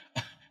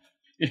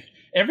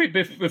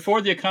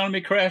 before the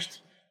economy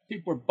crashed,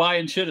 people were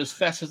buying shit as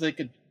fast as they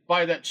could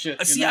buy that shit.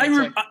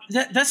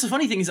 That's the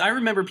funny thing is I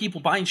remember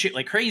people buying shit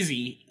like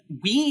crazy.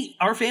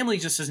 Our family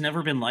just has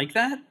never been like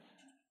that.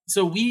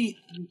 So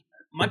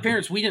my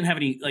parents, we didn't have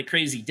any like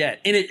crazy debt.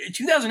 And in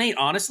 2008,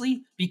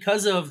 honestly,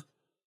 because of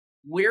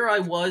where I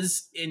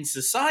was in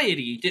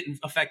society, didn't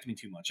affect me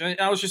too much.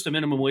 I was just a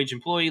minimum wage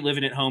employee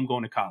living at home,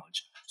 going to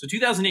college. So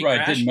 2008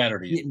 crash didn't matter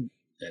to you.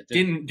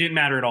 Didn't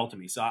matter at all to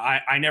me. So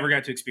I never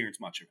got to experience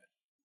much of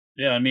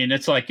it. Yeah, I mean,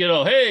 it's like,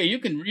 hey, you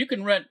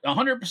can rent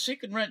 100%. You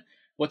can rent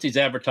what's these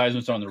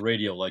advertisements on the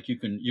radio? Like you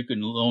can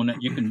loan it,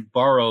 you can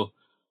borrow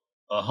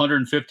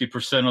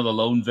 150% of the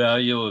loan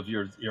value of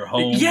your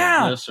home.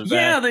 Yeah, or this or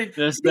that.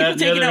 People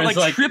taking out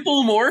like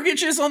triple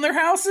mortgages on their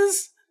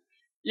houses.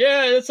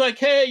 Yeah, it's like,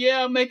 hey,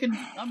 yeah, I'm making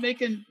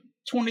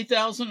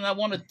 $20,000 and I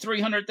want a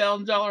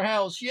 $300,000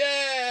 house.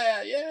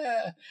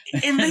 Yeah.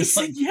 And they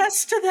said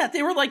yes to that.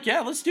 They were like, yeah,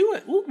 let's do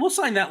it. We'll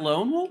sign that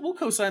loan. We'll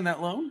co-sign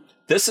that loan.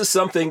 This is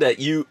something that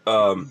you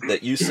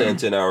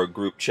sent in our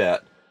group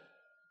chat,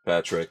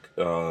 Patrick.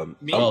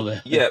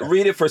 Yeah,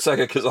 read it for a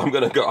second because I'm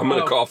gonna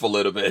cough a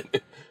little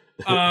bit.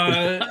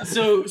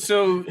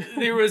 So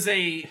there was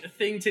a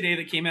thing today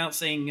that came out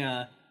saying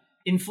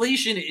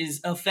inflation is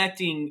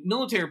affecting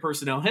military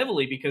personnel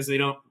heavily because they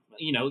don't,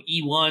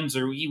 E1s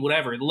or E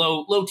whatever,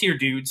 low tier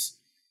dudes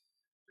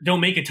don't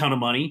make a ton of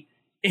money.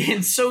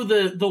 And so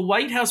the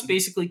White House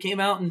basically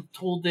came out and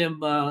told them,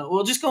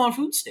 well, just go on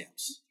food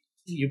stamps.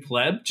 You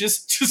pleb,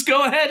 just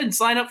go ahead and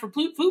sign up for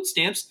food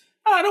stamps.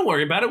 Don't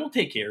worry about it. We'll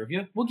take care of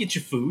you. We'll get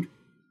you food.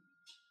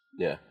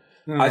 Yeah.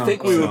 I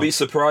think we would be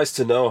surprised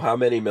to know how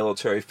many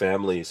military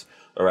families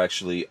are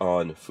actually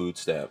on food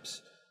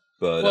stamps.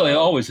 But they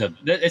always have.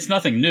 It's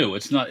nothing new.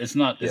 It's not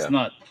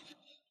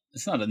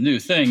a new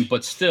thing,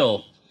 but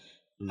still,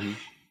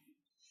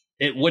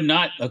 it would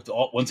not.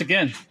 Once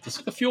again, just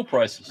like the fuel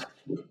prices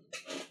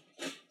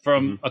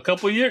from a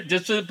couple of years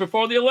just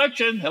before the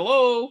election.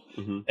 Hello,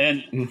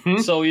 and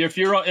so if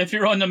you're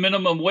on the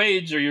minimum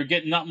wage or you're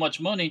getting not much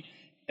money,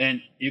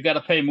 and you got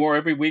to pay more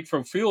every week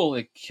for fuel,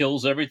 it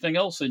kills everything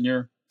else in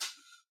your.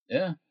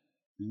 Yeah.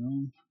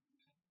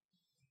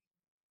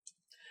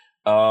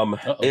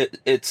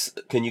 It's.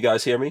 Can you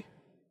guys hear me?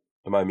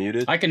 Am I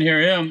muted? I can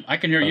hear him. I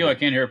can hear you. I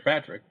can't hear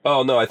Patrick.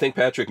 Oh no, I think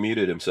Patrick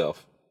muted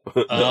himself.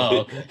 Oh,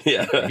 okay.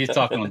 Yeah. He's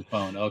talking on the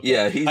phone. Okay.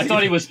 Yeah, I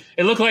thought he was.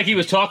 It looked like he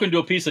was talking to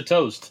a piece of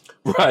toast.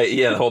 Right.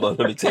 Yeah. Hold on.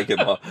 Let me take him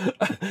off.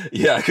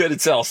 Yeah, I couldn't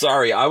tell.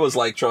 Sorry. I was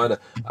like trying to.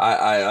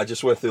 I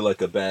just went through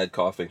like a bad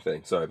coughing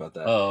thing. Sorry about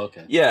that. Oh,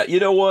 okay. Yeah. You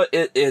know what?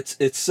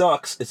 It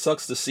sucks. It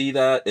sucks to see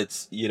that.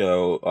 It's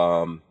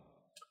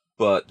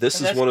But this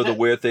is one of the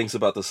weird things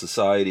about the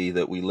society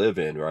that we live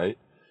in, right?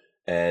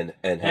 And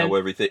how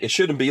everything. It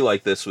shouldn't be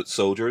like this with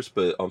soldiers,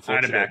 but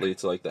unfortunately,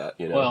 it's like that.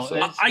 Well,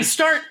 so. I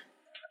start.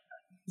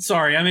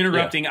 Sorry, I'm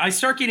interrupting. Yeah. I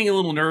start getting a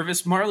little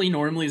nervous. Marley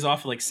normally is off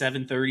at like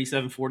 7:30,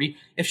 7:40.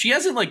 If she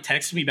hasn't like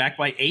texted me back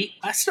by 8,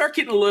 I start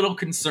getting a little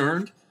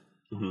concerned.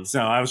 So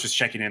I was just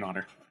checking in on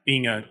her,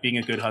 being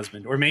a good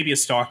husband, or maybe a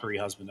stalkery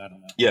husband. I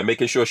don't know. Yeah,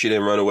 making sure she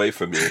didn't run away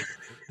from you.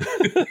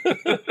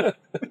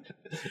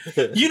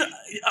 You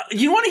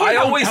want to hear? I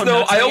always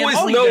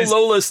know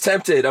Lola's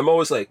tempted. I'm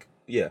always like,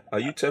 yeah. Are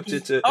you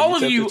tempted to? All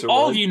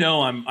of you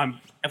know I'm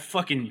a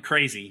fucking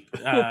crazy,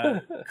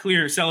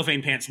 clear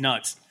cellophane pants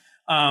nuts.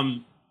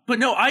 But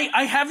no,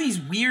 I have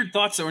these weird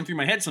thoughts that run through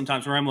my head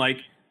sometimes where I'm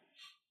like,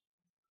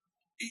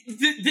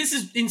 this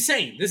is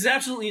insane. This is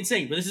absolutely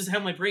insane. But this is how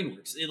my brain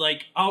works.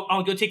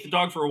 I'll go take the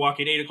dog for a walk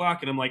at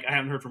 8:00, and I'm like, I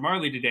haven't heard from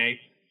Marley today.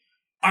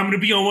 I'm going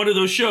to be on one of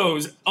those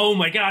shows. Oh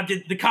my God,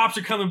 the cops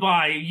are coming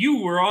by.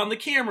 You were on the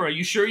camera.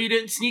 You sure you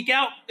didn't sneak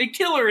out and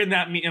kill her in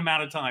that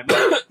amount of time?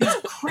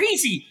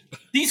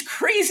 These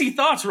crazy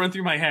thoughts run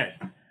through my head.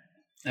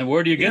 And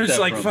where do you get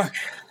that from? Fuck.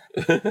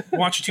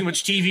 Watching too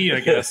much TV, I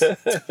guess.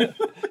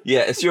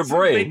 Yeah, it's your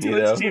brain. Too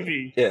much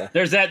TV. Yeah.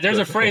 There's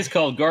a phrase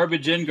called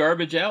garbage in,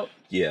 garbage out.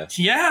 Yeah.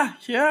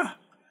 Yeah.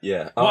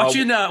 Yeah.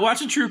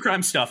 Watching true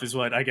crime stuff is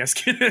what I guess.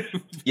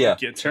 Yeah.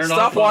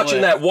 Stop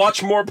watching that.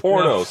 Watch more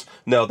pornos.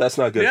 No, that's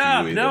not good for you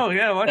either.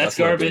 No, that's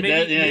garbage.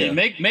 You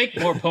make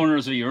more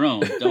pornos of your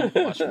own. Don't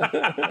watch them.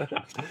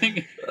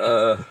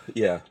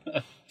 Yeah.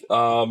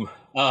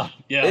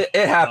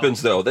 It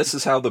happens though. This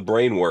is how the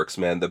brain works,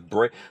 man.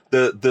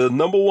 The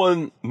number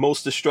one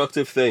most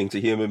destructive thing to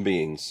human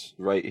beings,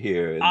 right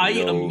here.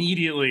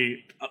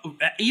 Immediately,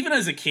 even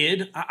as a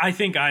kid, I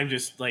think I'm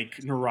just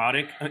like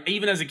neurotic.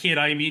 Even as a kid,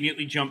 I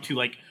immediately jumped to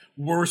like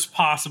worst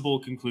possible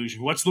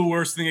conclusion. What's the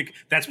worst thing?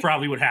 That's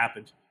probably what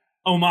happened.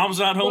 Oh, mom's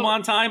not home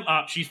on time.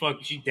 She's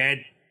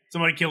dead.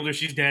 Somebody killed her.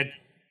 She's dead.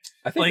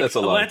 I think that's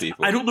a lot of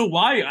people. I don't know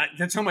why.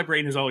 That's how my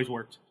brain has always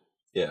worked.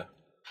 Yeah.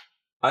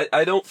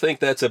 I don't think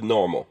that's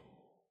abnormal.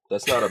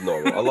 That's not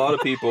abnormal. A lot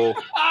of people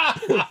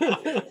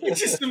you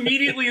just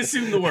immediately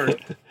assume the worst.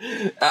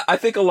 I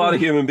think a lot of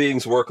human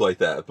beings work like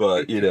that,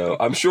 but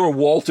I'm sure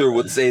Walter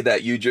would say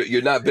that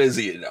you're not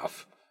busy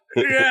enough.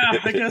 Yeah,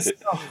 I guess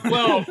so.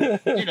 Well,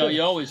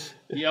 you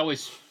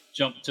always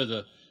jump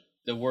to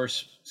the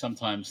worst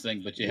sometimes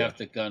thing, but you have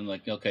to kind of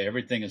like, okay,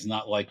 everything is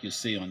not like you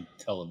see on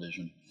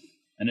television.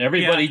 And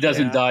everybody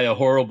doesn't die a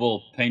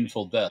horrible,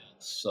 painful death.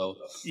 So,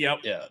 yeah.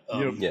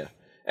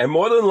 And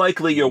more than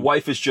likely, your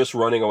wife is just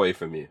running away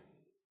from you.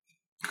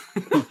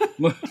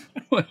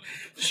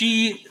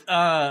 She,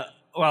 well,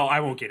 I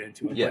won't get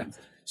into it. Yeah.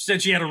 She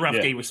said she had a rough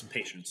day with some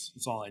patients.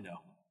 That's all I know.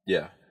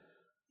 Yeah.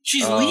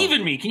 She's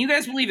leaving me. Can you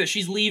guys believe that?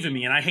 She's leaving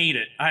me, and I hate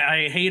it.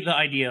 I hate the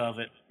idea of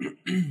it.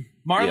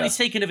 Marley's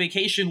taking a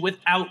vacation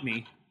without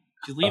me.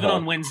 She's leaving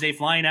on Wednesday,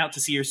 flying out to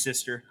see her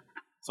sister.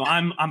 So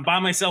I'm by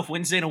myself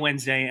Wednesday to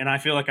Wednesday, and I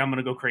feel like I'm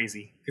going to go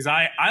crazy. Because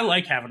I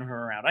like having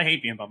her around. I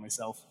hate being by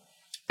myself.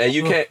 And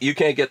you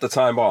can't get the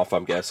time off,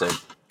 I'm guessing.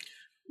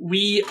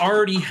 We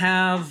already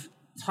have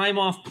time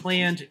off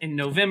planned in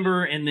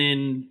November, and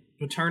then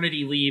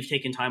paternity leave,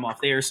 taking time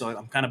off there. So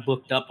I'm kind of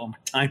booked up on my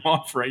time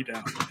off right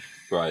now.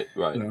 Right.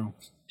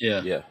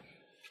 Yeah.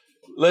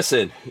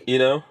 Listen,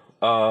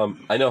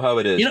 I know how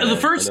it is. The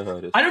first,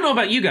 I don't know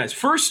about you guys.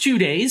 First 2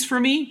 days for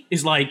me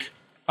is like,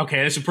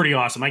 okay, this is pretty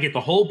awesome. I get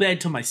the whole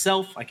bed to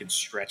myself. I can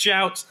stretch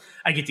out.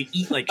 I get to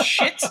eat like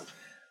shit.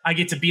 I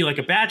get to be like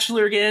a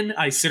bachelor again.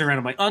 I sit around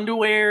in my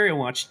underwear and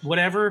watch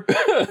whatever.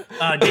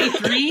 Day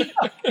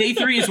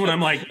three is when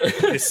I'm like,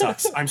 this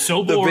sucks. I'm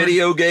so bored. The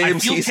video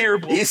games. I feel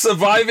terrible. He's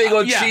surviving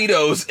on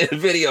Cheetos in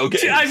video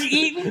games. I've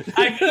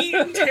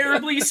eaten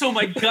terribly, so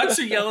my guts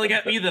are yelling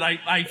at me that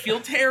I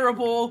feel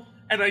terrible,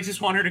 and I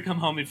just want her to come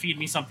home and feed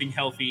me something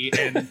healthy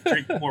and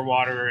drink more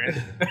water.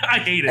 And I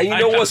hate it. And you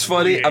know what's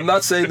funny? I'm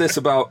not saying this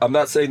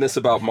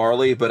about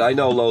Marley, but I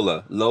know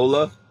Lola.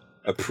 Lola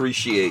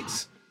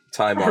appreciates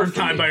time off. Her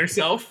time by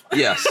herself?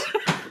 Yes.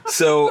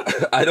 So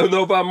I don't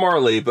know about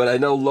Marley, but I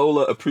know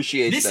Lola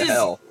appreciates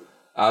hell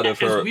out of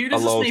her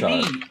alone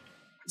time.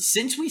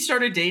 Since we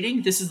started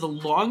dating, this is the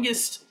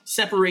longest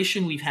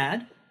separation we've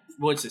had.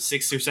 What's it,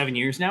 6 or 7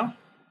 years now?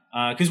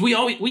 Because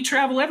we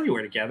travel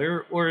everywhere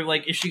together. Or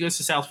like if she goes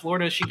to South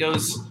Florida, she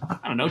goes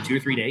 2 or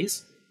 3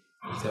 days.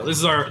 So this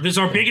is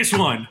our biggest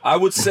one. I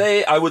would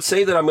say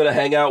that I'm going to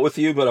hang out with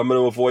you, but I'm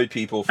going to avoid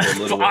people for a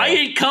little while. I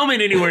ain't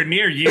coming anywhere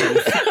near you.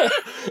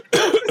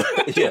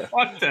 Yeah.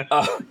 What the?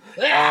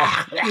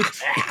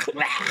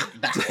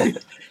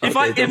 If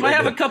I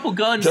have a couple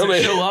guns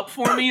that show up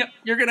for me,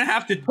 you're gonna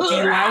have to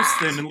delouse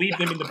them and leave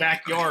them in the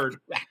backyard.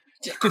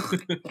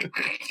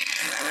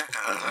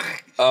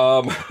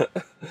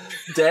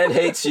 Dan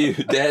hates you.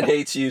 Dan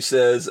hates you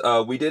says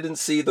we didn't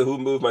see the Who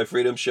Moved My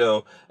Freedom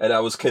show, and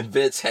I was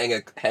convinced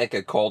Hank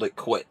had called it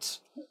quits.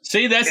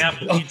 See,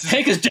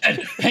 Hank is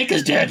dead. Hank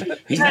is dead.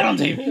 He's not on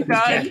TV. He's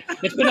dead.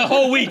 It's been a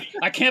whole week.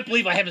 I can't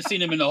believe I haven't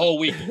seen him in the whole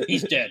week.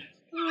 He's dead.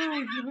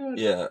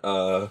 Yeah.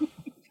 I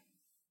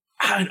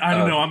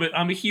don't know.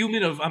 I'm a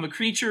human I'm a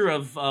creature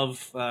of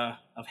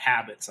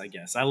habits, I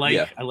guess. I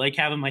like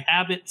having my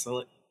habits.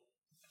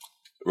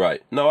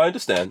 Right. No, I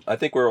understand. I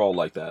think we're all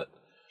like that.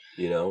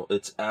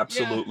 It's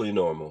absolutely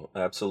normal.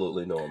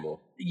 Absolutely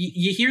normal.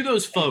 You hear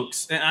those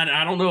folks, and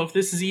I don't know if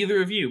this is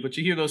either of you, but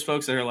you hear those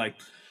folks that are like,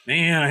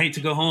 man, I hate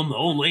to go home. The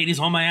old lady's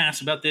on my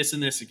ass about this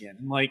and this again.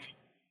 I'm like,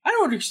 I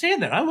don't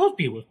understand that. I love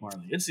being with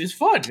Marley. It's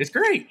fun. It's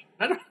great.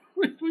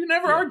 We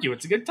never argue.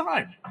 It's a good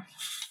time.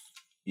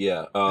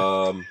 Yeah.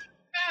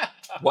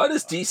 Why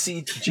does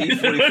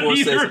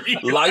DCG44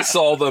 says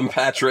Lysol them,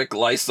 Patrick?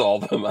 Lysol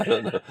them. I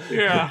don't know.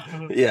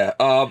 Yeah. Yeah.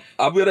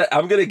 I'm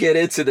gonna get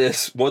into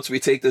this once we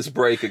take this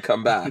break and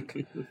come back.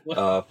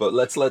 But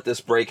let's let this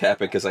break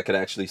happen because I can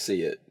actually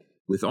see it.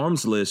 With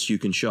Arms List, you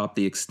can shop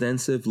the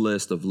extensive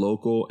list of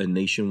local and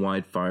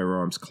nationwide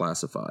firearms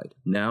classified,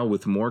 now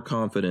with more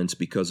confidence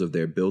because of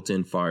their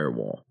built-in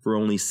firewall. For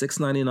only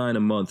 $6.99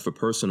 a month for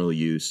personal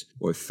use,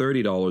 or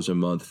 $30 a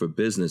month for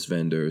business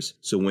vendors,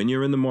 so when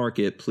you're in the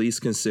market, please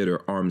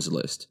consider Arms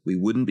List. We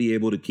wouldn't be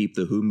able to keep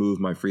the Who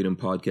Moved My Freedom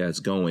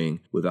podcast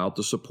going without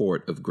the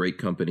support of great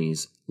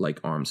companies like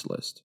Arms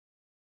List.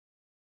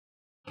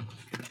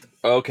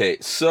 Okay,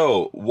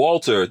 so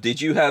Walter,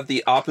 did you have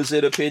the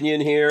opposite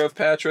opinion here of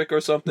Patrick or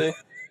something?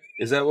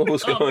 Is that what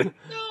was going?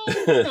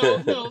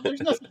 No.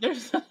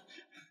 There's nothing.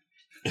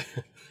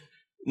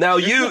 Now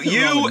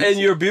you and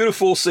your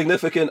beautiful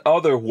significant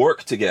other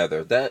work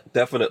together. That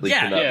definitely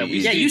cannot be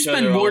easy. Yeah, you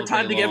spend more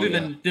time together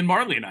than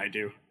Marley and I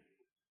do.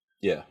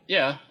 Yeah.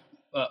 Yeah.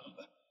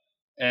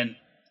 And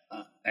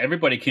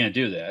everybody can't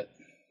do that.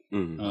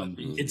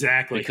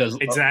 Exactly. Because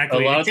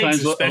exactly. A lot of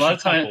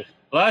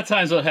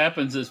times what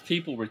happens is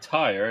people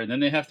retire and then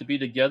they have to be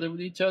together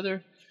with each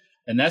other.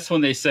 And that's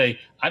when they say,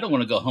 I don't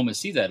want to go home and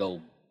see that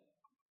old.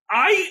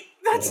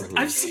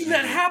 I've seen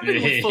that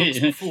happen with folks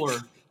before.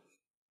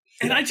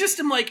 And I just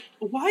am like,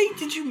 why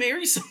did you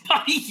marry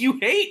somebody you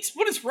hate?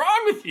 What is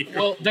wrong with you?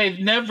 Well, they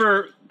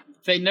never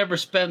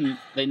spend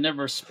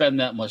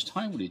that much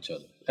time with each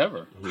other.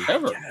 Ever.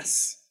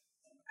 Yes.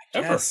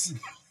 Ever.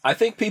 I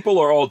think people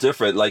are all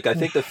different. Like, I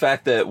think the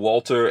fact that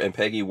Walter and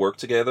Peggy work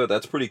together,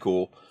 that's pretty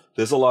cool.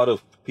 There's a lot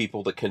of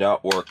people that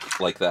cannot work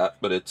like that,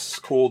 but it's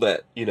cool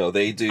that,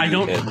 they do.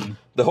 And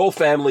the whole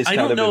family's kind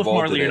of involved in it. I don't know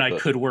if Marley and I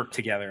could work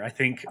together.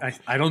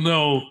 I don't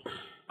know.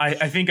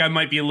 I think I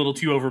might be a little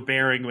too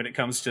overbearing when it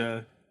comes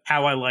to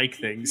how I like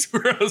things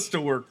for us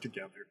to work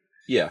together.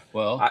 Yeah.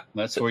 Well,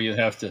 that's where you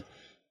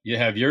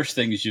have your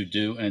things you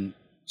do, and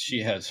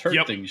she has her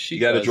things she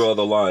does. You got to draw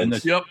the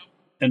lines.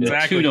 And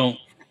the two don't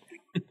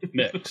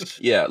mix.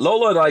 Yeah,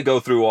 Lola and I go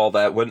through all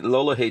that. When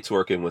Lola hates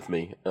working with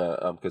me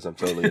because I'm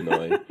totally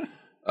annoying.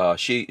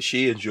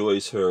 She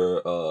enjoys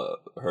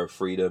her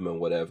freedom and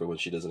whatever when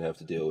she doesn't have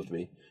to deal with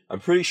me. I'm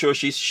pretty sure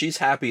she's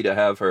happy to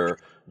have her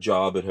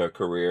job and her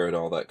career and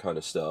all that kind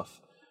of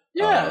stuff.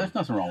 Yeah, there's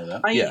nothing wrong with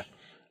that.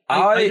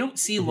 I don't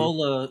see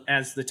Lola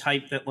as the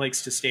type that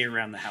likes to stay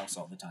around the house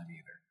all the time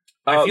either.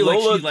 I feel like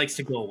she likes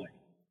to go away.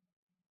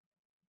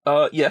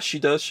 Yes, she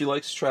does. She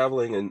likes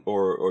traveling and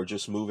or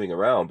just moving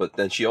around, but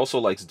then she also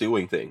likes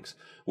doing things.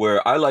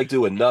 Where I like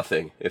doing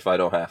nothing if I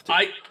don't have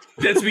to.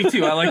 That's me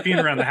too. I like being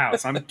around the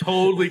house. I'm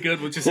totally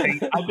good with just saying,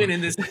 I've been in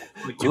this.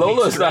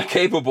 Lola's not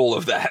capable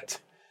of that.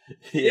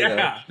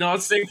 No,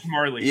 it's same for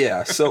Marley.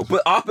 Yeah. So,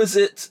 but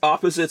opposites,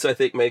 I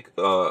think make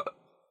to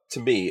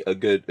me a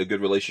good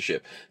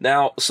relationship.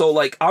 Now, so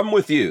like I'm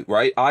with you,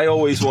 right? I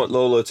always want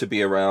Lola to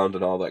be around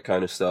and all that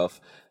kind of stuff.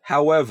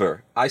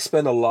 However, I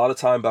spend a lot of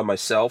time by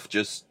myself,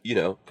 just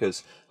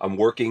because I'm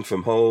working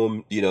from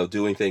home,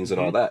 doing things and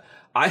all that.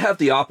 I have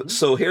the opposite.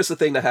 So here's the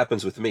thing that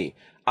happens with me.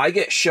 I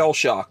get shell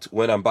shocked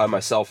when I'm by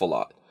myself a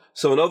lot.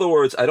 So in other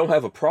words, I don't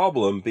have a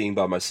problem being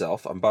by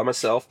myself. I'm by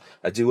myself.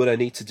 I do what I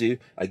need to do.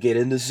 I get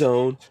in the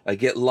zone. I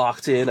get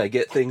locked in. I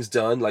get things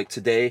done. Like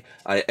today,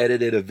 I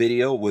edited a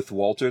video with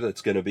Walter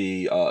that's going to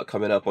be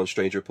coming up on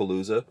Stranger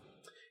Palooza.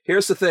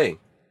 Here's the thing.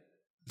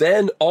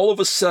 Then all of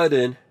a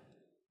sudden,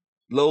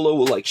 Lola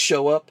will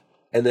show up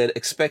and then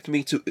expect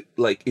me to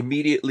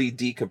immediately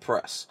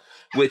decompress.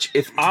 Which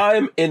if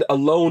I'm in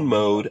alone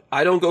mode,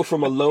 I don't go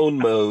from alone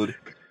mode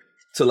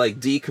to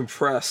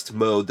decompressed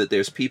mode that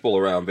there's people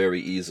around very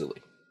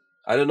easily.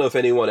 I don't know if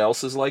anyone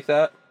else is like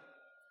that,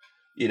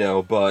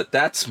 but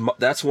that's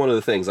one of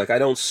the things. I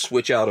don't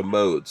switch out of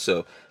mode,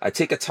 so I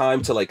take a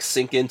time to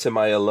sink into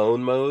my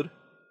alone mode,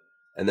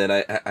 and then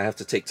I have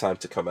to take time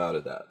to come out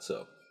of that.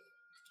 So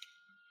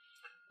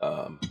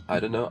I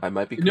don't know. I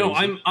might be crazy. No,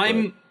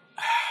 I'm.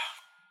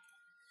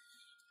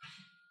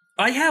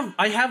 I have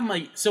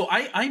my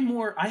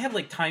I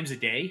have times a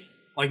day.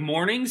 Like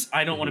mornings,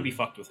 I don't want to be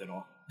fucked with at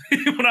all.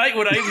 when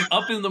I'm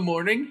up in the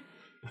morning,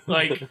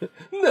 no.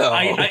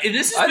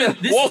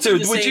 Walter,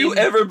 would you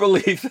ever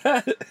believe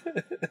that?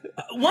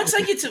 Once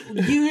I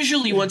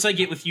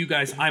get with you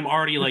guys, I'm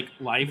already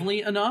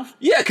lively enough.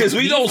 Yeah, because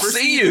we don't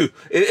see you.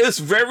 It's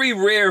very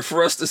rare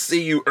for us to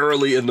see you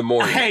early in the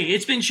morning. Hey,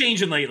 it's been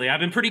changing lately. I've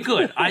been pretty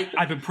good.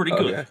 I've been pretty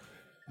good.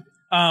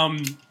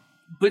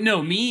 But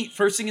no, me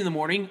first thing in the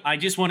morning, I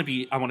want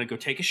to go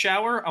take a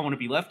shower. I want to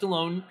be left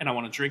alone, and I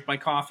want to drink my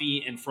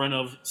coffee in front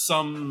of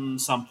some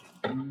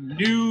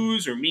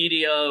news or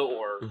media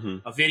or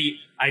a video.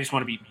 I just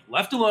want to be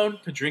left alone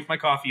to drink my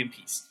coffee in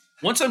peace.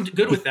 Once I'm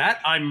good with that,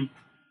 I'm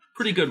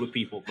pretty good with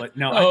people. But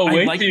no,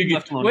 I like being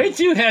left alone. Wait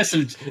till you get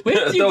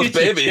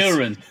your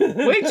children.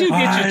 Wait till you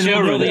get your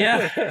children.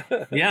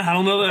 Yeah, I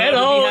don't know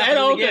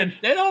that.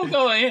 They don't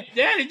go in.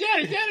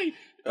 Daddy.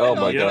 Oh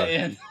my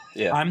God.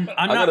 Yeah, I'm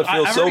gonna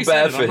feel so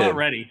bad for him. I'm not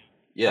ready.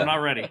 Yeah, I'm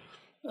not ready.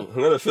 I'm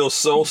gonna feel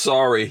so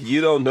sorry.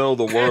 You don't know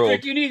the world.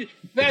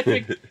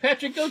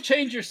 Patrick, go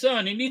change your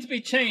son. He needs to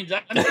be changed.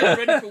 I'm not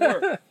ready for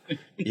work.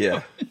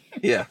 Yeah.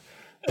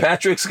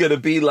 Patrick's gonna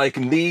be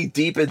knee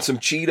deep in some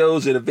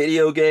Cheetos in a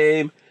video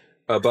game.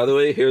 By the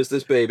way, here's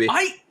this baby.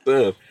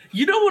 Boom.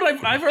 You know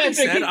what I've already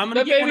said? I'm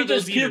gonna get one of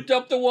those. Just puked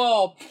up the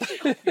wall.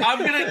 I'm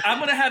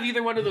gonna have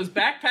either one of those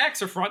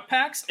backpacks or front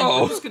packs, and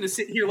I'm just gonna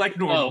sit here like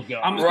normal.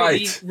 I'm just gonna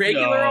be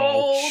regular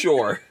old.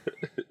 Sure.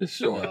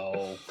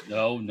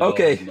 No.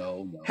 Okay.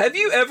 No. Have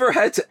you ever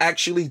had to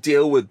actually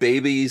deal with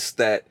babies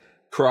that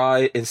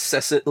cry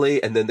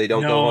incessantly and then they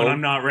don't go home? No,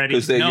 I'm not ready.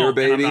 Because they're your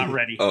baby? I'm not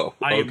ready. Oh,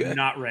 okay. I am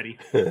not ready.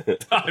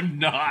 I'm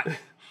not.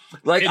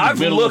 I've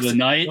looked of the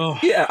night.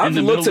 I've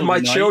looked at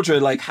my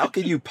children how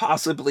can you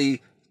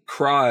possibly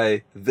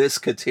cry this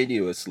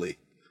continuously?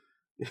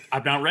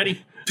 I'm not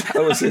ready.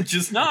 How is it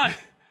just not?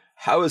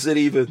 How is it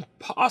even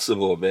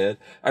possible, man?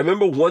 I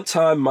remember one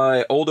time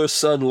my older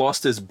son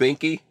lost his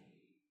binky.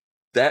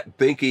 That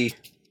binky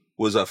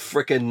was a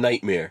freaking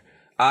nightmare.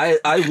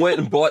 I went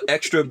and bought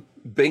extra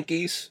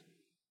binkies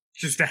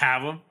just to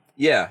have them.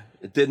 Yeah,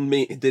 it didn't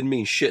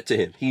mean shit to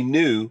him. He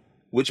knew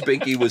which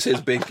binky was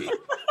his binky.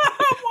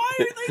 Why are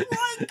they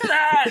like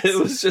that? It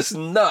was just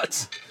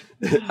nuts.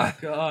 Oh,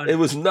 God. It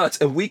was nuts,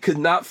 and we could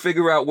not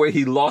figure out where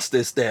he lost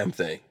this damn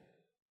thing.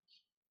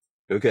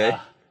 Okay,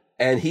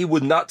 and he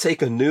would not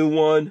take a new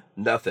one.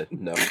 Nothing.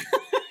 No.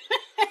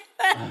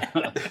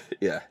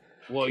 Yeah.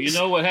 Well, you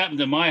know what happened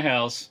to my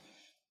house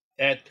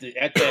at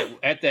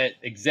that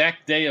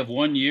exact day of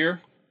 1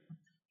 year?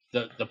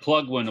 The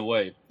plug went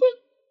away.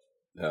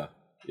 Yeah.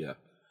 Yeah.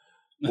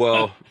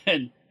 Well,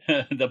 and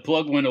the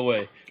plug went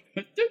away.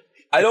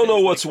 I don't know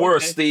what's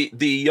worse. The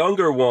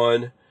younger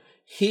one,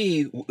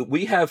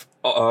 we have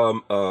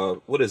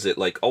what is it,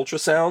 like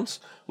ultrasounds?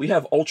 We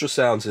have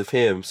ultrasounds of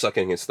him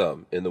sucking his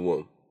thumb in the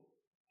womb.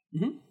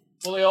 Mm-hmm.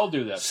 Well, they all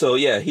do that. So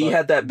yeah, he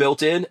had that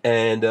built in,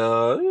 and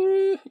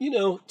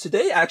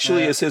today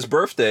actually is his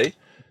birthday.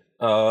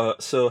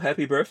 So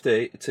happy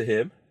birthday to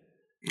him.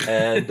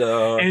 And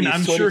and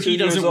I'm sure he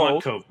doesn't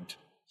want COVID.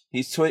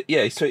 He's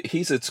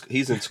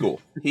in school.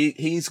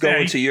 He's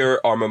going to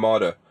your alma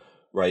mater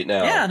right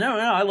now. Yeah, no,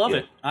 I love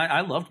it.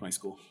 I loved my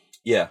school.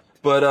 Yeah,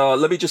 but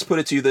let me just put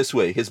it to you this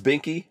way: his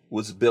binky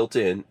was built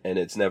in, and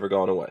it's never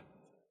gone away.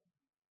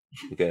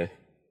 Okay,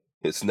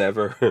 it's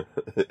never.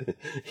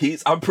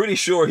 I'm pretty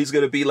sure he's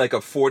going to be like a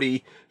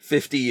 40,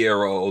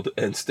 50-year-old,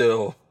 and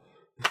still.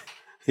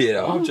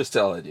 I'm just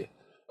telling you.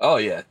 Oh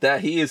yeah, that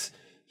he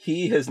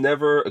has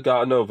never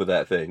gotten over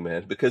that thing,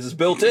 man, because it's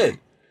built in.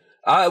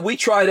 We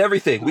tried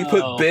everything. We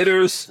put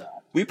bitters.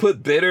 We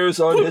put bitters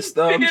on his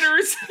thumbs.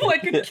 Bitters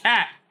like a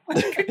cat,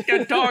 like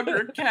a dog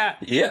or a cat.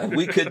 Yeah,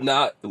 we could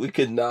not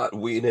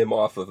wean him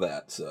off of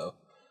that. So,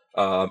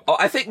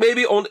 I think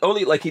maybe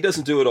only like he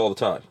doesn't do it all the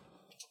time,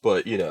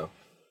 but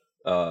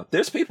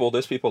there's people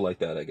like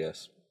that. I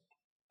guess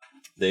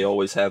they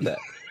always have that.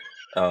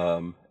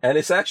 And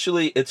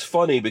it's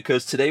funny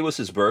because today was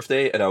his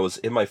birthday, and I was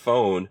in my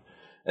phone,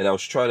 and I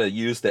was trying to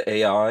use the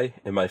AI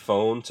in my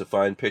phone to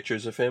find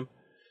pictures of him.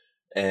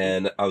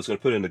 And I was going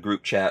to put in a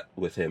group chat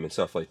with him and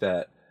stuff like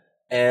that.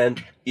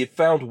 And it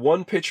found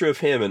one picture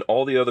of him, and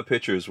all the other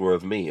pictures were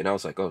of me. And I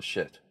was like, oh,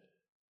 shit.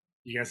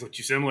 You guys look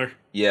too similar.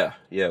 Yeah,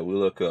 we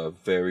look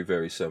very,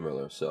 very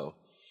similar. So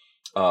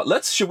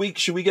should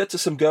we get to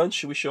some guns?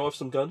 Should we show off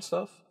some gun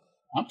stuff?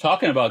 I'm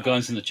talking about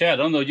guns in the chat.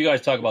 I don't know. You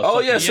guys talk about. Oh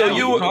yeah, so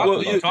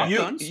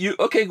you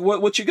okay?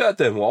 What you got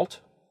then, Walt?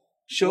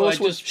 Show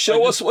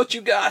us what you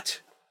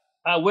got.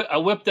 I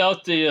whipped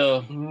out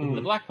the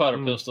black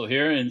powder pistol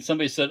here, and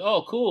somebody said,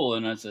 "Oh, cool!"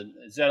 And I said,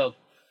 "Is that a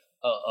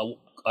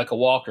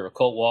Walker, a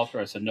Colt Walker?"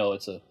 I said, "No,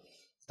 it's a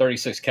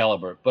 36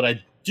 caliber." But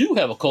I do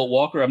have a Colt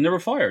Walker. I've never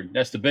fired.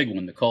 That's the big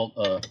one, the Colt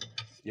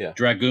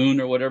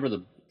Dragoon or whatever.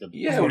 The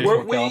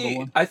 44 caliber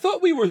one. I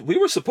thought we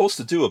were supposed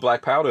to do a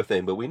black powder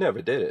thing, but we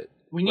never did it.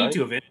 We need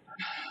to have it.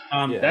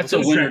 That's a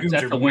winner.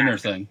 That's a winner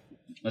thing.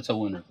 That's a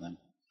winner thing.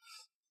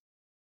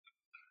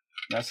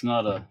 That's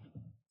not a.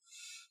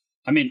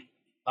 I mean.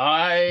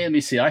 Let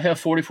me see. I have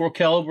 44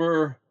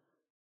 caliber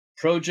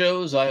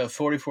Projos. I have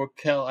 44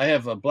 cal. I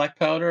have a black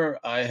powder.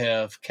 I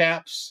have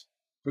caps,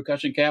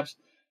 percussion caps.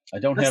 I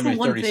don't have any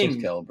 36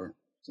 caliber.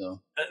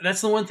 So that's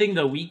the one thing,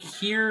 though. We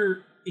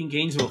here in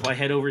Gainesville, if I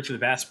head over to the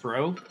Bass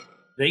Pro,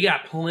 they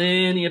got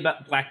plenty of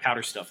black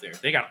powder stuff there.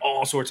 They got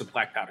all sorts of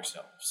black powder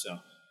stuff. So I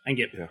can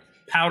get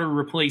powder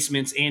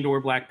replacements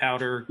and/or black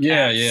powder.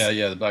 Caps,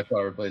 the black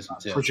powder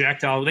replacements.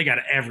 Projectile. They got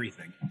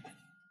everything.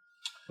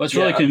 What's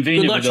really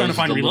convenient. Good luck trying to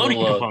find a reloading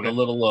component.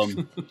 I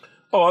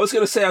was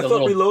going to say, I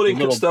thought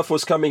reloading stuff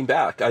was coming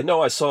back. I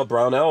know I saw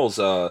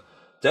Brownells.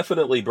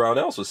 Definitely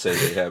Brownells was saying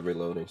they have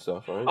reloading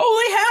stuff, right?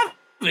 Oh,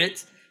 they have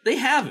it. They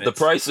have it. The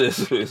price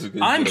is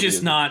I'm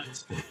just not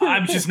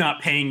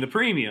paying the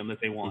premium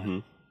that they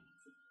want.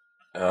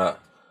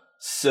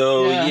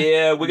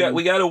 Mm-hmm.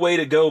 We got a way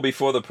to go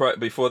before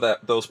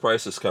those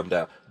prices come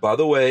down. By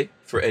the way,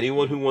 for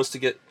anyone who wants to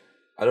get,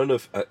 I don't know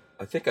if I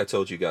think I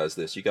told you guys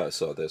this. You guys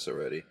saw this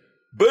already.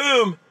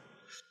 Boom!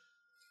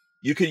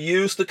 You could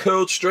use the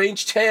code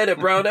STRANGE10 at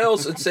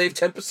Brownells and save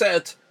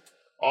 10%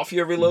 off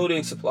your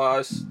reloading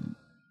supplies.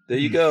 There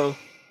you go.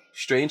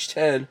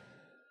 STRANGE10.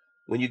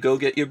 When you go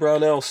get your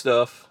Brownell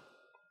stuff.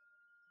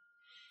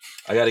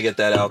 I got to get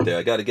that out there.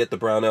 I got to get the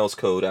Brownells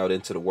code out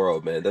into the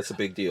world, man. That's a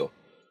big deal.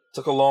 It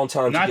took a long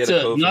time to get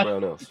a code for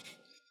Brownells.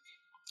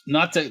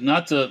 Not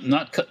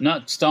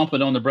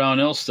stomping on the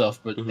Brownell stuff,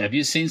 but have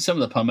you seen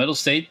some of the Palmetto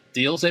State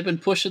deals they've been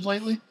pushing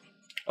lately?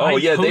 Oh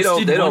yeah, they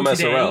don't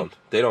mess around.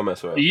 They don't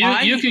mess around.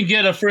 You can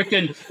get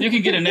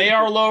an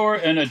AR lower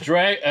and a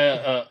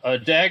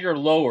dagger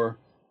lower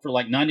for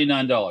like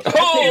 $99.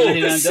 Oh,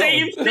 the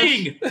same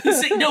thing.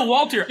 No,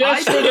 Walter,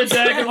 I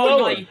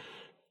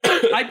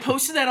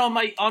posted that on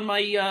my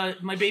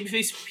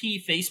Babyface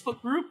P Facebook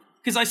group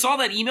because I saw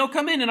that email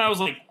come in and I was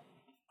like,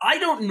 I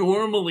don't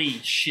normally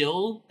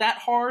chill that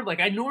hard. Like,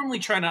 I normally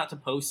try not to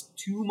post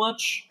too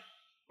much.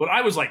 But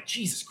I was like,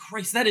 Jesus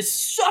Christ, that is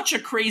such a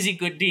crazy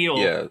good deal.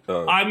 Yeah,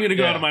 I'm going to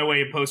go out of my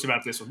way and post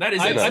about this one. That is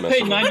I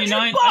paid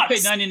 $99. I paid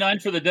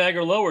 $99 for the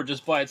dagger lower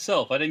just by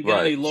itself. I didn't get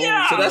any lower.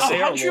 Yeah, so that's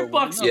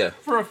 $100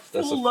 for a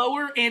full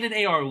lower and an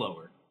AR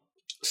lower.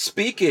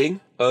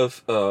 Speaking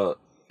of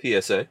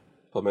PSA,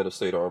 Palmetto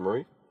State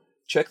Armory,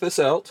 check this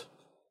out.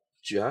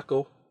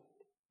 Jackal.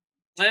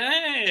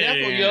 Hey.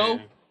 Jackal, yo.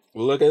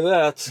 Look at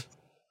that.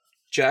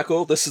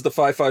 Jackal, this is the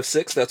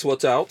 5.56. That's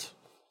what's out.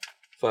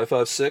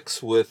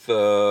 5.56 with,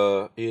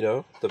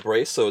 the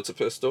brace, so it's a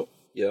pistol.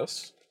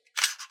 Yes.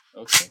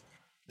 Okay.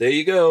 There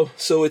you go.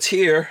 So it's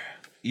here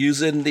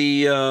using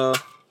the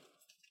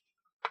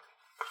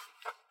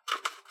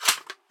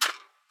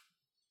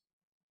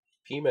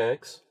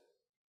PMags.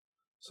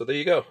 So there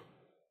you go.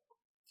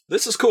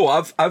 This is cool.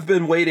 I've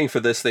been waiting for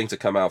this thing to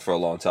come out for a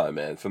long time,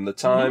 man. From the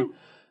time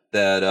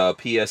that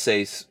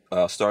PSA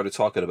started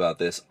talking about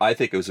this, I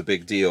think it was a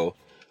big deal.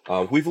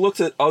 We've looked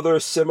at other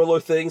similar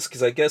things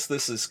because I guess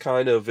this is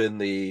kind of in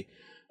the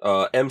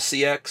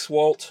MCX,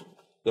 Walt,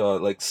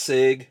 like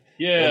SIG,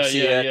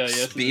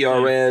 MCX,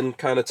 BRN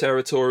kind of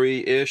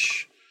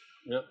territory-ish.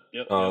 Yep.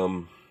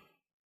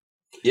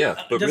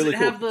 Yeah, but really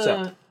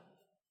cool.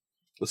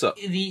 What's up?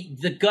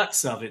 The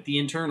guts of it, the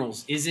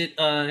internals. Is it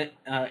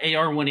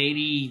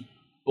AR-180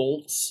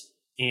 bolts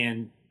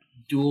and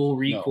dual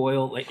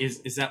recoil? No. Like,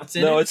 is that what's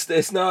in it? No,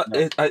 it's not.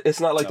 No.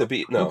 It's not like the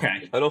beat. No,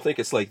 okay. I don't think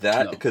it's like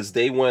that because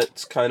they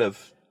went kind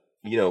of,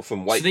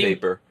 from white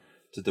paper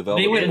to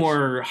develop. They went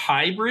more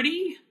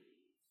hybrid-y?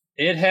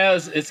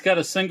 It's got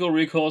a single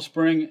recoil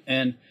spring,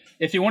 and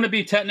if you want to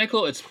be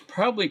technical, it's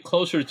probably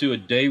closer to a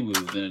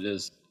Daewoo than it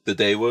is. The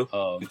Daewoo?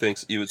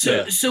 You would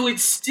say? So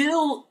it's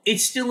still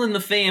in the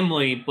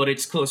family, but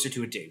it's closer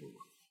to a Daewoo.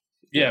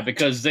 Yeah,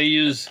 because they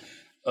use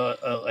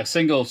a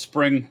single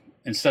spring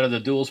instead of the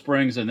dual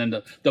springs, and then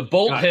the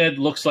bolt head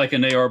looks like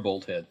an AR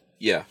bolt head.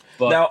 Yeah.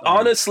 But, now,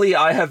 honestly,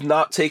 I have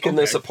not taken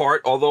this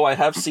apart, although I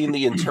have seen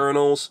the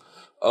internals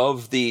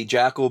of the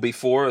Jackal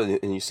before,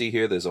 and you see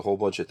here, there's a whole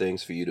bunch of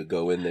things for you to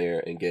go in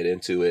there and get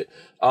into it.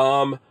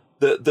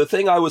 The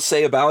thing I would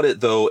say about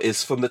it, though,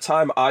 is from the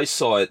time I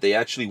saw it, they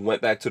actually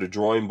went back to the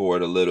drawing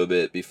board a little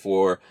bit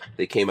before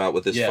they came out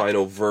with this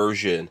final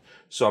version.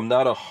 So I'm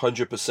not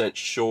 100%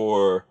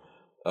 sure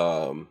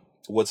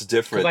what's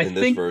different in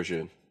this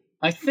version.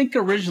 I think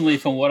originally,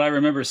 from what I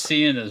remember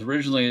seeing,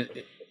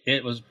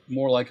 it was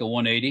more like a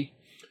 180.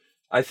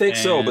 I think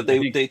so, but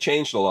they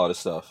changed a lot of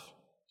stuff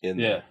in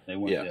there. They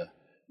went,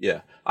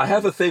 yeah. I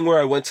have a thing where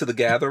I went to the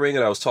gathering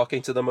and I was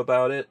talking to them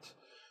about it.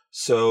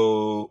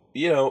 So,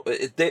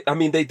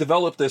 they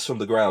developed this from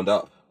the ground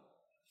up,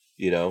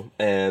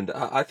 and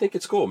I think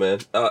it's cool, man.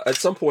 At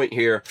some point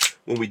here,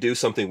 when we do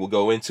something, we'll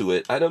go into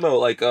it. I don't know,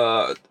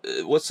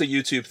 what's the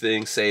YouTube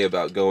thing say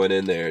about going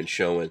in there and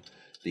showing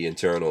the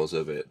internals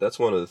of it? That's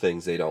one of the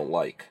things they don't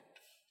like,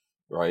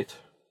 right?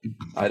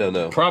 I don't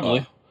know.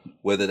 Probably.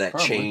 Whether that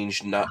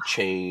changed, not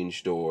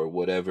changed, or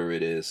whatever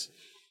it is.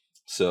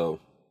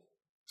 So...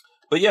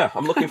 But yeah,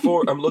 I'm looking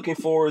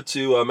forward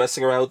to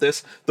messing around with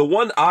this. The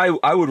one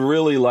I would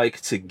really like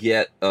to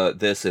get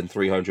this in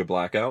 300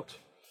 blackout,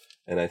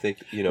 and I think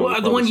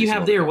Well, the one you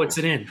have there, what's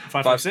it in?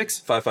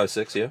 5.56?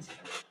 5.56, yeah.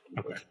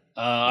 Okay.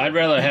 I'd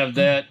rather have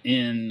that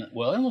in.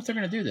 Well, I don't know if they're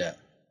going to do that.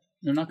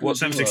 They're not going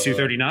to.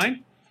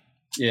 7.6239?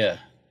 Yeah,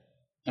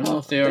 I don't know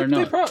if they are or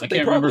not. I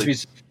can't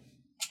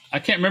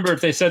remember if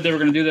they said they were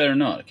going to do that or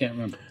not. I can't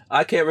remember.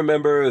 I can't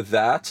remember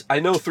that. I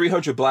know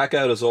 300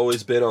 blackout has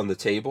always been on the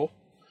table.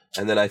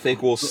 And then I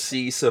think we'll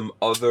see some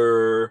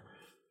other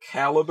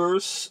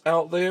calibers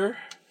out there.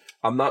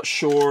 I'm not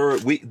sure.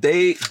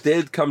 They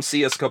did come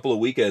see us a couple of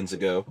weekends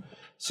ago,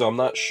 so I'm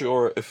not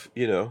sure if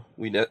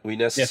we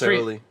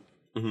necessarily.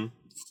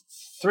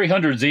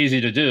 300 is easy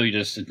to do. You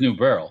just a new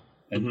barrel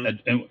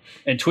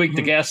and tweak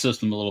the gas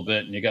system a little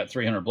bit, and you got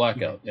 300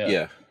 blackout.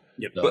 Yeah.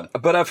 Yep.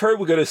 But I've heard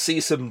we're going to see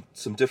some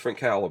different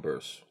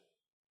calibers.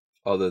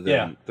 Other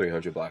than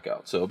 300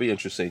 blackout. So it'll be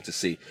interesting to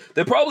see.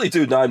 They'll probably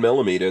do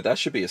 9mm. That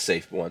should be a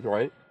safe one,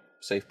 right?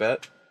 Safe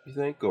bet, you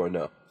think, or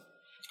no?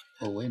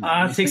 Oh, wait a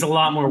minute. It takes a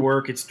lot more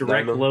work. It's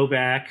direct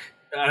blowback.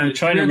 I'm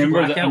trying to remember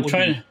I'm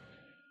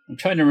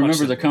trying to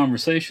remember the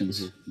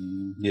conversations.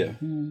 Yeah.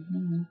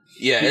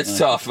 Yeah, it's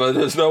tough.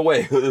 There's no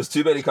way. There's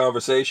too many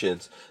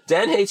conversations.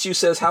 Dan Hates You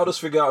says, how does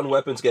Forgotten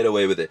Weapons get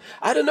away with it?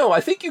 I don't know.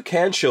 I think you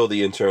can show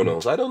the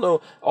internals. I don't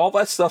know. All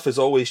that stuff is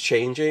always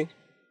changing.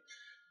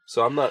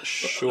 So I'm not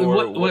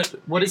sure.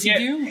 What does he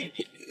do?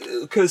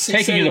 Because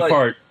taking it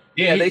apart.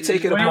 Yeah, they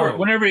take it apart.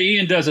 Whenever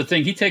Ian does a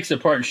thing, he takes it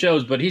apart and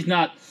shows, but he's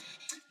not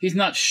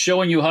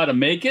showing you how to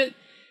make it.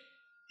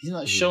 He's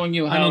not showing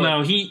you how. I don't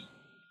know.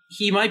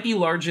 He might be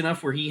large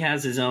enough where he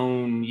has his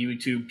own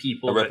YouTube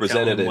people that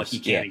tell him what he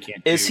can and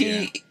can't do. Is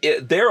he?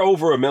 They're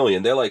over 1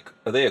 million. They're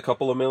are they a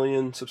couple of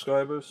million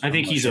subscribers? I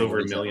think he's over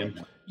 1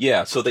 million.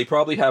 Yeah, so they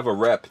probably have a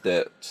rep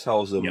that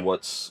tells them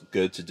what's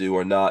good to do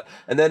or not.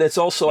 And then it's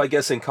also, I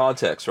guess, in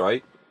context,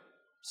 right?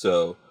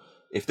 So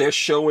if you're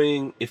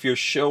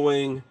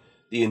showing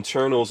the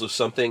internals of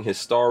something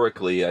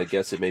historically, I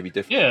guess it may be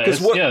different. Yeah,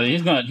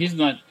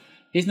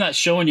 he's not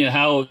showing you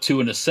how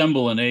to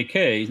assemble an AK.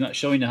 He's not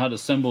showing you how to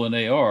assemble an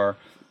AR.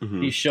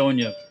 Mm-hmm. He's showing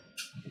you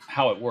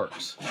how it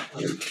works.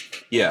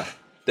 Yeah,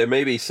 there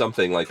may be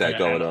something like that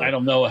going on. I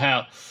don't know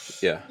how.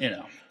 Yeah,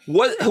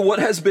 What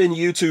has been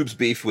YouTube's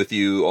beef with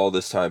you all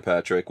this time,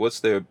 Patrick? What's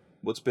been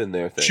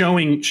their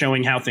thing?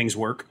 Showing how things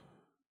work.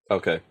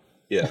 Okay.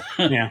 Yeah.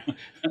 Yeah.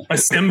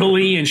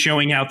 Assembly and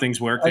showing how things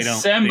work.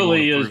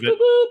 Assembly is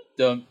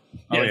dumb.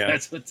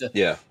 That's what.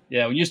 Yeah.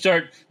 When you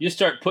start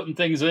putting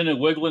things in and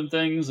wiggling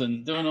things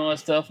and doing all that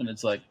stuff, and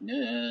it's like,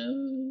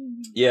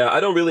 yeah. I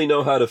don't really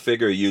know how to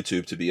figure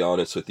YouTube, to be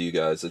honest with you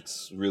guys.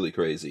 It's really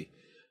crazy.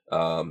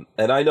 And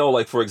I know,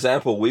 like, for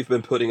example, we've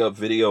been putting up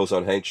videos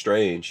on Hank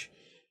Strange,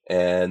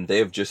 and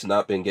they've just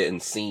not been getting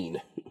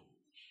seen.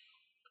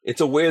 It's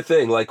a weird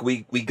thing. Like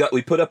we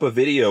put up that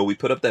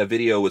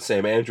video with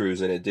Sam Andrews,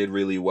 and it did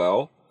really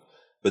well.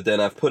 But then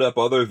I've put up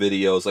other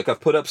videos. Like I've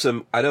put up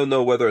some. I don't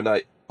know whether or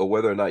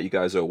not you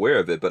guys are aware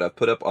of it, but I've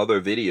put up other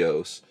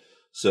videos.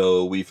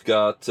 So we've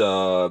got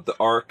the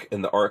ARC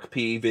and the ARC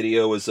P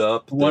video is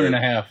up.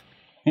 1.5.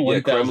 Yeah,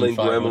 Gremlin.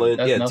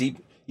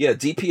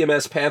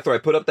 DPMS Panther. I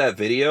put up that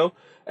video,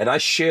 and I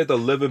shared the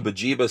living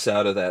bejeebus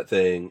out of that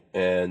thing,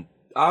 and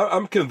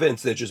I'm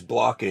convinced they're just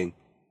blocking.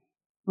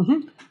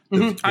 Mm-hmm.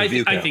 I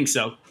think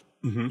so.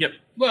 Mm-hmm. Yep.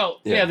 Well,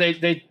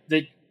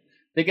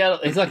 they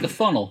got it's like a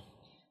funnel,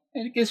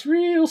 and it gets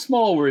real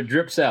small where it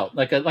drips out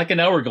like an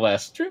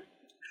hourglass drip.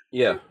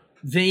 Yeah.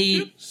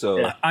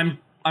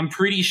 I'm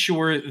pretty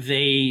sure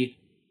they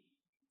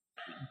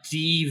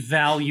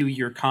devalue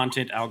your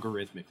content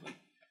algorithmically.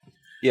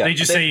 Yeah. They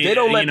just say they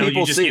don't let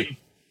people see.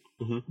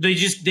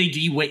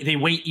 They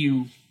weight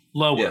you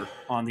lower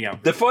on the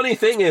algorithm. The funny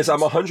thing is, I'm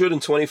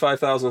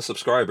 125,000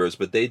 subscribers,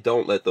 but they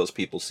don't let those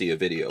people see a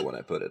video when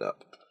I put it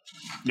up.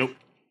 Nope.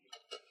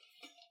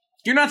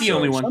 You're not the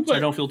only one, so I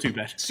don't feel too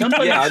bad.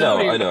 I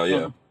know.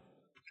 Yeah.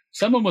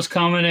 Someone was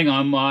commenting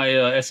on my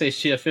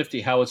SHTF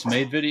 50 how it's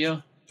made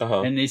video,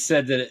 and they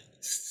said that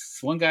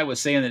one guy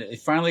was saying that it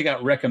finally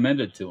got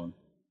recommended to him,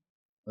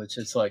 which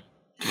is like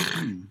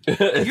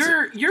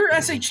your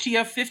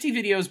SHTF 50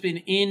 video has been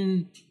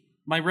in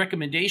my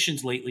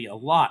recommendations lately a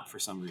lot for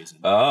some reason.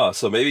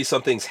 So maybe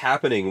something's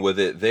happening with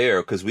it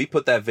there, because we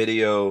put that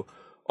video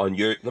on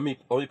your. Let me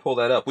pull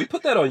that up. We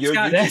put that on your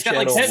YouTube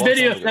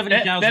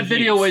channel. That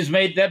video was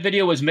made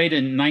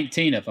in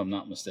 2019, if I'm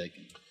not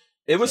mistaken.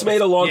 It was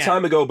made a long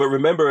time ago, but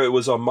remember, it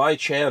was on my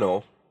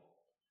channel,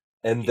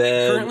 and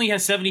then it currently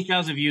has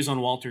 70,000 views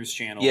on Walter's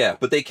channel. Yeah,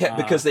 but they kept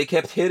because they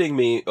kept hitting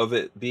me of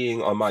it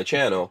being on my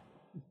channel.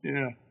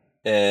 Yeah.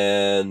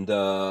 And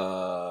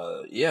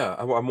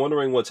I'm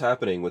wondering what's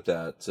happening with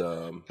that.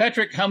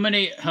 Patrick, how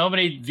many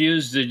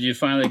views did you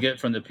finally get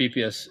from the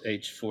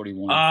PPSH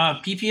 41?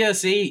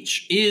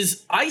 PPSH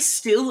is I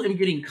still am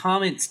getting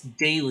comments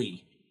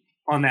daily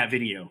on that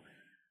video.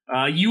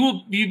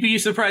 You'd be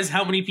surprised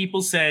how many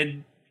people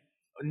said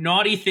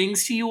naughty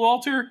things to you,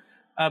 Walter,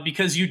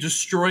 because you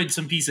destroyed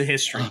some piece of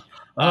history.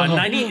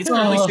 It's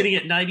currently sitting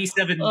at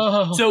 97.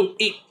 So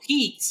it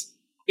peaked.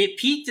 It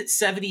peaked at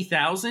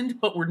 70,000,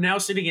 but we're now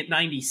sitting at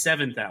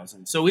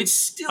 97,000. So it's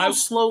still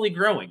slowly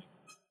growing.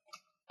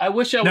 I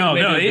wish I would have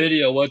made a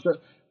video.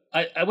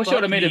 I wish I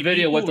would have made a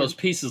video what those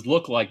pieces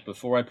look like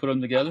before I put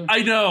them together.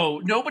 I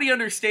know. Nobody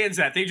understands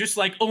that. They just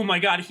like, oh my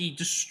god, he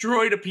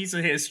destroyed a piece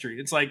of history.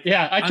 It's like,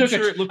 I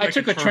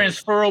took a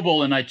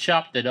transferable and I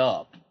chopped it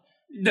up.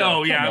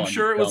 I'm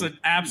sure it was an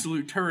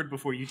absolute turd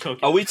before you took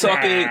it. Are we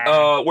talking?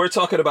 We're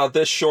talking about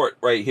this short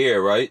right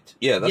here, right?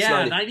 Yeah, that's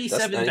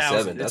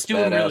 97,000. That's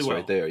doing badass really well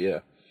right there.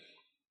 Yeah.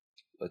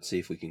 Let's see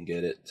if we can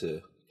get it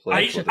to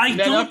play. It's taking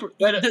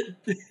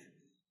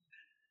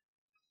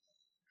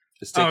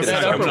its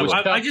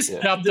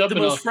time. The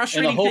most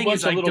frustrating thing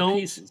is I don't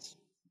pieces.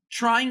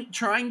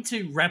 Trying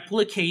to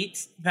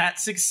replicate that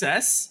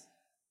success.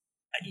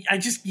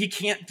 You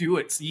can't do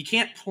it. You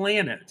can't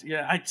plan it.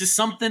 Yeah,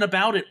 something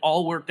about it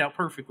all worked out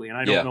perfectly, and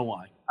I don't know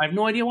why. I have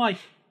no idea why.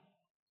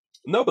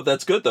 No, but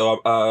that's good though.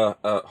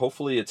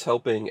 Hopefully, it's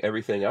helping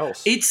everything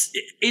else.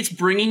 It's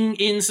bringing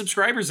in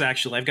subscribers.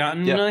 Actually, I've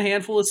gotten a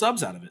handful of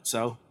subs out of it.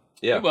 So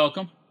you're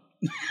welcome.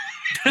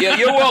 Yeah,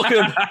 you're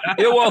welcome.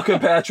 You're welcome,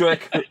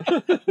 Patrick.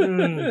 Oh,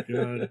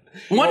 God.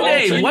 One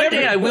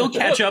day I will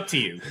catch up to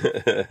you.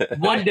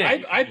 One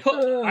day.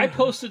 I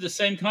posted the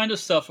same kind of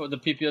stuff with the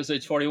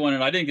PPSH 41,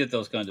 and I didn't get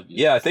those kinds of views.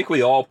 Yeah, I think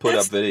we all put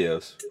up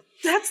videos.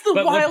 That's the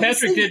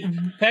wildest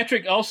thing.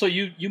 Patrick, also,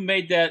 you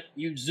made that,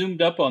 you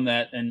zoomed up on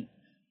that, and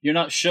you're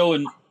not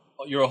showing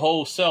your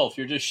whole self.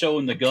 You're just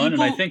showing the gun,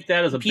 and I think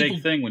that is a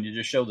big thing when you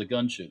just show the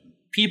gun shooting.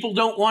 People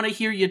don't want to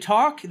hear you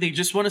talk. They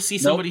just want to see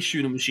somebody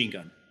shoot a machine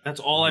gun. That's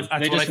all I've.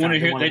 They just want to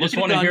hear. They just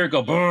want to hear it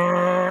go.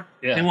 Brrr.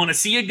 Yeah. They want to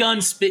see a gun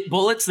spit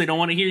bullets. They don't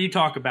want to hear you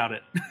talk about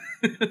it.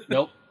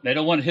 Nope. They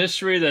don't want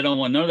history. They don't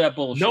want none of that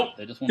bullshit. Nope.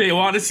 They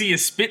want to see you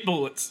spit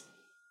bullets.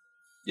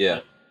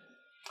 Yeah.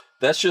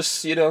 That's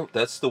just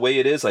that's the way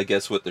it is, I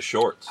guess, with the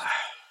shorts.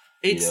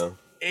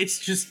 It's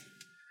just.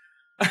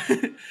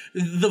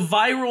 the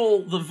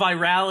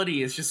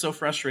virality is just so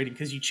frustrating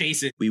because you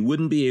chase it. We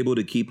wouldn't be able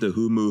to keep the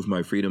Who Moved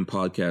My Freedom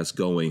podcast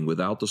going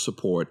without the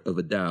support of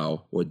a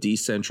DAO, or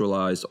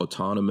decentralized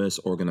autonomous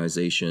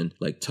organization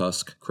like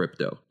Tusk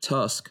Crypto.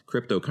 Tusk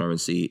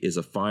cryptocurrency is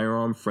a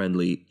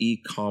firearm-friendly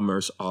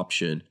e-commerce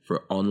option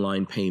for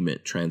online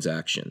payment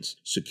transactions,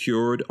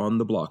 secured on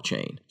the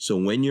blockchain. So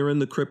when you're in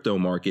the crypto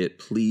market,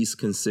 please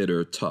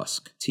consider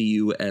Tusk,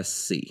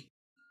 T-U-S-C.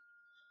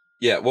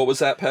 Yeah, what was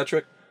that,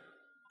 Patrick?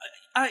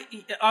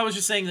 I was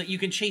just saying that you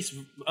can chase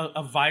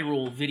a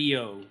viral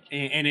video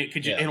and it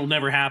could it'll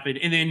never happen.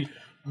 And then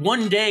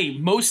one day,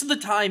 most of the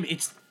time,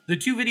 it's the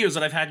two videos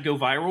that I've had go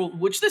viral,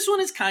 which this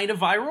one is kind of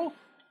viral.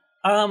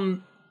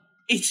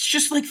 It's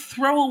just like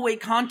throwaway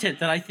content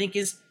that I think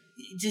is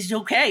just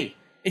okay.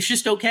 It's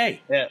just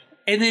okay. Yeah.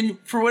 And then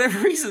for whatever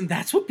reason,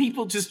 that's what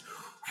people just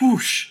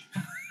whoosh.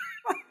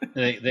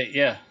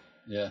 Yeah.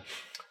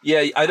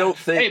 Yeah, I don't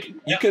think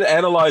you can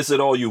analyze it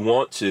all you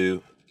want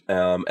to.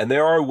 And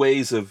there are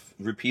ways of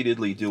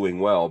repeatedly doing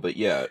well, but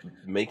yeah,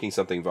 making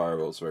something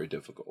viral is very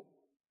difficult.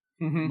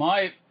 Mm-hmm.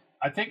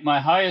 I think my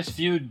highest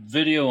viewed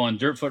video on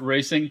Dirtfoot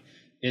Racing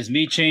is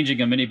me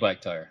changing a mini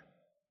bike tire.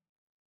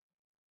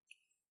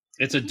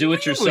 It's a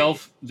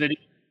do-it-yourself video,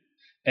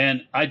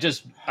 and I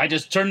just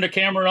turned the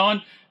camera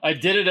on. I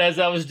did it as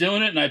I was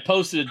doing it, and I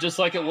posted it just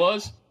like it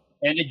was,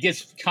 and it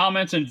gets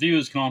comments and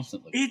views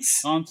constantly.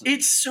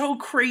 It's so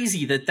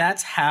crazy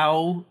that's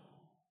how.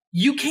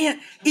 You can't.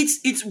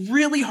 It's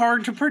really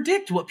hard to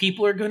predict what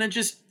people are going to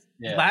just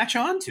latch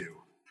onto.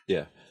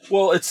 Yeah.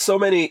 Well, it's so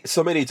many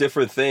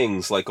different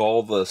things. Like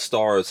all the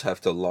stars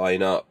have to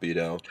line up.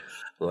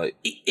 Like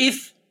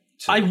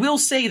I will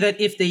say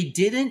that if they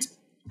didn't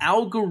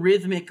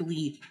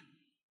algorithmically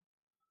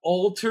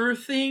alter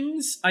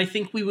things, I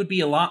think we would be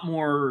a lot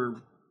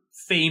more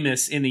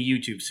famous in the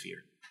YouTube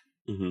sphere.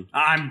 Mm-hmm.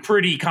 I'm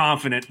pretty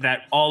confident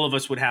that all of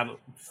us would have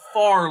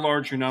far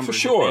larger numbers.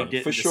 For sure. If they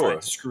didn't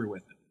decide to screw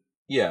with it.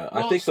 Yeah,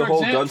 I think the whole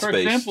gun space. For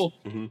example,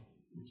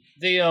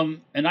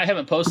 and I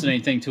haven't posted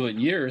anything to it in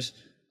years.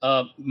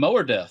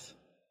 Mower Death.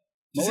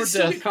 Does it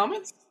still get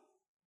comments?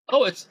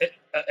 Oh, it's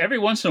every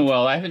once in a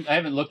while. I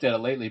haven't looked at it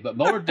lately, but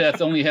Mower Death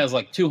only has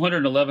like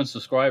 211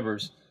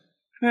 subscribers,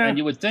 and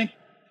you would think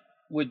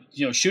with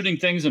shooting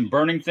things and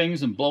burning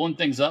things and blowing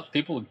things up,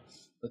 people would.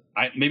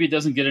 Maybe it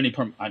doesn't get any.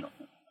 I don't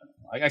know.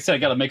 Like I said, I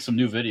got to make some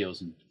new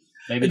videos, and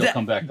maybe they'll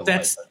come back to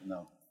life.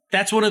 No.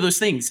 That's one of those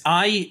things.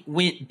 I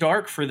went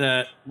dark for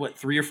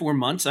 3 or 4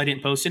 months. I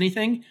didn't post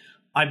anything.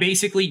 I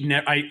basically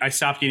I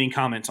stopped getting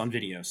comments on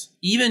videos,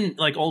 even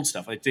like old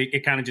stuff.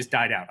 It kind of just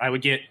died out.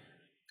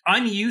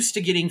 I'm used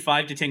to getting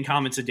 5 to 10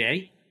 comments a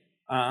day.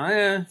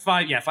 5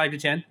 to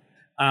 10.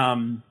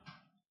 And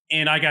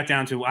I got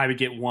down to I would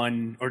get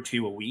 1 or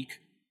 2 a week.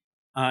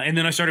 And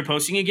then I started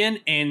posting again,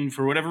 and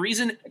for whatever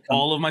reason,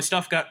 all of my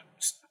stuff got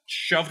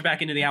shoved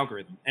back into the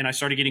algorithm, and I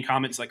started getting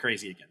comments like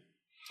crazy again.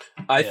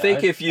 I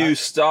think if you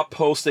stop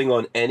posting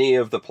on any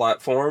of the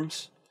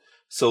platforms,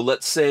 so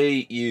let's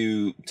say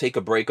you take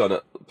a break on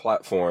a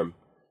platform,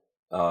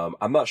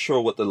 I'm not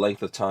sure what the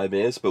length of time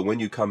is, but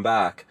when you come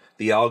back,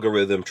 the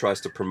algorithm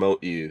tries to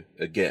promote you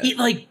again.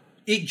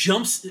 It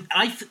jumps.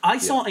 I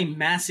saw a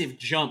massive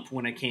jump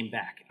when I came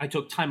back. I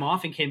took time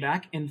off and came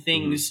back, and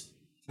things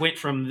went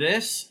from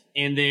this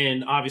and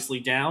then obviously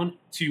down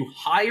to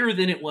higher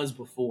than it was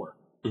before.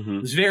 Mm-hmm.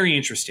 It was very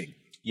interesting.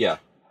 Yeah.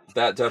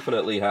 That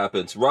definitely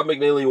happens. Rob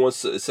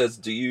McNeely says,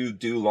 "Do you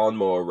do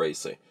lawnmower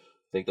racing?"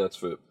 I think that's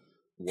for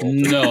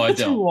Walter. No, I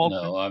don't.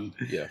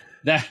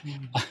 No,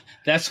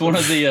 that's one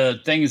of the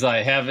things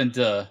I haven't.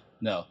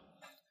 No,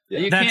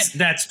 yeah.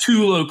 That's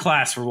too low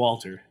class for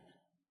Walter.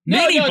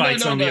 Mini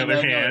bikes, on the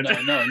other hand.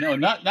 No,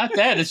 not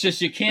that. It's just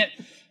you can't.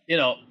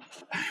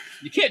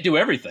 You can't do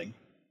everything.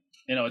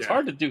 It's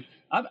hard to do.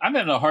 I'm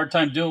having a hard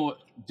time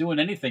doing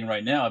anything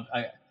right now.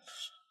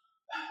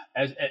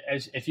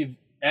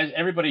 As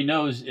everybody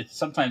knows, it's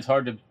sometimes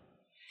hard to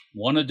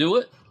want to do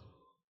it.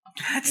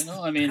 That's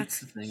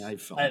the thing I've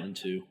fallen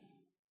into.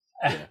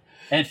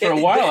 And for a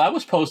while, I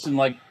was posting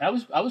I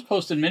was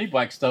posting mini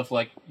bike stuff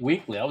like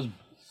weekly. I was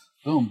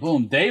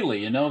boom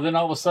daily. Then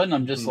all of a sudden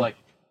I'm just like,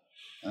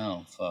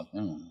 oh fuck,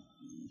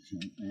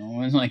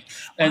 it's like.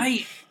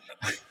 I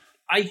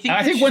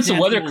think once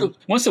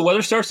the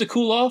weather starts to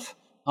cool off,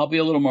 I'll be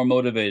a little more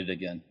motivated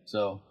again.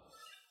 So,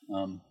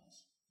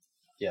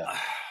 yeah.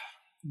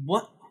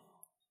 What?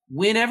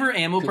 Whenever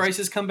ammo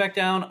prices come back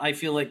down, I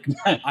feel like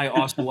I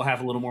also will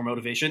have a little more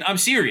motivation. I'm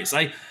serious.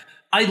 I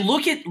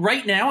look at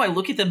right now. I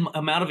look at the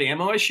amount of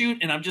ammo I shoot,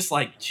 and I'm just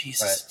like,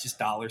 Jesus, just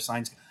dollar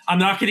signs. I'm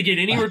not going to get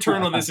any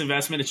return on this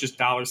investment. It's just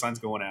dollar signs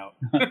going out.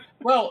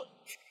 Well,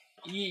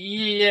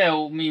 yeah.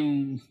 I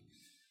mean,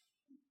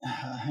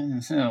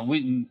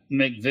 we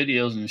make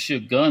videos and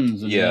shoot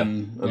guns. And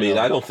then,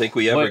 I don't think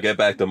we ever get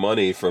back the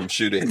money from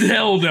shooting.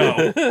 Hell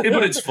no.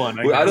 But it's fun.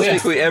 I don't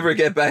think we ever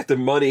get back the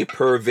money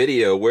per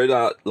video. We're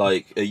not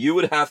you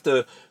would have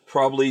to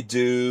probably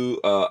do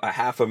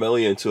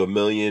 500,000 to 1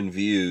 million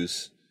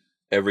views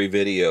every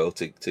video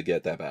to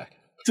get that back.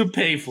 To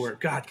pay for it.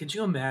 God, could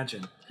you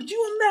imagine?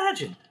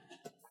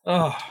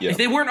 Oh, if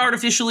they weren't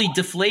artificially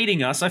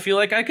deflating us, I feel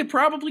like I could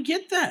probably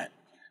get that.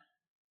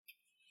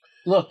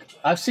 Look,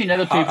 I've seen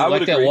other people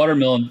like that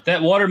watermelon.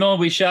 That watermelon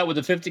we shot with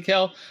the 50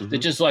 cal that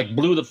just like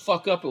blew the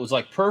fuck up. It was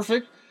like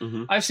perfect.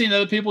 I've seen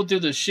other people do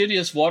the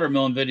shittiest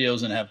watermelon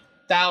videos and have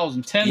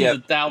tens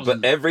of thousands.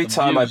 But every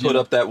time I put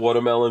up that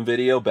watermelon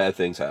video, bad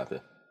things happen.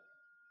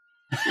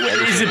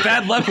 Is it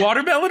bad luck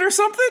watermelon or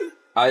something?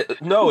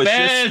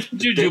 It's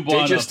just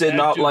they just did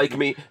not like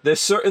me.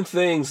 There's certain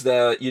things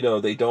that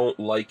they don't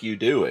like you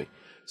doing.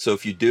 So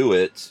if you do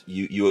it,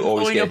 you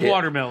always get hit.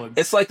 Watermelons.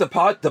 It's like the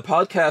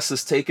podcast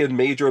has taken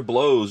major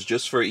blows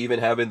just for even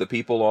having the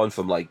people on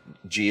from like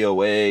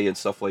GOA and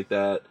stuff like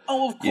that.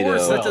 Oh, of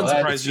course, that doesn't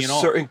surprise me at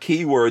all. Certain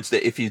keywords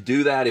that if you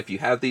do that, if you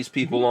have these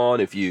people on,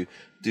 if you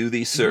do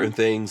these certain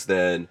things,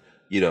 then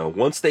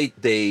once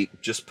they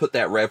just put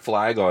that red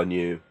flag on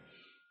you,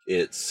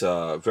 it's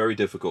very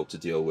difficult to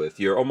deal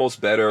with. You're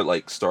almost better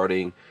like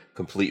starting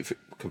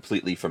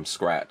completely from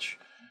scratch.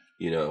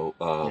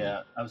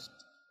 I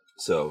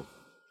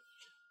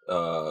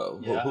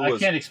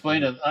can't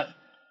explain it.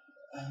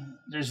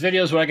 There's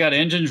videos where I got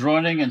engines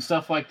running and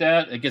stuff like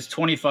that. It gets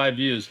 25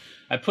 views.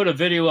 I put a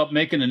video up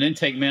making an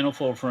intake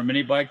manifold for a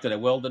mini bike that I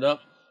welded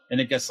up,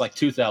 and it gets like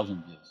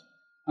 2,000 views.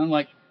 I'm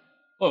like,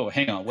 whoa,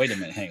 hang on, wait a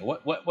minute,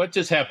 what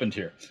just happened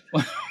here?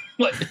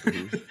 What?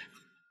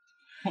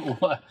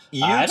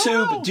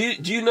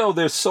 YouTube, do you know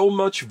there's so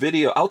much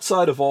video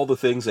outside of all the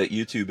things that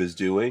YouTube is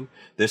doing?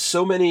 There's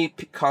so many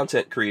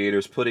content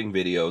creators putting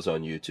videos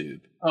on YouTube.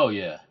 Oh,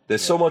 yeah.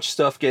 There's so much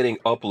stuff getting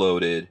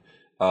uploaded.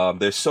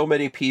 There's so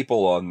many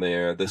people on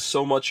there. There's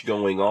so much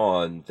going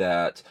on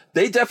that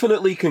they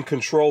definitely can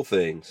control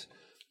things,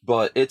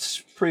 but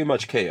it's pretty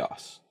much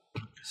chaos.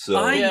 So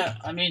go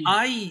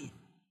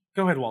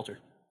ahead, Walter.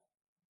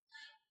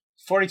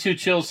 42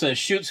 Chill says,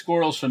 shoot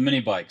squirrels from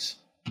mini bikes.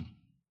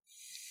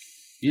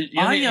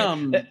 Let me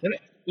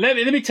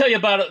tell you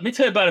about it. Let me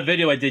tell you about a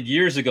video I did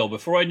years ago,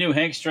 before I knew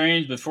Hank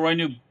Strange, before I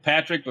knew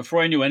Patrick,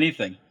 before I knew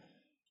anything.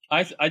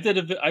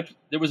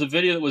 There was a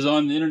video that was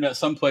on the internet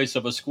someplace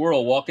of a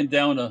squirrel walking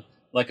down a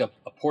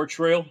porch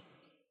rail,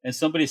 and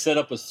somebody set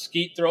up a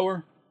skeet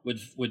thrower with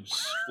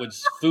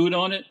food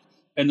on it,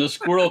 and the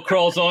squirrel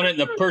crawls on it, and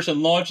the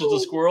person launches the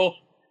squirrel.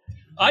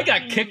 I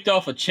got kicked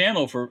off a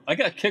channel I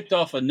got kicked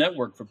off a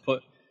network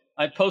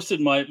I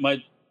posted my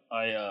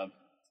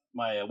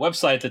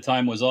website at the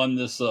time was on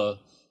this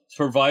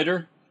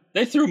provider.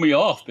 They threw me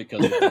off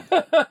because of it.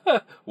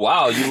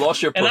 Wow, you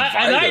lost your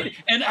provider.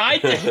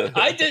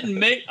 I didn't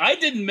make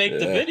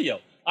the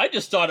video. I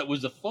just thought it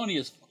was the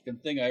funniest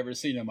fucking thing I ever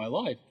seen in my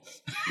life.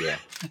 Yeah.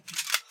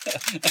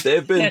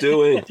 They've been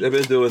doing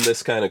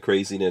this kind of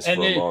craziness for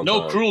a long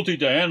time. No cruelty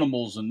to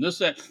animals and this,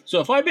 that. So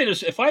if I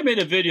made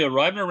a video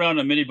riding around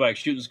a mini bike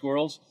shooting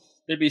squirrels,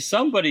 there'd be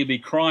somebody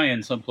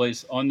crying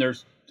someplace on their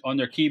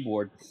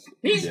keyboard.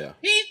 He's a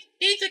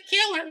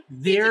killer.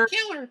 He's a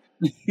killer.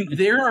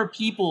 There are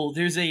people.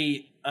 There's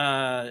a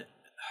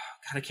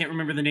God, I can't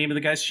remember the name of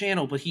the guy's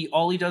channel, but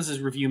all he does is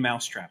review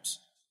mousetraps.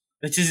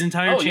 That's his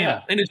entire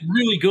channel, and it's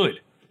really good.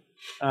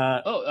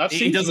 I've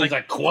seen things like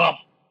Quap.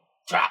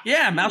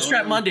 Yeah,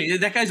 Mousetrap Monday.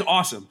 That guy's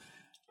awesome.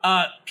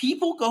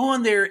 People go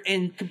on there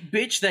and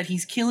bitch that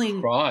he's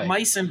killing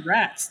mice and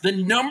rats. The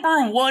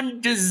number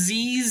one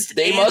diseased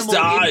animal must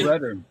die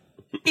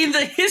in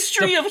the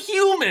history of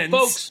humans,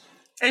 folks.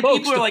 And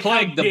people are like,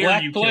 the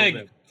Black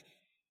Plague.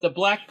 The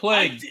Black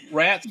Plague,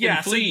 rats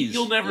and fleas. So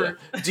you'll never.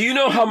 Yeah. Do you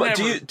know how much?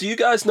 Do you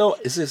guys know?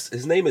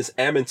 His name is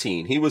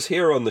Amantine. He was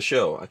here on the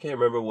show. I can't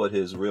remember what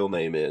his real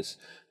name is,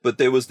 but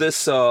there was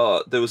this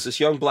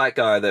young black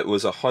guy that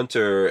was a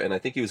hunter, and I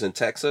think he was in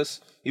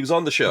Texas. He was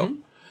on the show,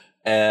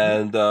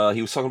 and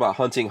he was talking about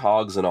hunting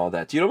hogs and all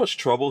that. Do you know how much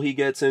trouble he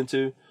gets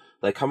into?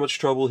 Like how much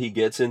trouble he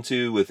gets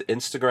into with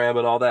Instagram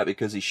and all that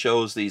because he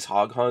shows these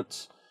hog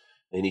hunts,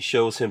 and he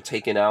shows him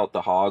taking out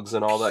the hogs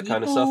and all that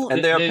kind of stuff,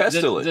 and they are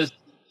pestilent.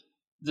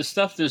 The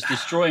stuff that's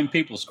destroying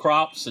people's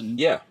crops and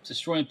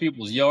destroying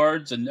people's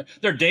yards, and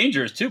they're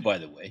dangerous too, by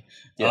the way.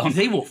 Yeah.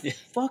 They will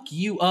fuck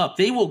you up.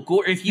 They will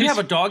gore. If you have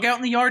a dog out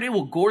in the yard, it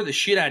will gore the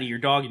shit out of your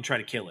dog and try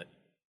to kill it.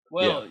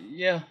 Well,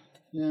 yeah.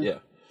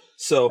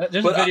 So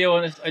there's a video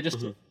on it.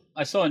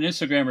 I saw on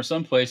Instagram or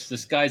someplace.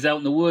 This guy's out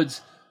in the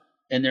woods,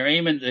 and they're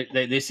aiming.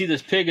 They see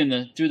this pig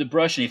through the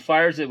brush, and he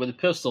fires it with a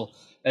pistol.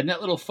 And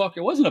that little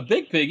fucker wasn't a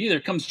big pig either.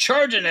 Comes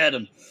charging at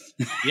him.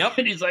 Yep.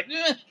 And he's like,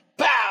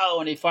 pow!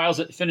 And he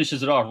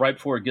finishes it off right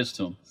before it gets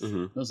to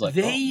him. I was like,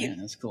 oh man,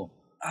 that's cool.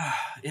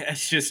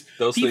 It's just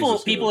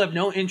people have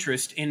no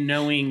interest in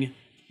knowing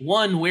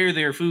where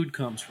their food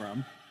comes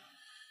from.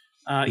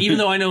 Even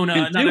though I know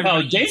not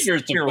how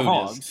dangerous the food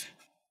hogs is.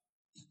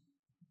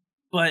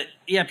 But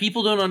yeah,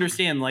 people don't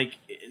understand. Like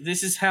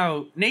this is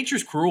how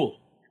nature's cruel.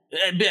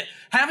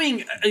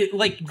 Having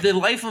like the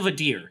life of a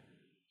deer,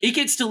 it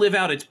gets to live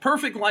out its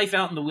perfect life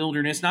out in the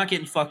wilderness, not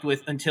getting fucked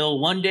with until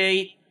one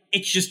day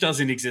it just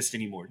doesn't exist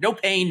anymore. No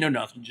pain, no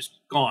nothing, just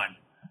gone.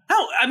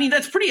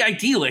 That's pretty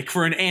idyllic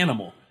for an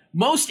animal.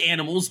 Most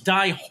animals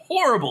die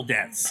horrible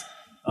deaths.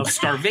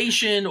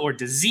 starvation or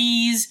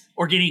disease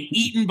or getting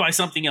eaten by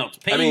something else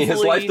painfully. I mean,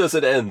 his life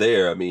doesn't end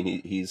there. I mean,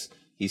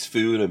 he's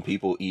food and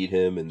people eat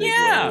him and they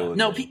grow.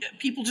 No,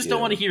 people just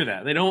don't want to hear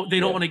that. They don't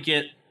want to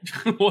get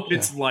what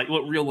it's like,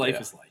 what real life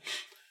is like.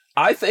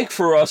 I think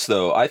for us,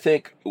 though,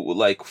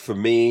 like for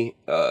me,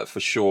 for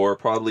sure,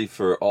 probably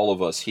for all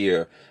of us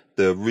here,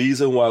 the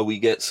reason why we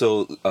get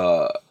so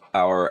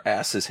our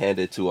asses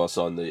handed to us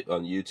on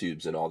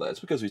YouTubes and all that is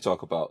because we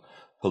talk about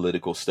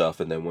political stuff,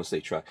 and then once they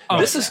try,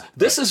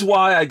 this is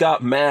why I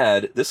got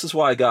mad. This is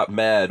why I got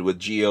mad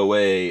with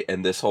GOA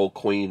and this whole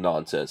Queen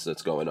nonsense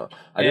that's going on.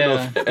 I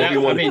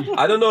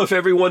don't know if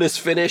everyone is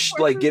finished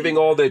like giving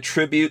all their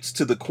tributes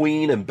to the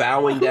Queen and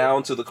bowing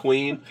down to the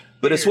Queen.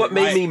 But it's what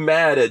made me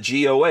mad at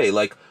GOA.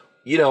 Like,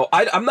 you know,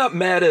 I'm not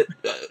mad at.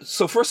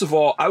 So first of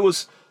all, I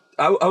was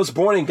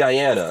born in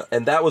Guyana,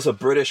 and that was a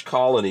British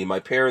colony. My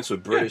parents were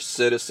British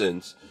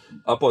citizens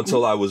up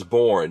until I was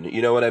born.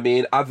 You know what I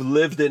mean? I've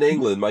lived in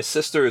England. My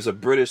sister is a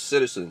British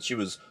citizen. She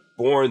was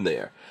born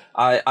there.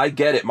 I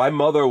get it. My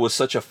mother was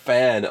such a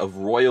fan of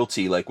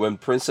royalty. Like when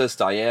Princess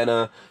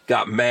Diana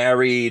got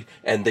married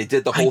and they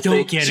did the whole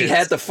thing. She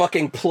had the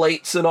fucking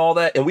plates and all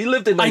that. And we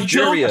lived in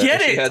Nigeria.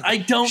 I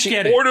don't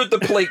get it. She ordered the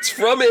plates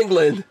from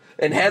England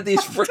and had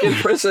these freaking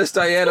Princess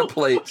Diana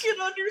plates. I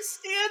don't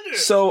understand it.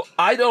 So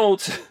I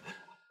don't.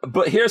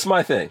 But here's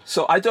my thing.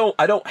 So I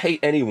don't hate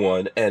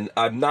anyone, and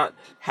I'm not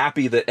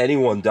happy that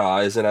anyone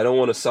dies, and I don't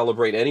want to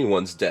celebrate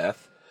anyone's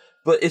death.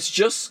 But it's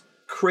just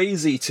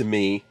crazy to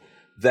me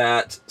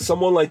that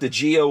someone like the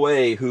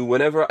GOA, who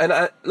whenever, and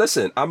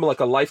I'm like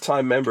a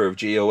lifetime member of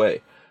GOA.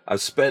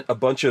 I've spent a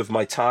bunch of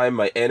my time,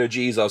 my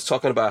energies. I was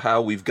talking about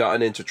how we've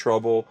gotten into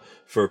trouble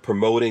for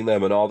promoting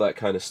them and all that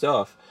kind of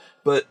stuff.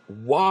 But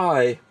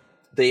why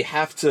they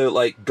have to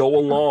like go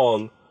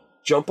along,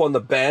 jump on the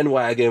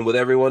bandwagon with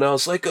everyone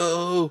else, like,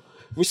 oh,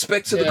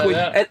 respect to the Queen.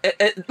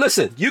 And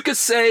listen, you could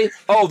say,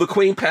 oh, the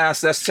Queen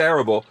passed, that's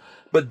terrible.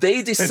 But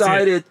they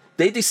decided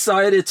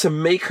to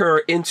make her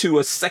into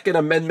a Second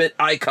Amendment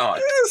icon.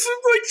 This is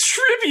like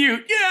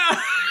tribute,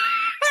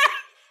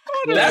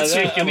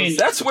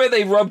 That's where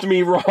they rubbed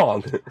me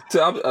wrong.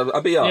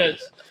 I'll be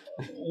honest.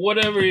 Yeah,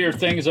 whatever your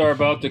things are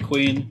about the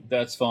Queen,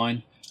 that's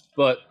fine.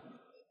 But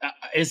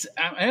I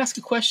ask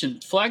a question.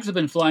 Flags have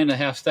been flying to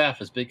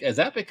half-staff. Is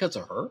that because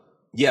of her?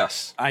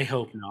 Yes. I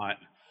hope not.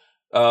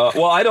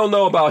 Well, I don't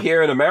know about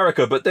here in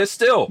America, but they're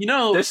still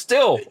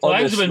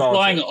flags have been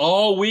flying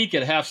all week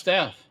at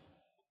half-staff.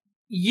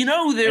 You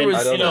know, there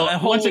was a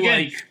whole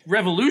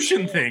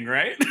revolution thing,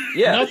 right?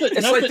 Yeah,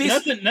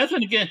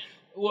 nothing again.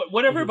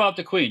 Whatever about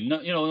the Queen,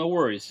 no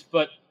worries.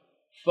 But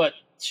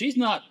she's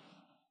not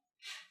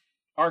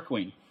our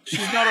Queen.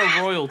 She's not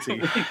our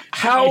royalty.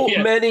 How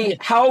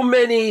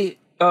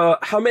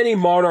many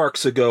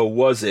monarchs ago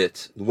was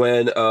it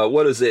when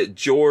what is it?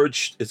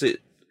 George? Is it?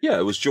 Yeah,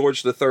 it was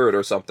George III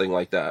or something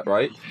like that,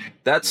 right?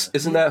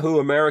 Isn't that who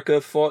America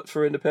fought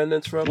for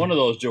independence from? One of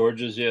those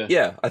Georges, yeah.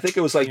 Yeah, I think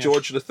it was like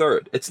George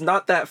III. It's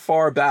not that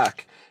far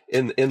back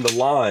in the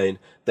line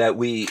that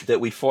we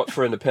fought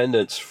for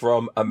independence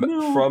from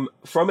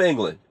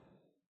England,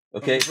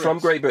 okay, from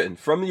Great Britain,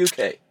 from the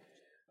UK,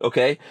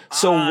 okay.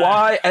 So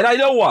why? And I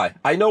know why.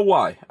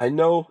 I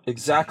know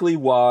exactly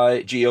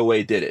why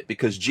GOA did it,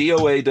 because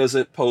GOA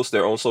doesn't post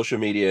their own social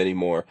media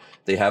anymore.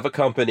 They have a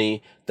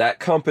company.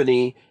 That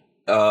company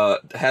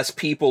has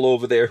people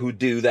over there who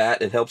do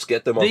that and helps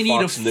get them on Fox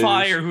News. They need to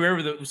fire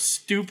whoever that was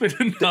stupid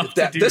enough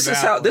to do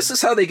that. This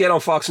is how they get on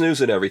Fox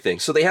News and everything.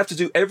 So they have to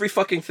do every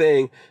fucking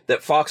thing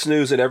that Fox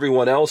News and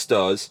everyone else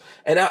does.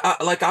 And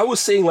I was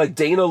seeing like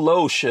Dana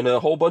Loesch and a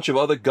whole bunch of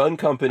other gun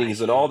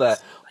companies and all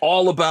that,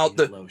 all about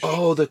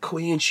the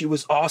Queen. She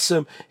was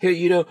awesome.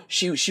 Here,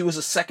 she was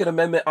a Second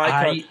Amendment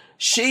icon.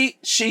 She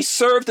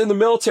served in the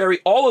military.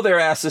 All of their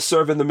asses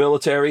served in the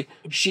military.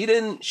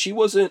 She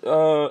wasn't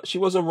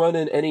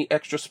running any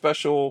extra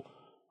special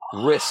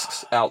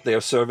risks out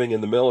there serving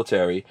in the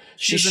military.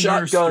 She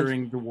shot guns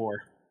during the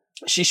war.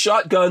 She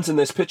shot guns, and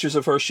there's pictures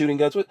of her shooting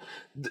guns.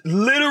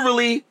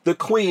 Literally, the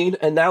Queen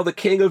and now the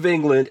King of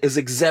England is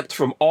exempt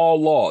from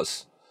all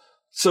laws.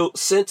 So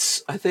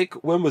since, I think,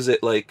 when was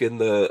it? Like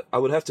I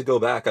would have to go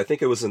back. I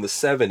think it was in the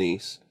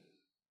 70s,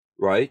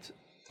 right?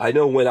 I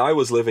know when I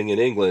was living in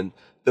England,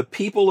 the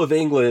people of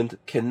England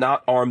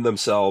cannot arm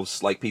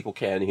themselves like people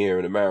can here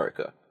in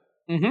America.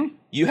 Mm-hmm.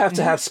 You have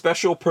to have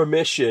special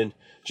permission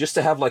just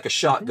to have like a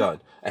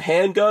shotgun. A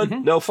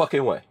handgun? No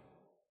fucking way.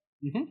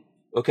 Mm-hmm.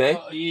 Okay?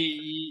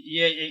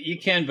 Yeah, you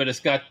can, but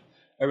it's got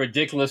a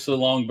ridiculously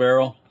long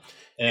barrel.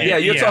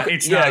 And you're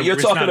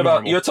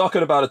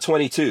talking about a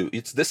 22.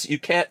 It's this. You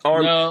can't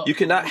arm. No. You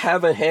cannot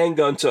have a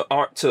handgun to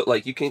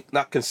like. You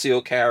cannot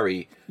conceal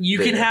carry. You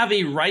can have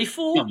a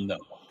rifle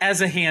as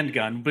a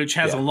handgun, which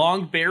has a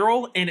long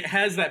barrel, and it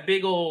has that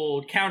big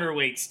old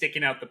counterweight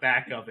sticking out the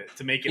back of it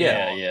to make it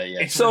long.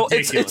 Yeah. So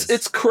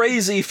it's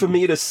crazy for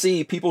me to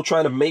see people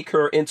trying to make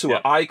her into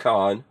an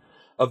icon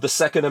of the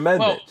Second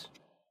Amendment.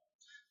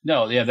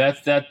 No, yeah,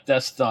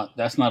 that's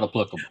not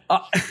applicable.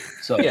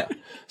 So yeah.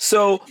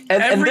 So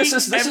and this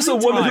is a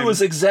woman who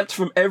is exempt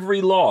from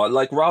every law.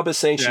 Like Rob is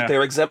saying,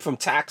 they're exempt from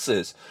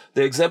taxes.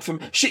 They're exempt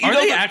from. Are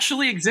they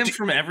actually exempt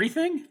from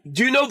everything?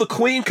 Do you know the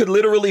Queen could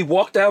literally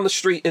walk down the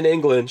street in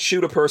England,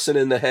 shoot a person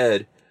in the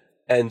head,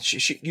 and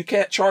you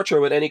can't charge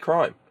her with any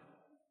crime.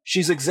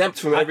 She's exempt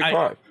from every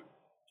crime.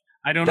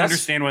 I don't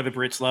understand why the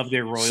Brits love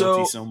their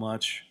royalty so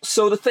much.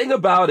 So the thing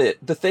about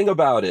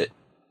it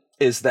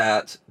is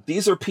that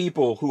these are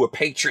people who are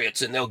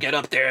patriots, and they'll get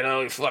up there and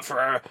they'll flip for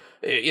her,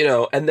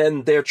 and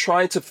then you're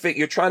trying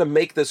to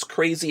make this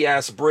crazy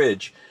ass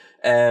bridge.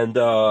 And,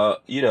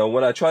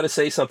 when I try to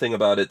say something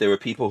about it, there were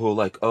people who were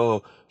like,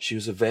 oh, she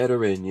was a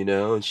veteran,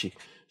 and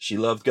she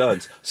loved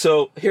guns.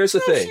 So here's the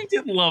thing. She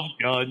didn't love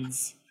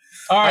guns.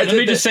 All right, let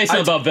me just say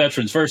something about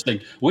veterans. First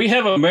thing, we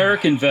have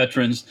American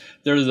veterans.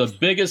 They're the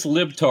biggest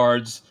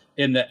libtards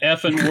in the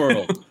effing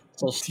world.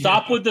 So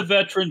stop with the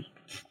veteran.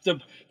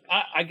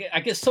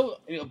 I guess so.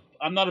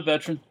 I'm not a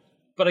veteran,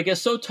 but I get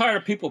so tired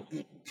of people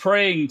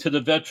praying to the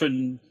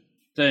veteran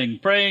thing.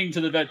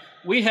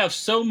 We have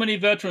so many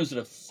veterans that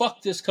have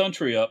fucked this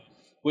country up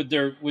with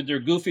their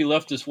goofy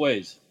leftist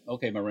ways.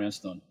 Okay, my rant's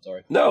done.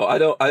 Sorry. No, I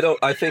don't.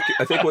 I think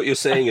what you're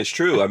saying is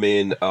true. I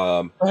mean,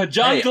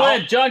 John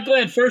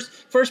Glenn,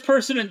 first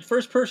person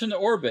to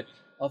orbit,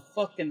 a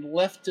fucking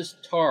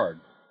leftist tard.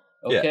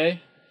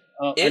 Okay.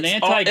 Yeah.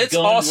 It's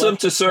awesome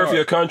to serve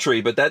your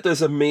country, but that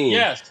doesn't mean.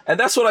 Yes. And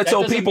that's what I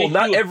tell people.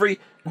 Not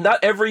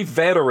every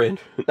veteran.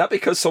 Not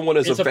because someone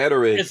is a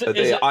veteran,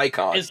 they're an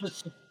icon. It's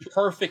a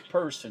perfect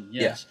person.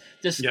 Yes.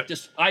 Yeah.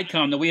 This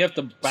icon that we have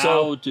to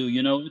bow to.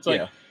 It's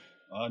like.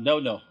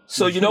 No.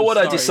 So you know what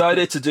I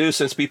decided to do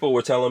since people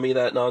were telling me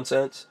that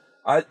nonsense?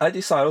 I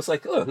decided, I was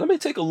like, let me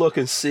take a look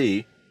and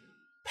see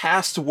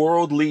past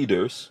world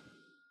leaders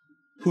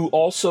who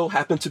also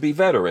happen to be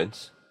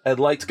veterans and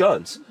liked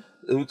guns.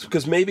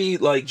 Because maybe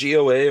like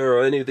GOA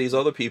or any of these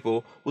other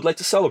people would like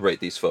to celebrate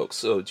these folks.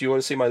 So do you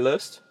want to see my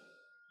list?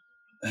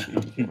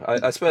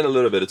 I spent a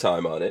little bit of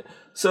time on it.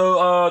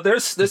 So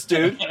there's this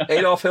dude,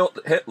 Adolf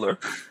Hitler.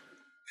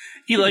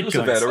 He liked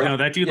guns. A veteran. No,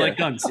 that dude liked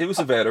guns. He was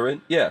a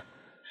veteran, yeah.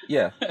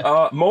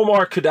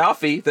 Muammar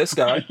Gaddafi, this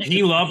guy.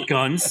 He loved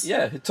guns.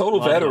 Yeah, total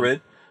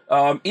veteran.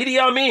 Idi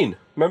Amin,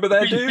 remember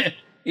that dude?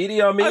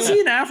 Idi Amin. Was he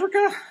in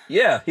Africa?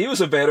 Yeah, he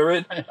was a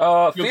veteran.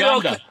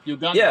 Uganda.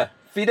 Yeah,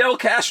 Fidel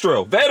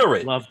Castro,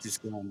 veteran. Loved his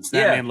guns.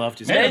 That man loved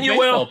his guns.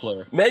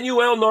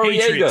 Manuel Noriega.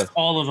 Patriots,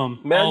 all of them.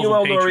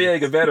 Manuel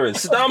Noriega, veteran.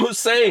 Saddam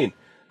Hussein.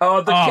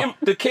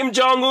 The Kim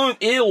Jong-un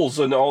ills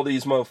and all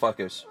these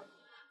motherfuckers.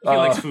 He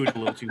likes food a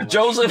little too much.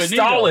 Joseph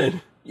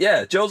Stalin.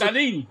 Yeah, Joseph.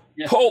 Stalin.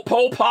 Yeah.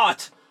 Pol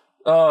Pot.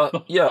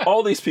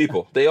 All these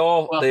people. They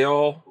all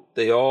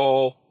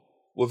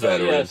were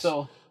veterans.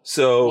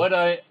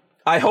 So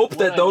I hope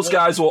that those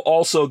guys will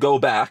also go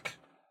back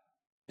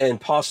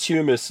and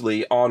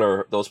posthumously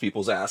honor those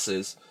people's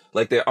asses,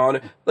 like they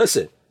honor.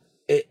 Listen,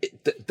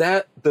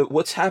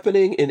 what's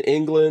happening in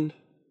England,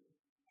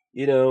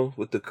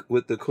 with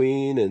the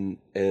Queen and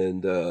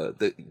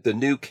the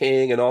new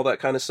king and all that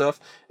kind of stuff,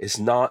 is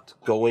not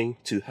going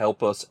to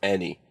help us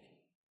any.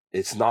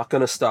 It's not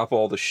going to stop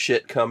all the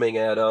shit coming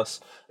at us.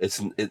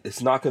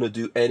 It's not going to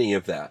do any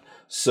of that.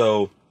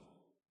 So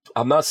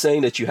I'm not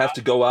saying that you have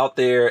to go out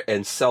there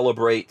and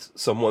celebrate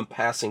someone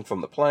passing from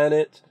the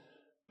planet,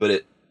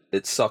 but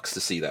it sucks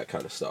to see that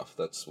kind of stuff.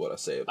 That's what I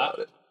say about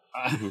it.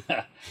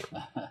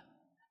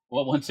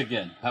 Well, once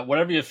again,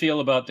 whatever you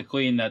feel about the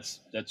Queen, that's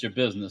your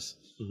business.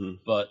 Mm-hmm.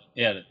 But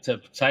to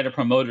try to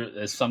promote her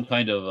as some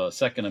kind of a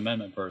Second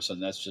Amendment person,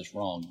 that's just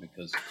wrong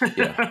because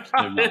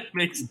it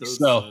makes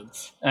no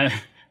sense. I'm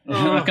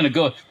not going to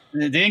go.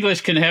 The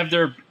English can have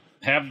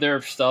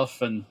their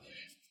stuff, and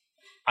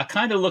I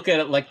kind of look at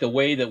it like the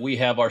way that we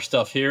have our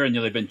stuff here, and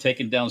they've been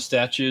taking down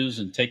statues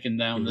and taking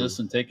down this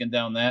and taking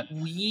down that.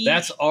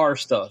 That's our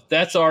stuff.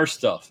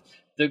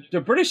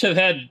 The British have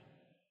had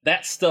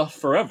that stuff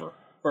forever.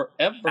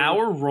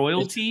 Our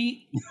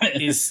royalty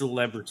is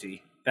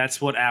celebrity.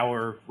 That's what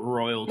our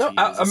royalty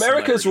is.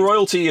 America's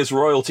royalty is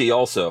royalty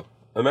also.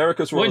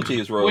 America's royalty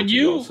is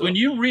royalty also. When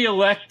you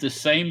re-elect the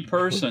same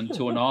person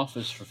to an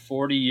office for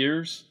 40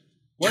 years,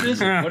 what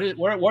is it?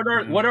 What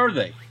are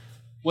they?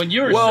 When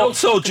you're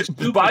so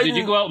stupid, Biden, did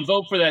you go out and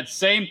vote for that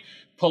same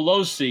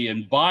Pelosi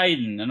and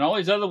Biden and all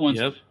these other ones?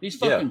 Yep. These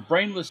fucking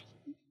brainless.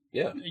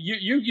 Yeah.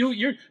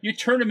 You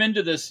turn them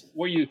into this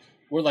where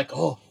we're like,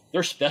 oh,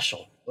 they're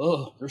special.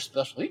 Oh, they're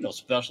special. He's no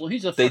special.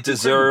 He's a. They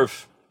deserve.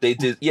 Criminal.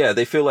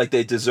 They feel like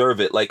they deserve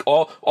it. Like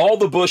all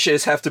the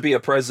Bushes have to be a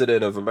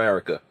president of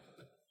America.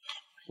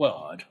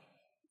 Well,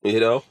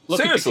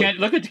 seriously.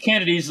 Look at the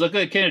Kennedys.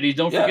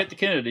 Don't forget the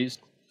Kennedys.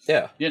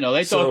 Yeah.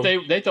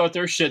 They thought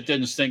their shit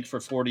didn't stink for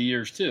 40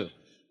 years too,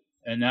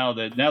 and now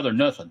they're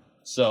nothing.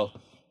 So,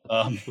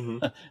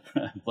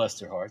 bless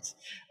their hearts.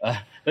 But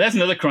that's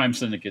another crime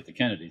syndicate, the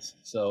Kennedys.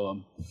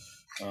 So,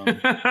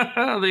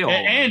 they all.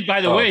 And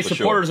by the way,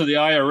 supporters of the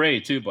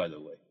IRA too. By the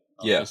way.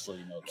 Yeah. Just so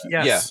you know that.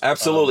 Yes. Yeah,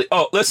 absolutely.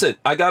 Listen,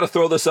 I got to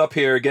throw this up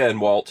here again,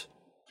 Walt.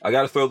 I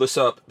got to throw this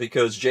up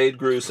because Jade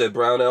Grew said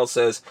Brownell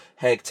says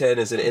Hank 10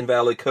 is an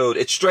invalid code.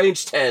 It's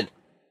Strange 10.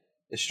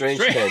 It's Strange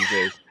 10,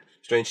 Jade.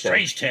 Strange 10.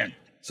 Strange 10.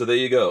 So there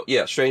you go.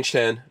 Yeah, Strange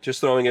 10.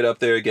 Just throwing it up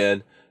there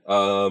again.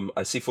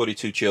 I see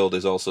 42 Chilled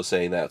is also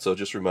saying that. So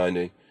just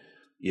reminding,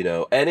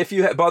 And if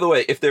you by the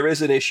way, if there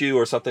is an issue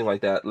or something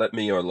like that, let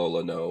me or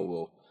Lola know.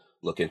 We'll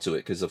look into it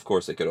because, of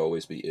course, there could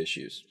always be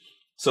issues.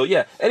 So,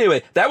 yeah.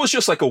 Anyway, that was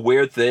just like a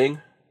weird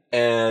thing.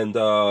 And,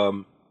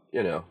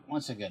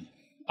 Once again,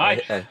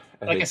 like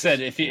I said,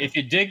 if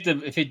you dig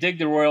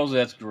the Royals,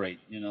 that's great.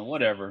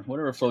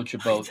 Whatever floats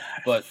your boat.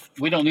 But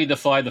we don't need to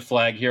fly the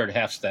flag here at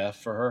half staff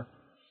for her.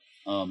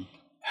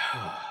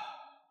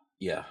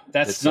 Yeah,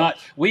 that's not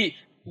we're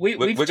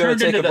turned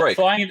take into a break.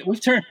 We're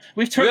going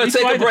to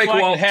take a break.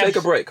 Walt, take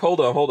a break. Hold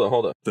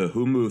on. The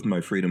Who Moved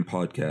My Freedom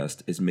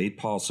podcast is made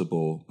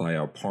possible by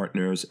our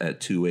partners at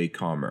 2A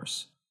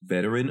Commerce.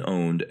 Veteran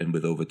owned and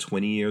with over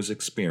 20 years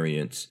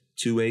experience,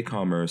 2A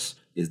Commerce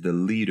is the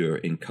leader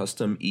in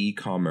custom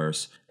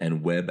e-commerce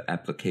and web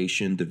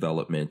application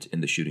development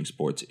in the shooting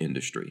sports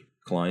industry.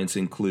 Clients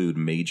include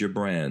major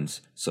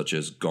brands such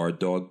as Guard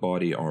Dog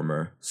Body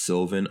Armor,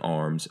 Sylvan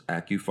Arms,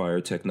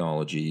 AccuFire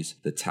Technologies,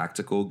 The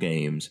Tactical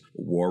Games,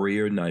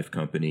 Warrior Knife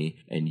Company,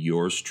 and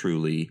yours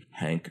truly,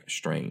 Hank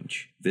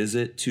Strange.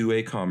 Visit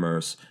 2A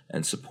Commerce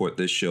and support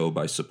this show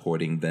by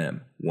supporting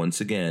them. Once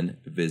again,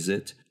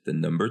 visit the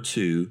number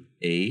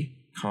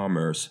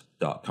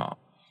 2acommerce.com.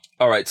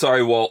 All right,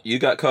 sorry, Walt, you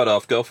got cut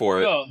off. Go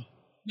for it.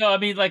 No, I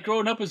mean, like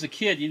growing up as a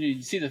kid,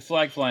 you see the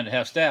flag flying at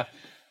half staff.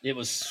 It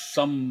was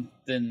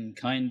something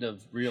kind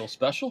of real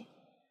special,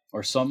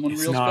 or someone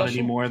it's real not special.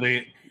 Anymore.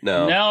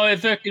 No. Now,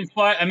 if they can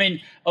fly, I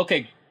mean,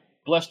 okay,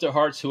 bless their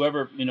hearts,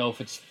 whoever,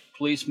 if it's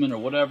policemen or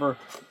whatever,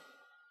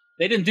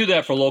 they didn't do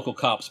that for local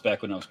cops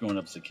back when I was growing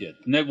up as a kid.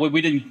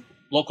 And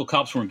local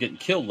cops weren't getting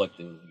killed like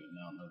they were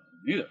now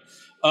either.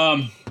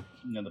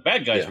 The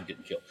bad guys were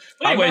getting killed.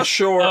 But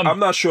anyways, I'm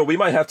not sure. We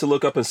might have to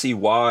look up and see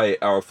why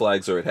our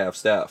flags are at half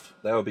staff.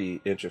 That would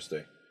be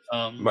interesting.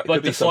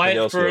 But to fly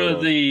it for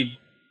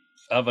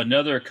of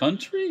another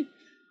country,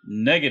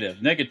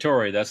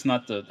 negatory. That's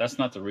not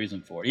the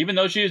reason for it. Even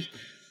though she's,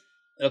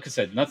 like I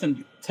said,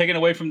 nothing taken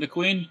away from the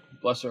Queen,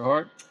 bless her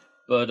heart,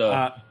 but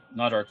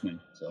not our Queen.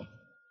 So.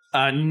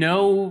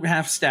 No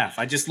half staff.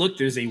 I just looked.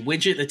 There's a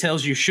widget that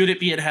tells you should it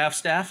be at half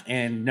staff,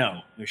 and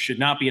no, there should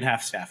not be at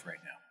half staff right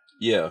now.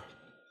 Yeah.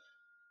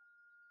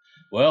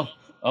 Well,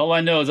 all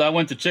I know is I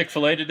went to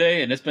Chick-fil-A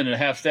today, and it's been at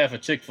half staff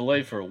at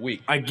Chick-fil-A for a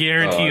week. I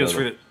guarantee it was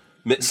for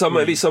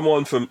maybe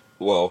someone from.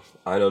 Well,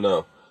 I don't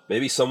know.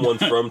 Maybe someone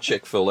from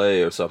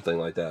Chick-fil-A or something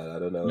like that. I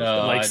don't know.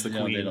 No, likes the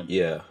Queen.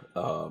 Yeah.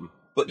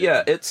 But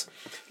yeah, it's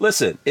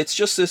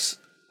just this.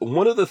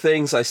 One of the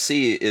things I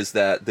see is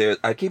that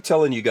I keep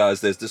telling you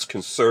guys, there's this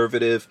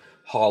conservative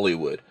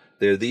Hollywood.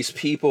 There are these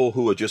people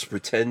who are just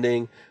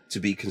pretending to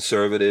be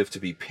conservative, to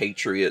be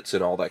patriots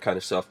and all that kind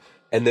of stuff.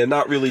 And they're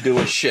not really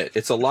doing shit.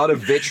 It's a lot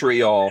of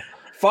vitriol.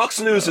 Fox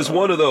News is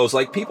one of those.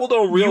 Like, people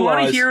don't realize. You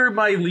want to hear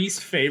my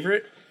least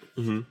favorite?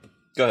 Mm-hmm.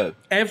 Go ahead.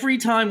 Every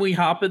time we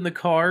hop in the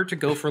car to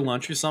go for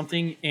lunch or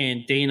something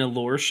and Dana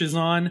Loesch is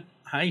on,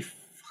 I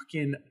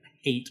fucking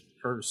hate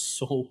her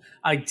so.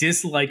 I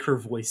dislike her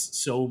voice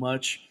so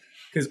much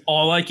because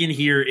all I can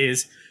hear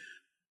is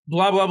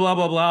blah, blah, blah,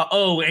 blah, blah.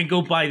 Oh, and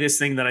go buy this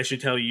thing that I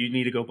should tell you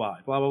need to go buy.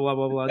 Blah, blah,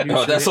 blah, blah,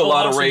 blah. That's a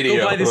lot of radio.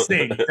 Go buy this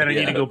thing that I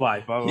need to go buy.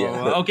 Blah, blah,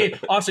 blah, blah. Okay,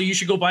 also, you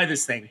should go buy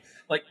this thing.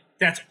 Like,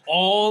 that's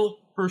all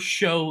her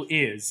show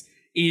is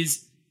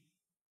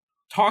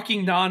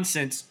talking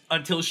nonsense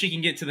until she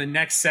can get to the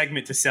next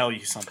segment to sell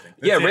you something.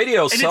 That's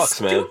radio it. sucks,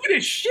 and it's man. Stupid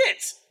as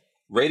shit.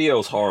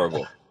 Radio's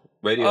horrible.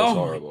 Radio's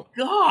horrible.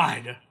 My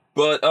God.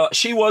 But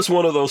she was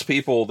one of those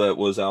people that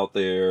was out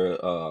there,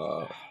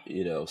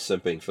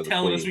 simping for the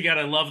Telling Queen. us we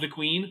gotta love the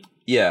Queen.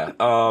 Yeah,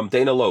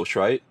 Dana Loesch,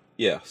 right?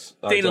 Yes.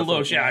 Dana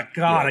Loesch, yeah.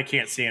 God, I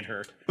can't stand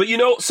her. But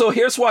so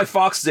here's why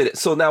Fox did it.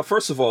 So now,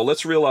 first of all,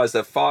 let's realize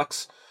that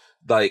Fox,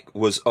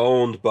 was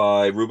owned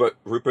by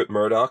Rupert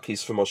Murdoch.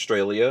 He's from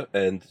Australia,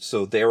 and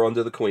so they're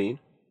under the Queen.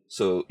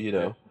 So,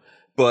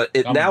 but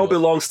it now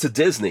belongs to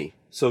Disney.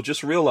 So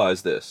just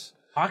realize this.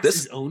 Fox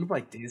is owned by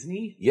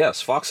Disney?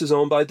 Yes, Fox is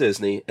owned by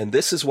Disney, and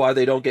this is why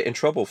they don't get in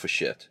trouble for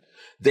shit.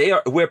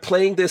 We're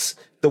playing this,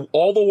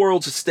 all the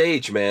world's a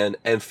stage, man,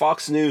 and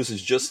Fox News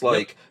is just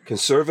like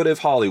conservative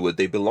Hollywood.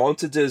 They belong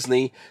to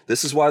Disney.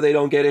 This is why they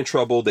don't get in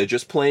trouble. They're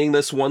just playing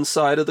this one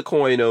side of the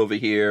coin over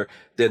here.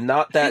 They're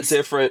not that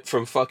different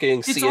from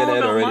fucking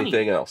CNN or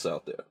anything else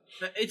out there.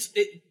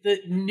 The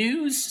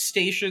news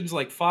stations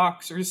like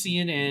Fox or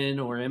CNN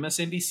or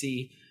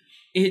MSNBC,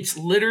 it's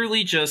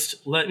literally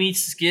just, let me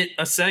get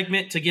a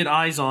segment to get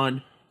eyes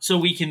on so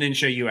we can then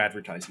show you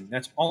advertising.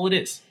 That's all it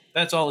is.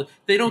 That's all.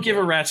 They don't give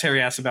a rat's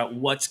hairy ass about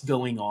what's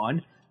going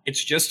on.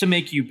 It's just to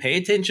make you pay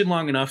attention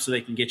long enough so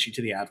they can get you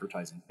to the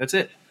advertising. That's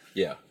it.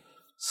 Yeah.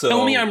 So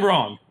tell me I'm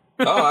wrong.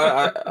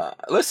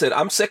 Listen,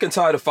 I'm sick and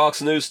tired of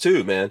Fox News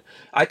too, man.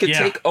 I could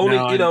take only,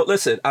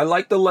 listen, I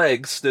like the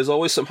legs. There's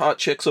always some hot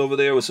chicks over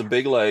there with some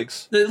big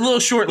legs. The little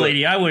short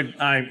lady, I like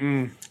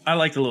the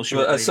little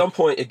short lady. At some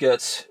point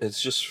it's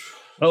just,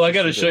 Oh, I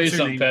got to show you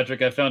something,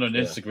 Patrick. I found on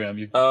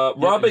Instagram.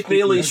 Rob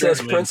McNeely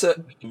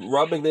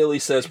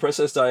says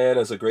Princess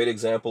Diana is a great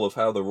example of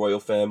how the royal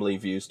family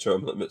views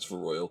term limits for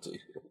royalty.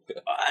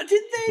 Okay.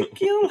 Did they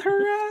kill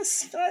her?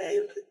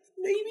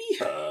 Maybe.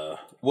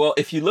 Well,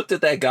 if you looked at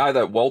that guy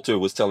that Walter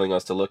was telling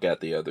us to look at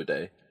the other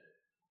day,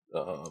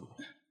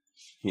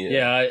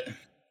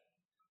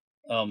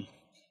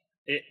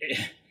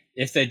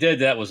 if they did,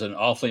 that was an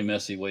awfully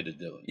messy way to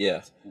do it.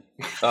 Yeah.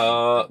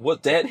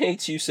 What Dan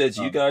Hates You says,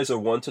 you guys are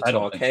one to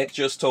talk. Hank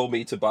just told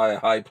me to buy a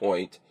High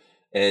Point,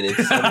 and in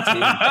 17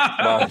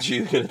 months,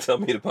 you're going to tell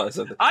me to buy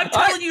something. I'm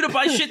telling you to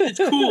buy shit that's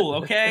cool,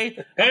 okay?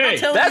 Hey,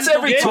 that's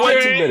every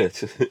 20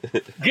 minutes.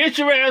 Get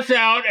your ass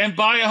out and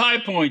buy a High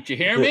Point, you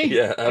hear me?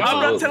 Yeah, absolutely.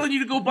 I'm not telling you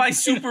to go buy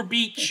Super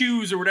Beat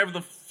shoes or whatever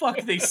the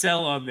fuck they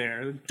sell on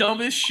there. The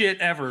dumbest shit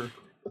ever.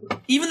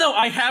 Even though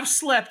I have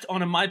slept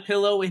on a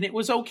MyPillow and it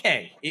was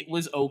okay. It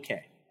was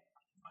okay.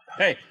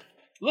 Hey,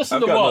 listen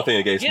I've to got Walt. nothing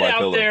against Get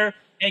MyPillow. out there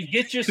and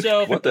get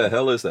yourself. What the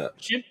hell is that?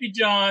 Chimpy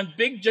John,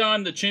 Big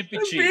John, the Chimpy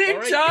Chief.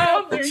 Big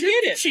John, the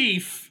Chimpy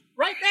Chief.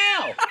 Right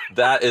now.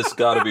 That has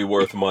got to be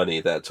worth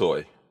money, that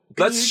toy.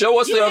 Let's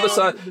show us the other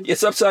side.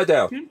 It's upside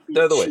down.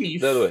 The other way.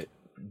 The other way.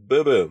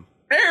 Boom, boom.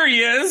 There he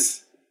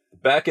is.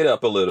 Back it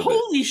up a little bit.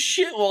 Holy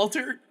shit,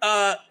 Walter.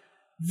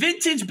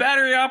 Vintage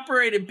battery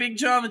operated Big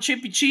John the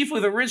Chimpy Chief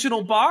with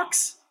original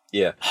box.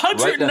 Yeah.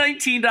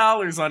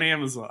 $119 on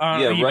Amazon.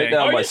 Yeah, right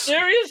now. Are you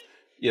serious?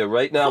 Yeah,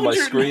 right now my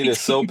screen is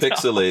so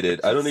pixelated.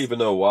 I don't even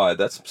know why.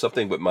 That's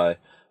something with my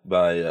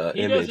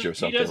image or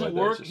something like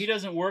that. He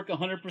doesn't work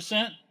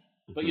 100%.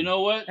 But you know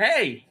what?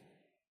 Hey,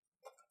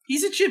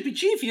 he's a Chimpy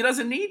Chief. He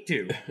doesn't need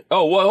to.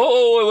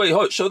 Oh,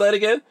 wait. Show that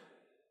again.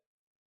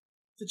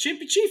 The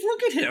Chimpy Chief,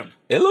 look at him.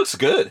 It looks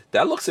good.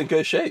 That looks in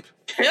good shape.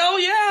 Hell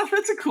yeah,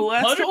 that's a cool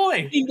ass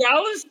toy.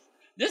 $115?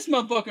 This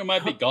motherfucker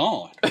might be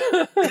gone.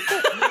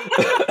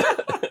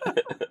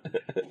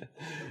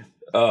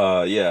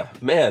 Yeah,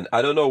 man.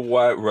 I don't know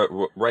why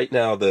right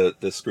now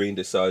the screen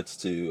decides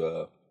to.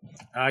 You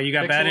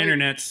got bad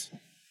internets.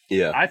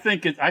 Yeah, I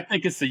think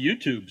it's the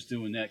YouTubes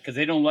doing that because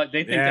they don't like.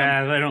 They think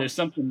there's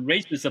something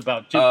racist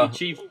about Chimpy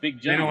Chief,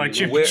 Big John. They don't like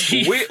Chimpy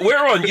Chief.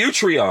 We're on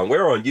Utreon.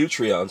 We're on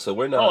Utreon, so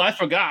we're not. Oh, I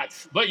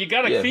forgot. But you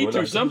got to feed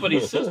through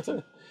somebody's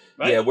system.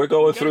 Right? Yeah, we're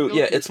going through.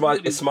 It's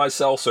my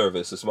cell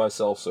service. It's my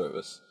cell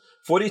service.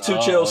 42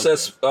 Chill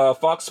says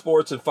Fox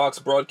Sports and Fox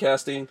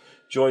Broadcasting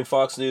join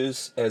Fox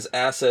News as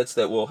assets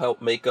that will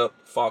help make up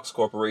Fox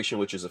Corporation,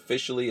 which is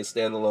officially a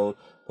standalone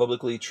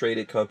publicly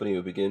traded company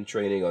will begin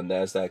trading on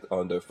NASDAQ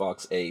under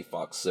Fox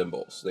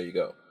symbols. There you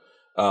go.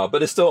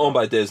 But it's still owned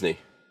by Disney.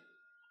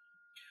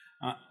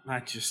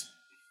 I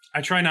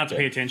try not to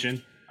pay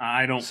attention.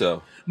 I don't.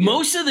 So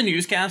most of the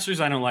newscasters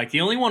I don't like.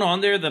 The only one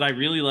on there that I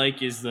really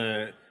like is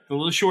the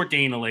little short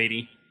Dana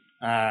lady.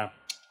 I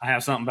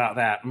have something about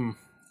that.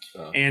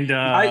 And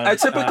I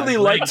typically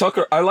like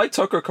Tucker. I like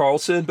Tucker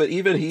Carlson, but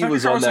even he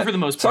was on that. For the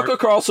most part. Tucker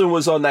Carlson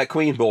was on that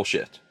Queen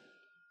bullshit.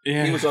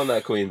 Yeah. He was on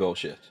that Queen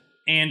bullshit.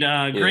 And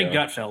Greg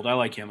Gutfeld, I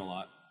like him a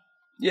lot.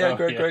 Yeah,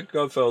 Greg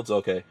Gutfeld's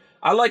okay.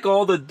 I like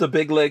all the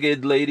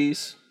big-legged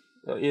ladies.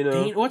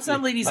 What's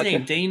that lady's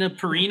name? Dana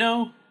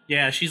Perino?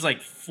 Yeah, she's like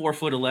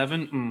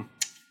 4'11".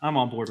 I'm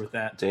on board with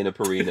that. Dana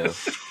Perino.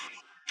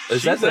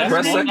 Is that the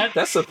press?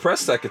 That's the press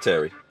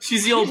secretary.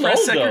 She's the old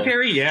press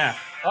secretary. Yeah.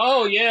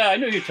 Oh yeah, I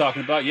know who you're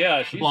talking about.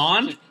 Yeah, she's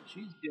blonde.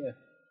 She's yeah.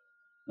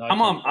 No,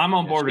 I'm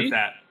on board with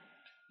that.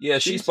 Yeah,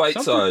 she's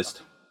bite-sized.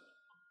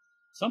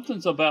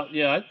 Something's about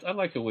I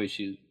like the way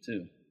she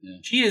too. Yeah.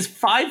 She is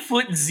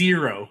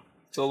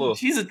 5'0".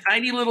 She's a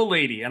tiny little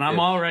lady, and I'm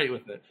all right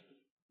with it.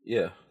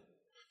 Yeah,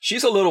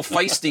 she's a little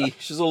feisty.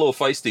 She's a little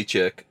feisty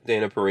chick,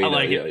 Dana Perino. I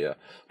like it. Yeah.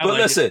 But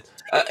listen,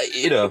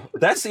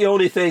 that's the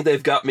only thing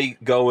they've got me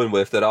going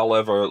with that I'll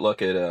ever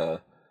look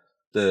at.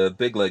 The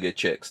big-legged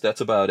chicks.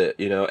 That's about it.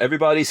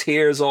 Everybody's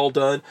hair is all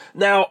done.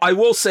 Now, I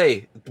will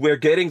say, we're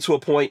getting to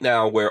a point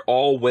now where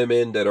all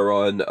women that are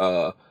on,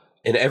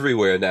 and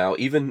everywhere now,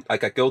 even,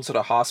 like, I go to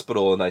the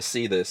hospital and I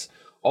see this,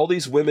 all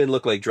these women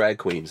look like drag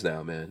queens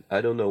now, man. I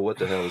don't know what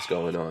the hell is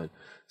going on.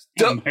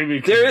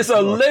 There is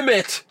a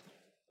limit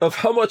of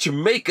how much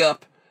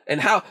makeup and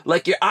how,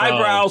 like, your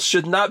eyebrows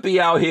should not be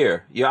out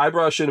here. Your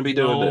eyebrows shouldn't be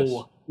doing this.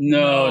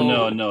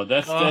 No.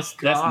 That's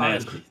nasty.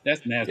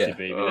 That's nasty,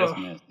 baby. That's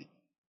nasty.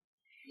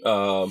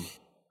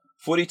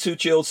 42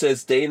 Chill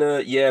says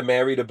Dana,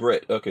 married a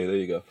Brit. Okay, there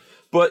you go.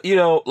 But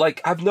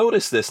I've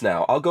noticed this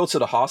now. I'll go to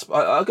the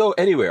hospital. I'll go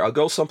anywhere. I'll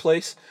go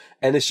someplace,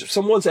 and it's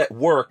someone's at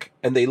work,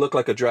 and they look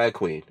like a drag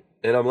queen,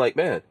 and I'm like,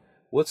 man,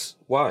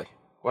 why?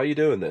 Why are you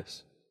doing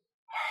this?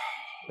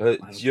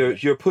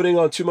 You're putting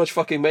on too much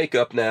fucking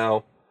makeup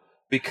now,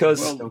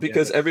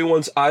 because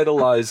everyone's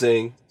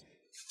idolizing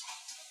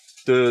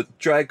the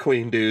drag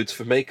queen dudes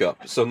for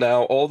makeup. So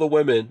now all the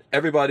women,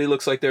 everybody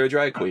looks like they're a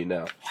drag queen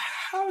now.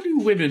 How do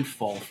women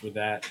fall for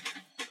that?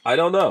 I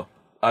don't know.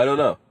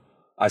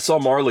 I saw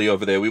Marley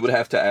over there. We would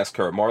have to ask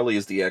her. Marley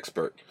is the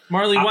expert.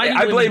 Marley, why do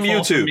I blame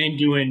you too. Men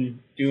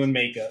doing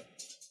makeup?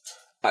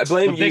 I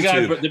blame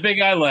YouTube. The big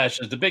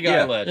eyelashes. The big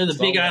eyelashes.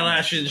 The big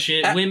eyelashes and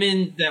shit.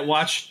 Women that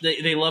watch,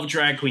 they love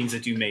drag queens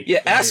that do makeup.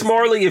 Yeah, ask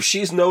Marley if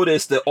she's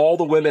noticed that all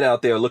the women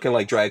out there are looking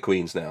like drag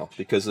queens now.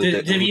 Because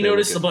have you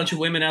noticed a bunch of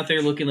women out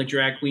there looking like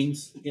drag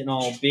queens? Getting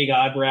all big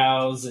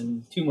eyebrows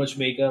and too much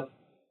makeup?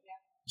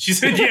 She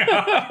said, yeah.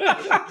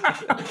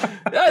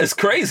 That is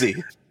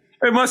crazy.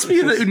 It must be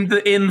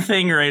the in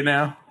thing right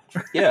now.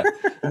 Yeah.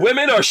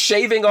 Women are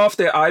shaving off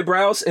their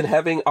eyebrows and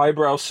having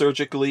eyebrows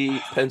surgically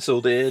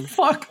penciled in.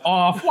 Fuck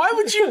off. Why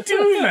would you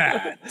do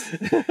that?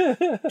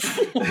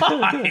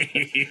 Why?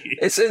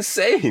 It's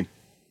insane.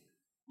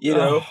 You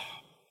know?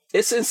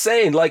 It's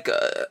insane. Like,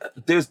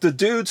 there's the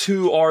dudes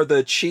who are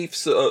the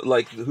chiefs,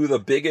 who the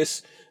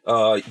biggest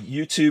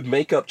YouTube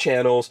makeup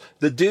channels.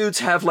 The dudes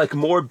have, like,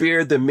 more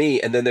beard than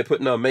me, and then they're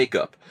putting on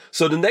makeup.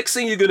 So the next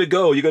thing you're going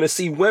to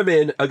see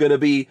women are going to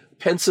be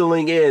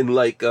penciling in,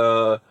 like,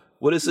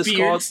 what is this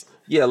Beards? called?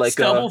 Yeah, like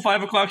stubble,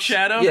 5 o'clock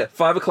shadow. Yeah,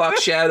 5 o'clock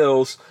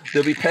shadows.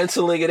 They'll be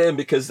penciling it in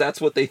because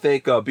that's what they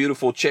think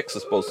beautiful chicks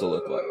are supposed to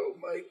look like. Oh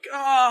my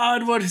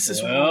God, what is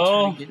this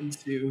world trying to get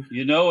into?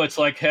 You know, it's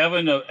like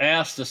having an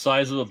ass the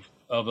size of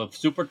a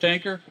super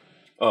tanker.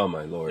 Oh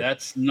my Lord,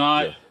 that's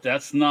not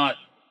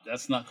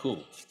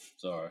cool.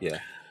 Sorry. Yeah.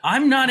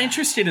 I'm not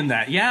interested in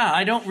that. Yeah,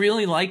 I don't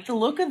really like the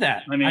look of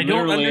that. I mean, I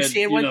don't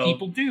understand why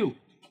people do.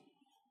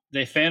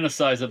 They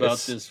fantasize about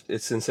this.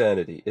 It's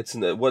insanity. It's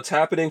what's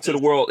happening to the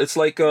world. It's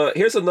like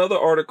here's another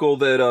article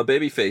that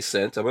Babyface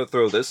sent. I'm gonna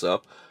throw this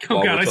up.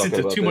 Oh God, I sent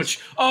it too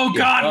much. Oh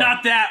God,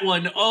 not that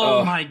one.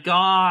 Oh my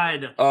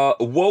God.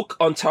 Woke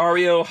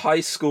Ontario High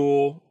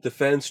School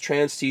defends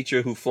trans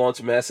teacher who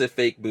flaunts massive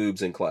fake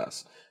boobs in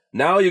class.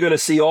 Now you're gonna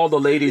see all the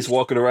ladies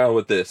walking around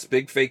with this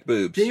big fake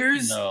boobs.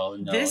 There's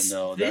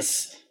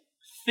this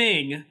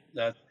thing.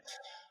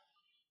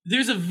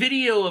 There's a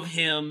video of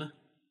him.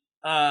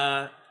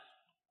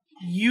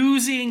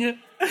 Using,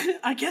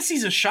 I guess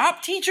he's a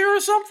shop teacher or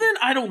something.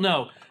 I don't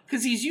know,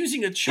 because he's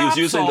using a chop saw.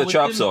 He's using the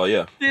chop saw,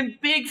 yeah. Them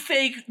big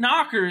fake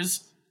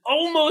knockers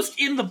almost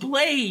in the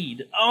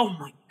blade. Oh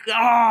my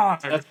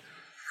God!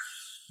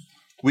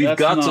 We've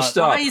got to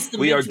stop.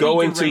 We are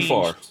going too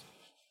far.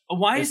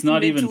 Why is the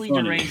mentally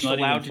deranged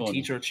allowed to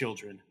teach our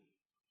children?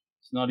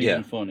 It's not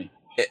even funny.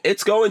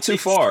 It's going too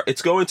far.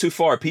 It's going too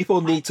far.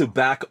 People need to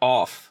back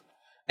off,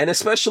 and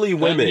especially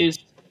women.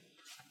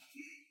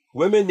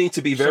 Women need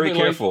to be very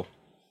careful.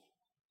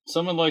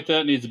 Someone like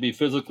that needs to be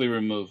physically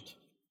removed.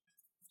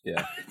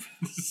 Yeah.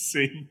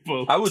 Same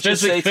boat. I would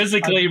just say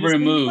physically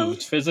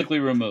removed. Physically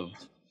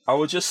removed. I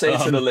would just say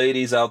to the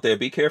ladies out there,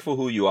 be careful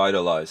who you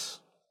idolize.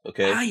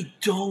 Okay? I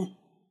don't.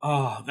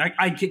 Oh,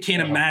 I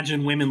can't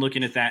imagine women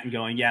looking at that and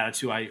going, "Yeah, that's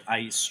who I."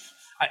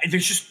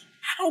 There's just,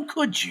 how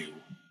could you?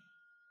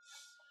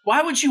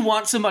 Why would you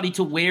want somebody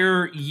to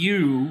wear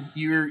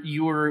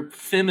your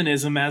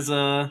feminism as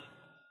a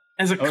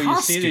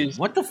costume?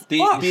 What the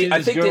fuck?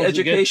 I think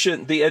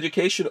the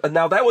education.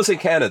 Now that was in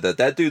Canada.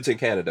 That dude's in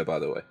Canada, by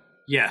the way.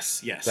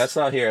 Yes. That's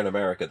not here in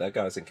America. That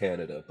guy's in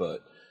Canada,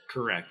 but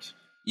correct.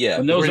 Yeah,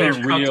 and those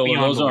aren't real.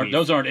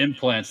 Those aren't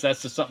implants.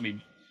 That's just something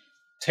he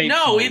taped.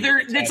 No,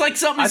 it's like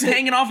something's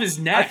hanging off his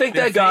neck. I think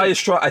that guy is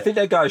trying. I think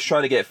that guy is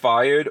trying to get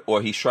fired,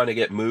 or he's trying to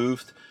get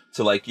moved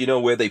to, like,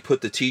 where they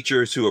put the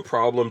teachers who are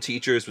problem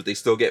teachers, but they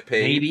still get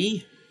paid.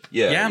 Maybe.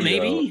 Yeah.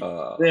 Maybe.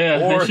 Or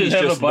they should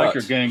have a biker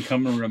nuts. gang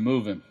come and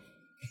remove him.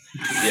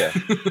 Yeah.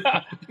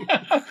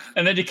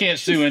 And then you can't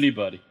sue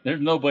anybody. There's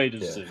nobody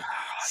to sue.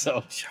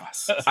 So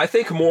I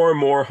think more and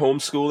more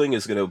homeschooling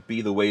is going to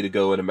be the way to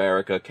go in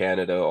America,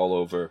 Canada, all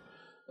over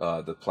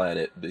the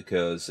planet,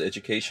 because the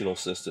educational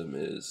system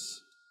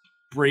is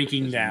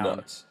breaking down.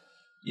 Nuts.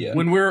 Yeah.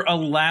 When we're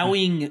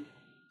allowing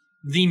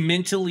the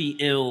mentally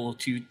ill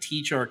to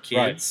teach our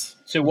kids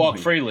to walk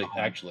freely,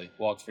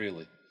 walk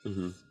freely.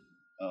 Mm-hmm.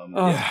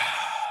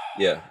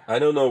 Yeah, I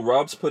don't know.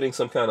 Rob's putting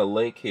some kind of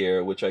link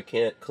here, which I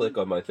can't click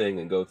on my thing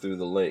and go through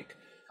the link.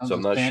 So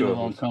I'm not sure.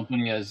 Standalone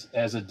company as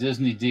a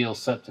Disney deal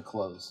set to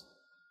close.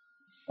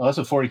 Oh, that's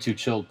what 42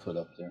 Chilled put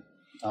up there.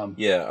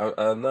 Yeah,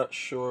 I'm not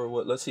sure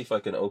what. Let's see if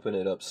I can open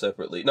it up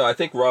separately. No, I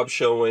think Rob's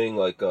showing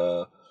like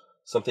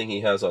something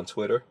he has on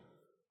Twitter.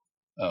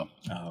 Oh,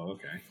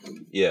 okay.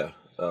 Yeah.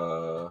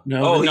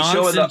 No,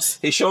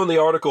 he's showing the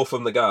article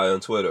from the guy on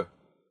Twitter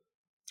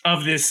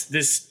of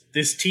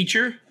this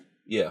teacher.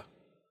 Yeah.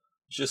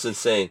 It's just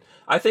insane.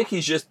 I think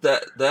he's just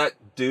that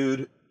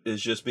dude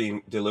is just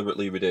being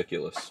deliberately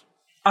ridiculous.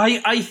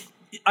 I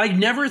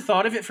never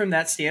thought of it from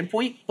that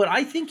standpoint, but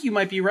I think you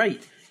might be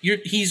right.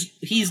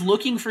 He's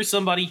looking for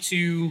somebody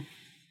to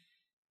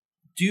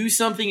do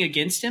something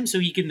against him so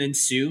he can then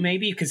sue,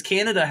 maybe, because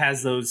Canada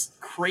has those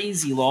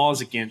crazy laws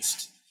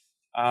against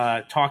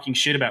talking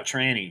shit about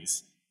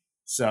trannies.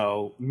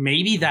 So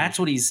maybe that's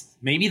what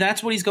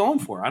he's going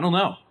for. I don't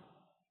know.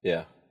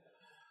 Yeah.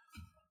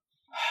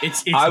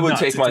 I would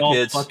nuts. take my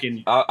kids.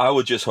 I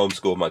would just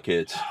homeschool my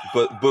kids.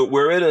 But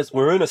we're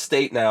in a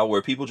state now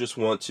where people just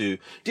want to.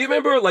 Do you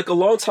remember, like, a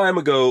long time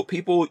ago,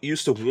 people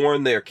used to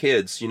warn their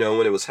kids, when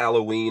it was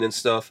Halloween and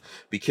stuff,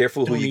 be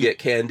careful who you get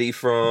candy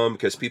from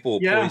because people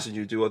will poison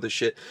you, do other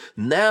shit.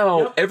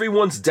 Now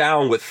everyone's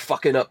down with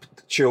fucking up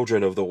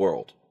children of the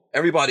world.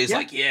 Everybody's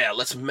like,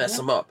 let's mess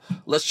them up.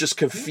 Let's just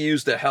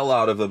confuse the hell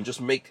out of them. Just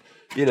make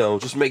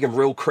them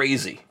real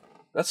crazy.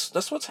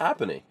 That's what's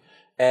happening.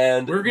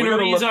 And we're gonna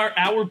raise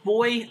our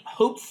boy,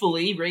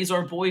 hopefully raise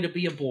our boy to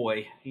be a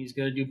boy. He's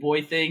gonna do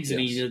boy things, and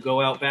he's gonna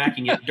go out back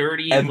and get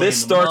dirty. And this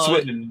starts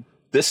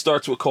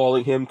with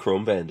calling him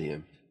Chrome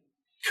Vandium.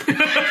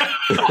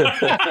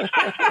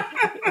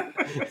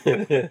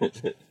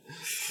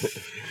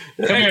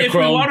 If we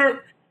want to,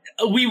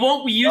 we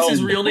won't use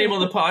his real name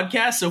on the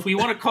podcast. So if we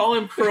want to call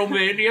him Chrome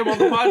Vandium on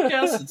the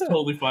podcast, it's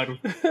totally fine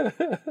with me.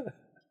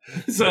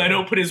 So I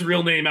don't put his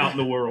real name out in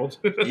the world.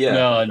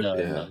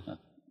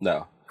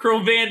 No.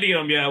 Chrome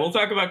Vandium, we'll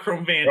talk about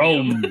Chrome Vandium.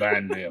 Chrome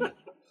Vandium.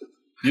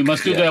 You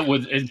must do that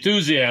with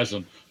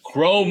enthusiasm.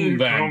 Chrome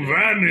Vandium.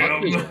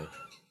 Vandium.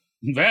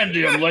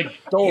 Vandium, like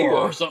Thor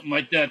or something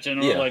like that.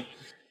 Like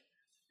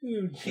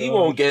he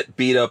won't get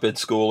beat up in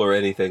school or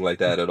anything like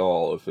that at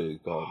all if we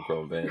call him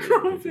Chrome Vandium.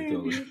 Chrome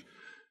Vandium.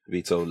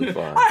 Be totally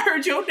fine. I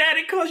heard your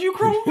daddy calls you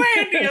Chrome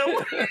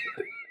Vandium.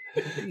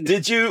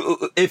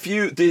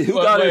 Who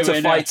got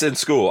into fights in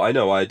school? I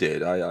know I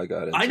did. I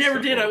got into I never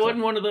did. I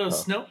wasn't one of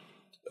those. No.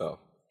 Oh.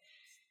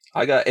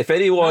 I got if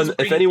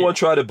anyone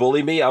tried to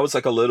bully me, I was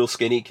like a little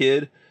skinny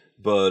kid.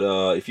 But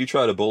if you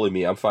try to bully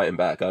me, I'm fighting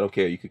back. I don't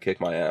care. You could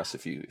kick my ass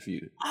if you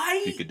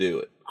could do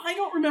it. I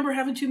don't remember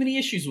having too many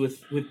issues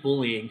with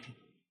bullying.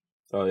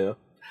 Oh yeah.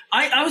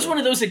 I was one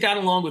of those that got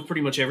along with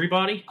pretty much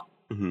everybody.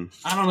 Mm-hmm.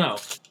 I don't know.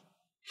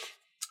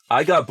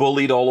 I got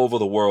bullied all over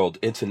the world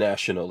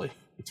internationally.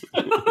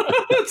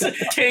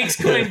 Hank's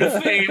claim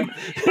to fame.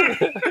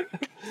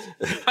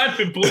 I've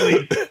been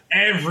bullied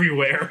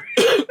everywhere.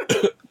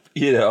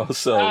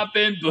 So I've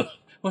been.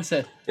 What's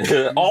that?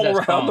 All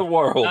around the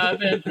world.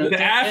 The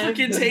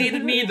Africans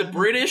hated me. The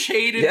British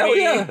hated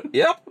me.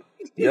 Yeah.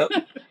 Yep.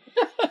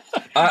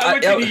 I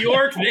went to New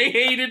York. They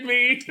hated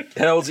me.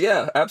 Hells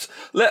yeah.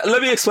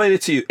 Let me explain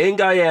it to you. In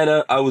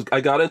Guyana, I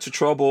got into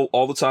trouble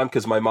all the time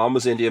because my mom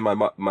was Indian,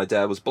 my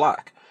dad was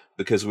black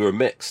because we were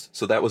mixed.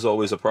 So that was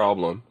always a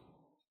problem,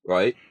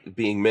 right?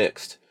 Being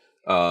mixed.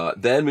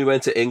 Then we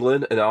went to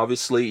England, and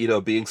obviously,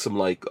 being some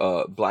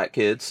black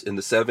kids in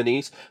the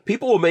 70s,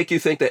 people will make you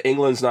think that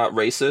England's not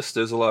racist.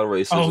 There's a lot of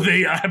racism. Oh,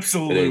 they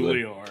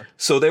absolutely are.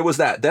 So there was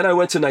that. Then I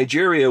went to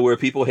Nigeria, where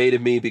people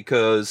hated me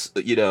because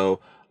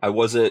I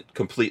wasn't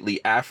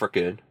completely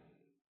African,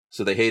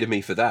 so they hated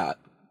me for that.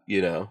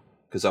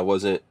 Because I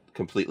wasn't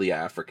completely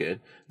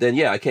African. Then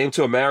I came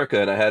to America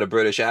and I had a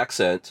British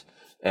accent.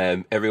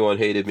 And everyone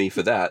hated me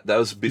for that. That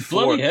was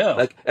before.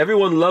 Like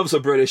everyone loves a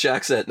British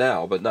accent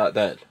now, but not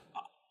then.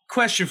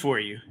 Question for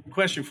you.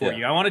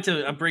 I wanted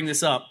to bring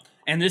this up,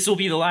 and this will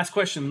be the last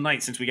question of the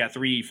night since we got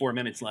 3-4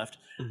 minutes left.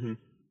 Mm-hmm.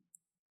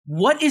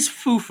 What is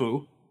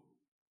fufu,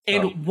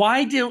 and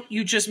why don't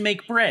you just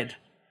make bread?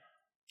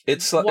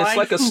 It's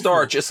like a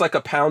starch. It's like a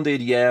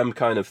pounded yam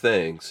kind of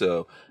thing.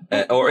 So,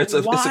 or it's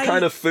a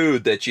kind of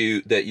food that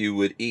you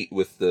would eat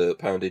with the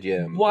pounded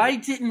yam. Why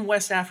didn't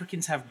West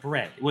Africans have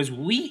bread? Was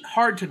wheat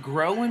hard to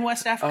grow in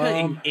West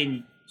Africa,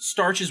 and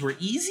starches were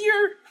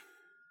easier?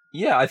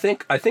 Yeah, I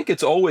think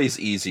it's always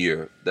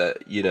easier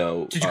that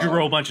to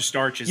grow a bunch of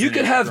starches. You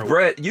could have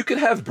bread. You could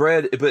have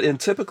bread, but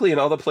typically in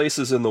other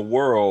places in the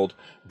world,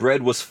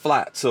 bread was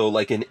flat. So,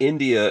 like in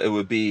India, it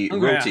would be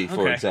roti,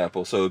 for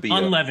example. So it would be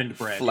unleavened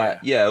bread. Flat.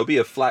 Yeah, it would be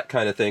a flat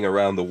kind of thing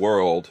around the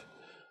world.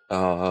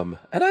 And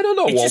I don't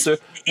know, Walter.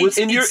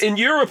 In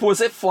Europe, was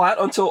it flat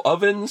until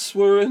ovens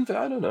were in?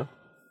 I don't know.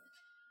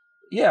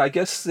 Yeah, I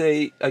guess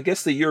the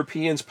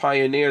Europeans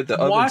pioneered the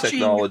oven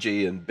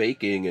technology and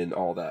baking and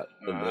all that.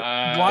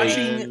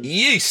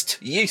 Yeast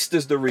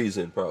is the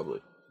reason, probably.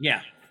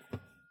 Yeah.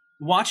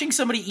 Watching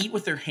somebody eat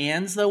with their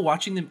hands, though,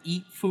 watching them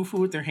eat fufu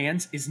with their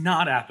hands is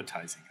not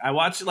appetizing. I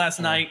watched it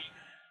last night.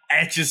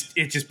 It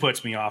just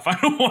puts me off. I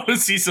don't want to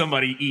see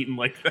somebody eating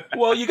like that.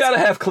 Well, you got to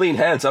have clean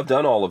hands. I've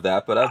done all of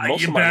that, but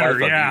most of my life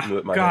I've eaten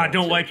with my hands.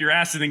 Don't wipe your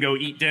ass and then go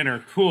eat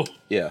dinner. Cool.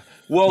 Yeah.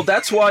 Well,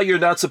 that's why you're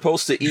not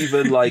supposed to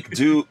even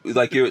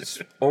you're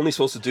only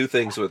supposed to do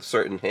things with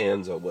certain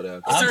hands or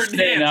whatever. I'm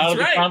staying out of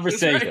the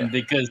conversation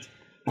because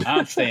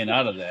I'm staying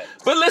out of that.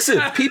 But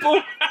listen,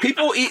 people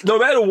eat no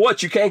matter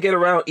what. You can't get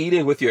around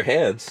eating with your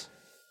hands.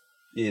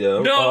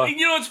 No,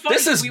 it's funny.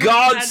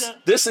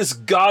 This is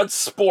God's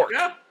sport.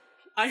 Yeah.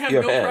 I have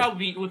no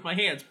problem eating with my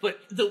hands, but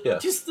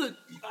it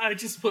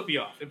just put me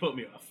off. It put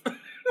me off.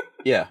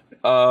 Yeah.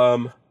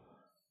 I'm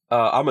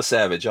a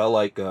savage. I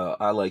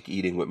like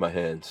eating with my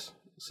hands.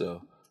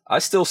 So I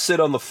still sit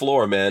on the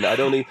floor, man. I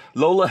don't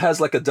Lola has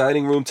like a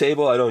dining room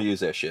table. I don't use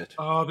that shit.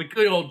 Oh, the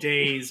good old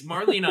days.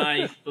 Marley and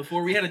I,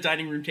 before we had a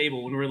dining room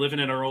table when we were living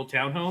in our old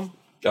townhome,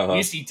 we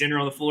used to eat dinner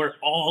on the floor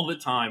all the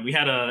time. We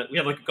had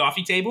like a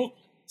coffee table,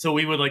 so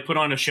we would like put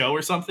on a show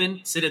or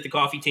something, sit at the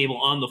coffee table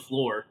on the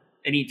floor.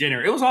 and eat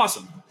dinner. It was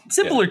awesome.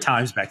 Simpler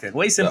times back then.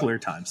 Way simpler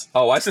times.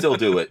 Oh, I still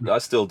do it.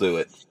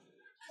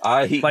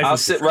 I'll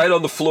sit right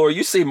on the floor.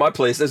 You see my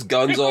place. There's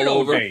guns all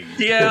over.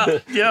 Yeah.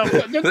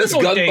 There's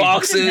gun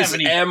boxes,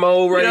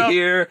 ammo right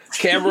here,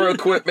 camera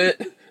equipment.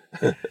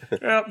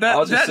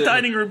 That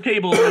dining room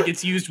table only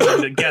gets used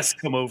when the guests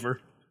come over.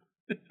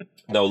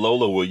 No,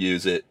 Lola will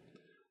use it.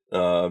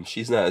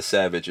 She's not as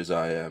savage as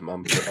I am.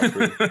 I'm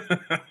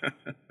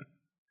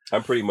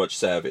pretty much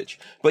savage.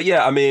 But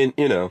yeah, I mean,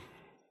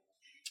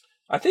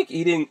 I think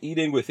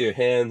eating with your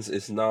hands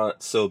is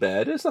not so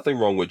bad. There's nothing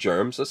wrong with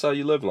germs. That's how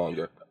you live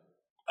longer.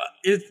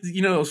 It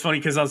was funny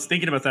because I was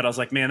thinking about that. I was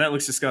like, man, that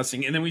looks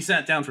disgusting. And then we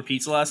sat down for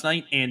pizza last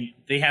night, and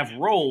they have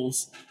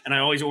rolls, and I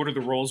always order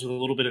the rolls with a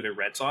little bit of their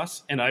red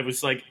sauce. And I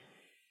was like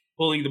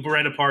pulling the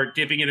bread apart,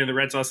 dipping it in the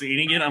red sauce and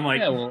eating it. I'm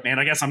like, man,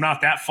 I guess I'm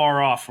not that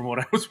far off from what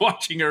I was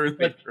watching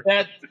earlier.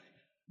 That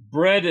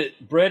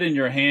bread in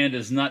your hand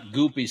is not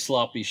goopy,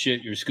 sloppy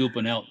shit you're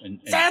scooping out.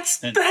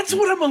 That's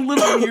what I'm a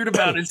little weird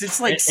about. It's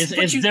like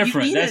it's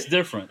different. That's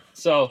different.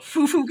 So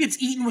fufu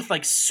gets eaten with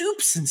like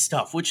soups and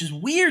stuff, which is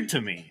weird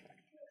to me.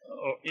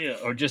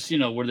 Or just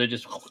where they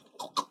just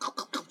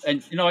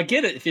and I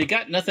get it. If you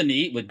got nothing to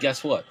eat with,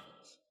 guess what?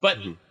 But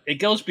it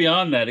goes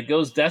beyond that.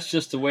 That's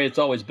just the way it's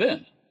always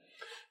been.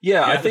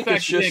 Yeah, I think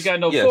it's just got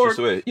no fork.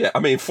 I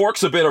mean, forks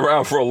have been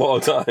around for a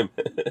long time,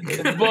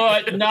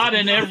 but not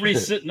in every.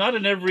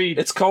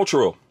 It's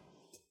cultural.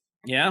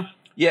 Yeah,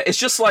 it's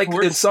just like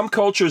in some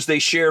cultures they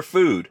share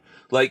food.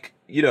 Like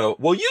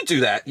well, you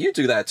do that. You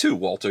do that too,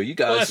 Walter. You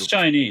guys. Well, that's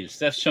Chinese.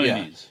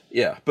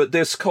 Yeah, but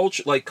there's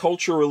culture. Like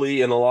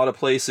culturally, in a lot of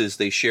places,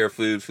 they share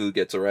food. Food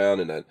gets around,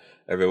 and then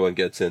everyone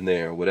gets in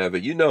there, or whatever.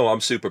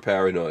 I'm super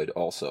paranoid,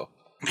 also.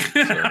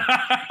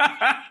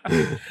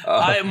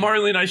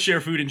 Marley and I share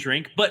food and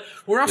drink, but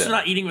we're also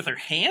not eating with our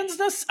hands.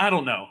 I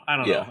don't know.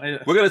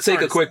 We're gonna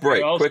take a quick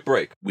break.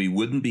 We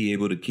wouldn't be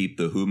able to keep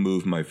the Who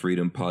Moved My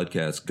Freedom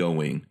podcast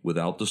going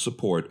without the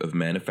support of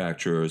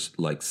manufacturers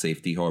like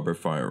Safety Harbor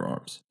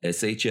Firearms.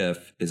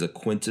 SHF is a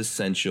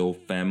quintessential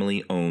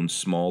family-owned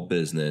small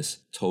business,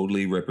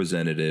 totally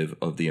representative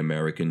of the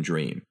American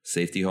dream.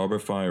 Safety Harbor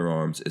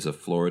Firearms is a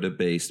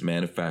Florida-based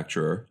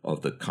manufacturer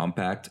of the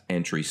compact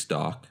entry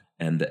stock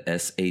and the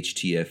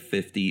SHTF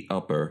 50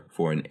 upper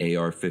for an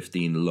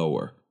AR-15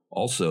 lower.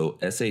 Also,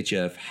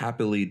 SHF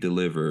happily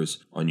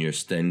delivers on your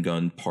Sten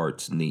gun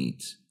parts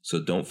needs.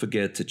 So don't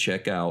forget to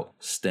check out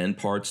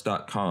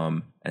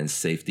stenparts.com and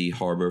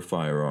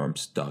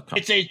safetyharborfirearms.com.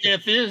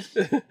 SHF is.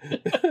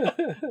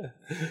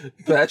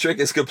 Patrick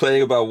is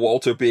complaining about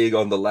Walter being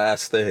on the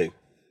last thing.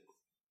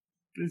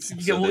 You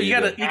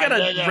gotta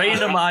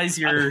randomize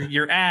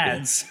your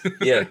ads.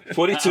 Yeah,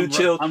 42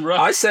 Chill.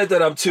 I said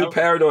that I'm too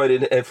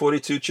paranoid, and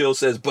 42 Chill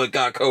says, "But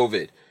got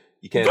COVID."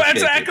 You can't.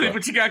 Exactly,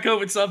 but you got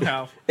COVID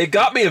somehow. It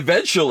got me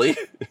eventually.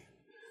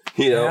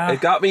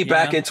 It got me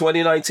back in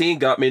 2019.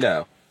 Got me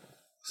now.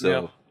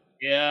 So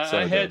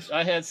I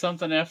had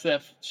something after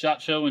that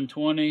SHOT Show in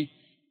 20,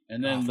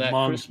 and then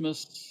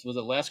Christmas, was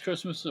it last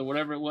Christmas or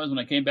whatever it was, when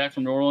I came back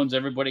from New Orleans,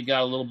 everybody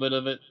got a little bit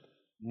of it,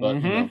 but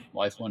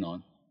life went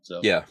on. So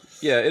yeah,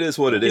 it is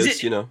what it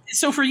is.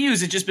 So for you,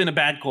 has it just been a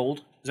bad cold?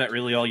 Is that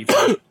really all you've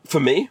had? For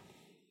me?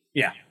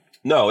 Yeah.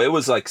 No, it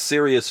was like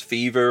serious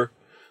fever.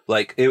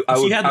 Like I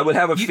would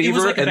have a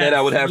fever and then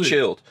I would have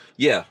chilled.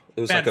 Yeah,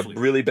 it was like a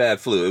really bad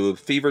flu. It was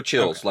fever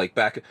chills. Okay.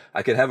 Like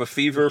I could have a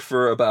fever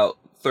for about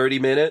 30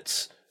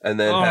 minutes and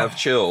then have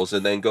chills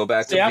and then go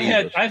back to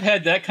fever. I've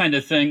had that kind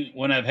of thing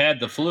when I've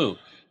had the flu,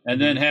 and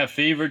then have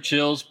fever,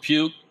 chills,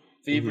 puke,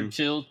 fever,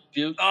 chills,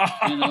 puke.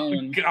 Oh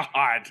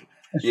God.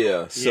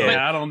 Yeah, so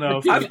I don't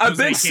know. I've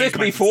been sick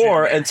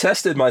before and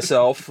tested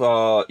myself.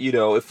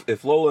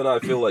 If Lola and I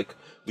feel like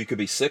we could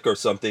be sick or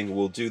something,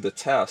 we'll do the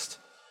test.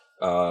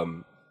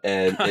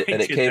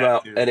 It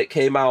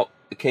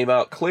came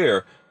out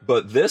clear.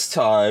 But this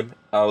time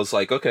I was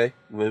like, okay,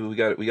 we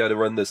got to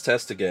run this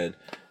test again,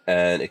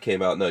 and it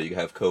came out no, you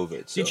have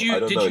COVID. So did you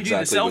do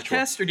the self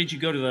test or did you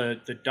go to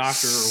the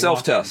doctor?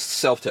 Self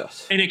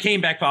test, and it came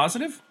back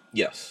positive.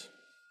 Yes.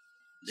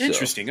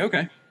 Interesting.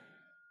 Okay.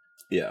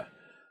 Yeah.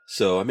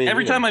 So I mean,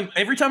 every time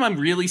I'm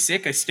really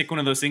sick, I stick one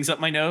of those things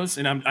up my nose,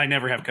 and I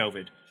never have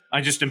COVID.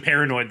 I just am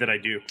paranoid that I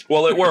do.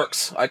 Well, it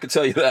works. I can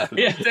tell you that.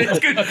 Yeah, that's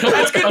good.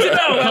 That's good to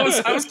know.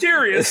 I was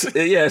curious.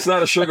 It's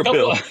not a sugar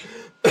pill.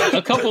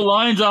 A couple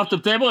lines off the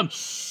table, and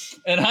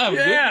I'm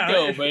good to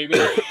go, baby.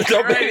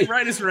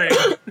 Right as rain.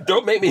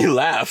 Don't make me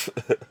laugh.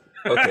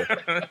 Okay.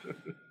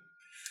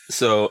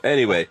 So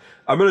anyway,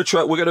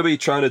 we're gonna be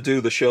trying to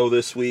do the show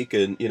this week,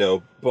 and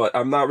but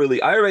I'm not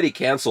really. I already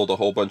canceled a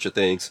whole bunch of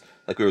things,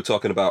 like we were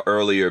talking about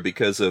earlier,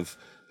 because of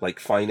like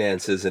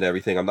finances and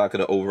everything. I'm not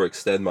gonna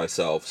overextend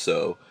myself,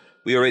 so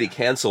we already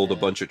canceled a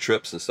bunch of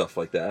trips and stuff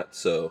like that.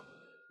 So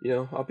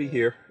I'll be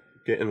here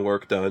getting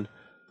work done,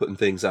 putting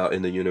things out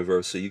in the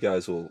universe, so you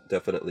guys will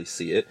definitely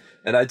see it.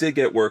 And I did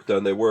get work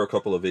done. There were a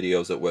couple of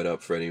videos that went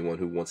up for anyone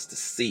who wants to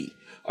see.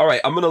 All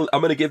right, I'm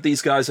gonna give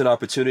these guys an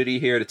opportunity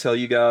here to tell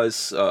you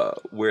guys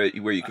where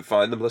you can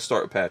find them. Let's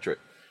start with Patrick.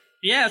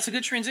 Yeah, it's a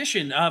good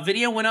transition.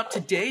 Video went up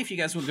today. If you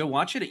guys want to go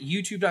watch it at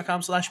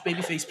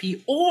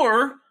youtube.com/babyfaceP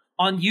or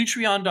on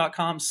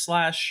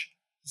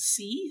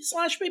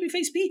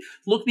utreon.com/c/babyfaceP.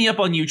 Look me up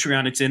on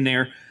Utreon. It's in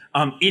there.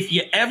 If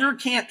you ever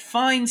can't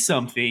find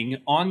something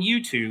on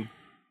YouTube,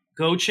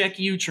 go check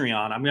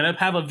Utreon. I'm going to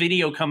have a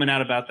video coming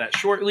out about that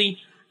shortly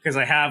because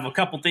I have a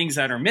couple things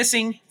that are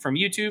missing from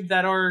YouTube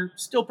that are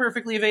still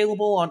perfectly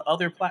available on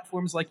other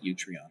platforms like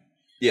Utreon.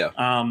 Yeah.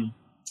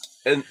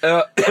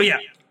 Yeah.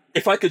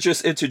 If I could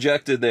just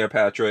interject in there,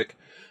 Patrick,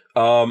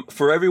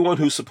 for everyone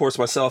who supports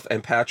myself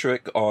and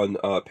Patrick on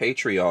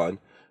Patreon,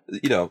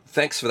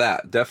 thanks for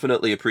that.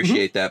 Definitely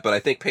appreciate that. But I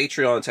think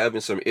Patreon's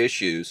having some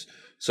issues,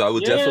 so I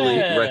would definitely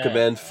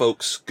recommend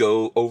folks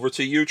go over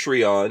to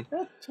Utreon.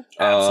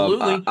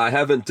 Absolutely. I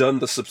haven't done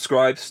the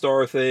subscribe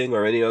star thing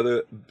or any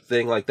other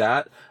thing like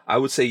that. I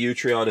would say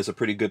Utreon is a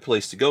pretty good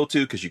place to go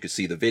to because you can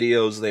see the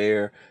videos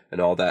there and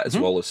all that, as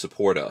well as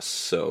support us.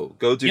 So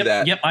go do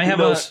that. Yep, I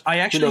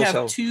actually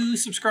have 2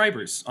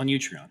 subscribers on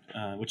Utreon,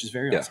 which is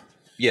very awesome.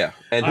 Yeah,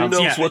 and who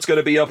knows what's going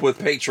to be up with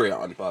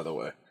Patreon, by the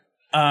way.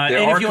 And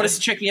if you want to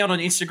check me out on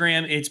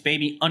Instagram, it's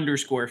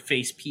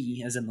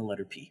baby_faceP, as in the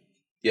letter P.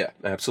 Yeah,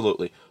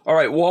 absolutely. All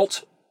right,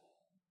 Walt.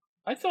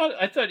 I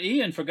thought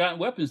Ian Forgotten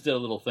Weapons did a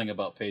little thing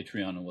about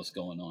Patreon and what's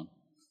going on.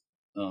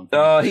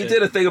 He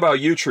did a thing about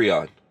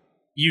Utreon.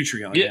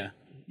 Utreon, yeah.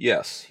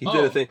 Yes, he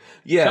did a thing.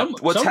 Yeah,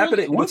 what's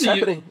happening with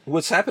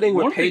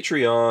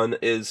Patreon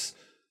is,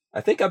 I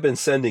think I've been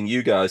sending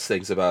you guys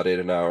things about it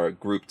in our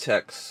group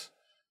texts,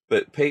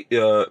 but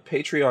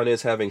Patreon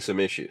is having some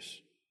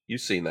issues.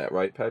 You've seen that,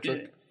 right,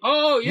 Patrick? Yeah.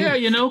 Oh, yeah,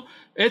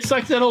 it's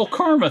like that old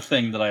karma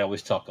thing that I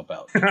always talk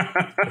about.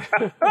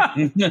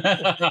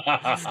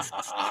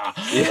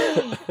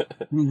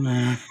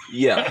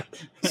 Yeah.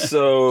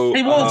 So,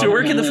 hey, Walter,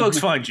 where can the folks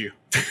find you?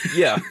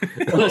 Yeah.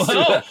 You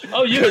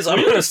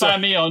can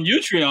find me on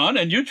Utreon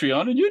and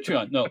Utreon and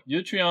Utreon. No,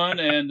 Utreon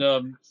and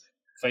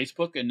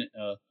Facebook and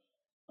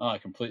I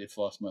completely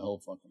lost my whole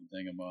fucking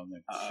thing about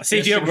it.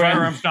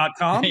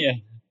 SafetyOverFirearms.com.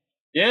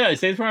 Yeah,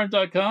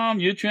 SafetyOverFirearms.com,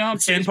 Utreon,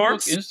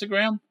 Facebook,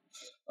 Instagram.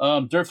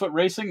 Dirtfoot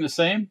Racing, the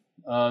same.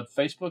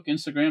 Facebook,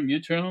 Instagram,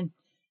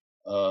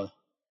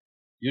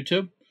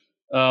 YouTube.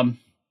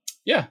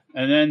 Yeah,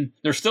 and then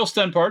there's still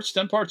Sten Parts.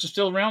 Sten Parts is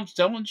still around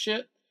selling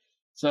shit.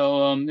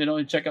 So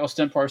check out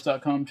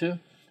StenParts.com too.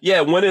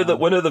 Yeah, when are the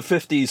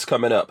 50s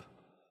coming up?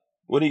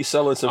 When are you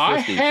selling some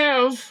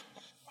 50s?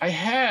 I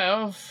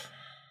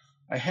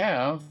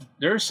have.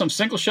 There's some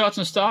single shots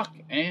in stock,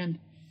 and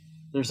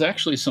there's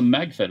actually some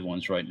MagFed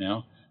ones right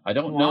now. I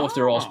don't know if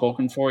they're all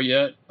spoken for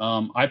yet.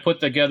 I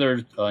put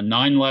together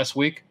 9 last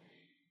week.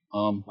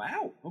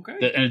 Wow.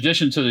 Okay. In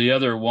addition to the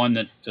other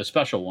one, the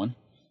special one,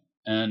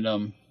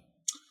 and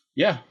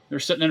they're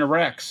sitting in a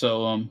rack.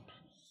 So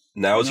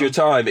now's your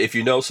time. If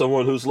you know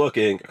someone who's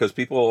looking, because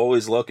people are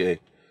always looking,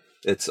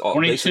 it's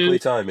basically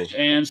timing.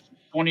 And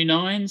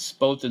 29s,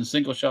 both in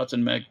single shots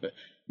and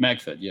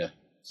MagFed. Yeah.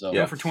 So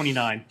go for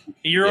 29.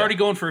 You're already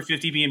going for a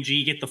 50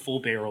 BMG. Get the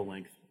full barrel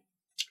length.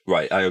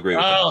 Right, I agree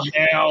with that. Oh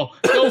hell!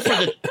 Go for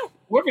the.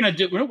 We're gonna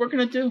do.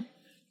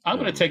 I'm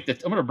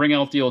gonna bring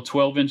out the old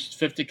 12-inch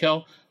 50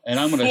 cal, and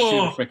I'm gonna shoot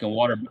a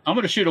freaking I'm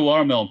gonna shoot a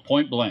watermelon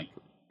point blank.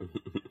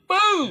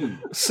 Boom!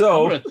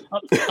 So I'm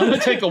gonna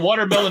take a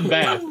watermelon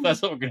bath.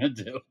 That's what we're gonna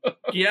do.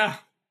 Yeah.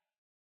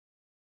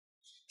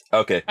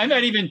 Okay. I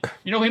might even.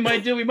 We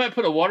might do. We might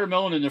put a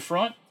watermelon in the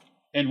front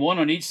and one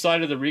on each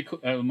side of the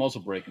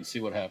muzzle brake and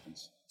see what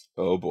happens.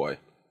 Oh boy.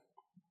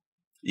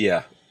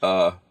 Yeah.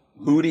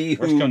 Hootie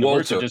Who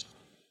Walter.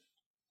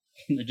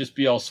 Just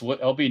be all sweat.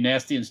 I'll be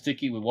nasty and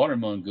sticky with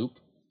watermelon goop.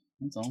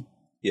 That's all.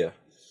 Yeah,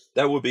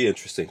 that would be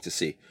interesting to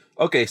see.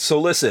 Okay,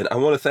 so listen, I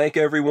want to thank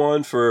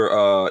everyone for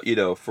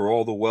for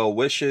all the well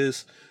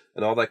wishes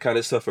and all that kind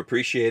of stuff.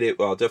 Appreciate it.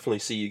 I'll definitely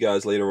see you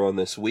guys later on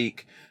this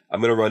week.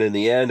 I'm gonna run in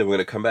the end, and we're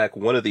gonna come back.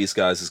 One of these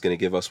guys is gonna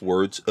give us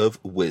words of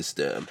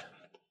wisdom.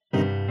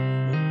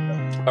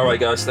 All right,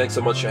 guys, thanks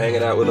so much for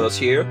hanging out with us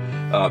here.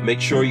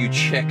 Make sure you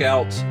check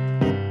out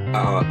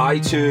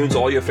iTunes,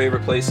 all your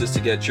favorite places to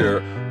get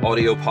your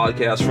audio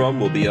podcast from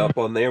will be up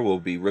on there.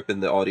 We'll be ripping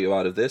the audio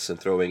out of this and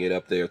throwing it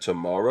up there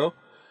tomorrow.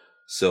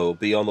 So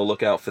be on the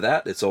lookout for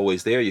that. It's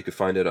always there. You can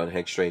find it on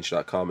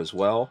hankstrange.com as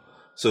well.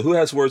 So who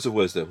has words of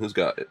wisdom? Who's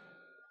got it?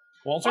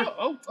 Walter?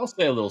 I'll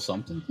say a little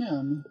something.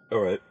 Yeah. All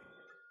right.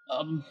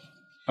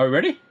 Are we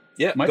ready?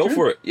 Yeah, My go turn?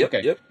 for it. Yep,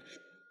 Okay. Yep.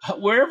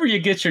 Wherever you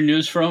get your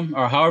news from,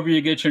 or however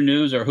you get your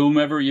news, or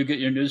whomever you get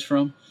your news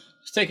from,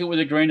 just take it with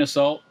a grain of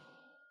salt.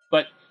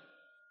 But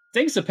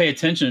things to pay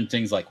attention to,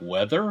 things like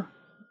weather.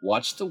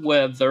 Watch the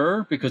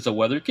weather, because the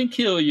weather can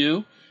kill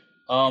you.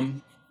 Whether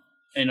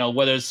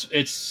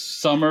it's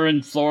summer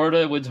in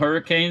Florida with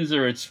hurricanes,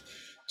 or it's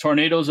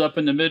tornadoes up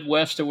in the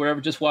Midwest or wherever,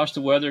 just watch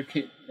the weather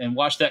and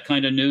watch that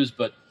kind of news.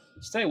 But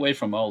stay away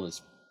from all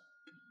this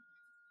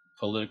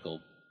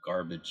political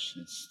garbage.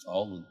 It's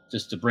all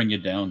just to bring you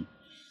down,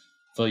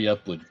 fill you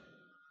up with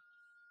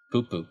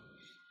poo-poo.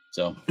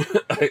 So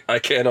I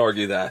can't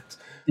argue that.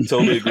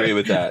 Totally agree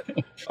with that.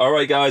 All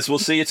right, guys, we'll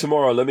see you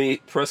tomorrow. Let me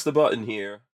press the button here.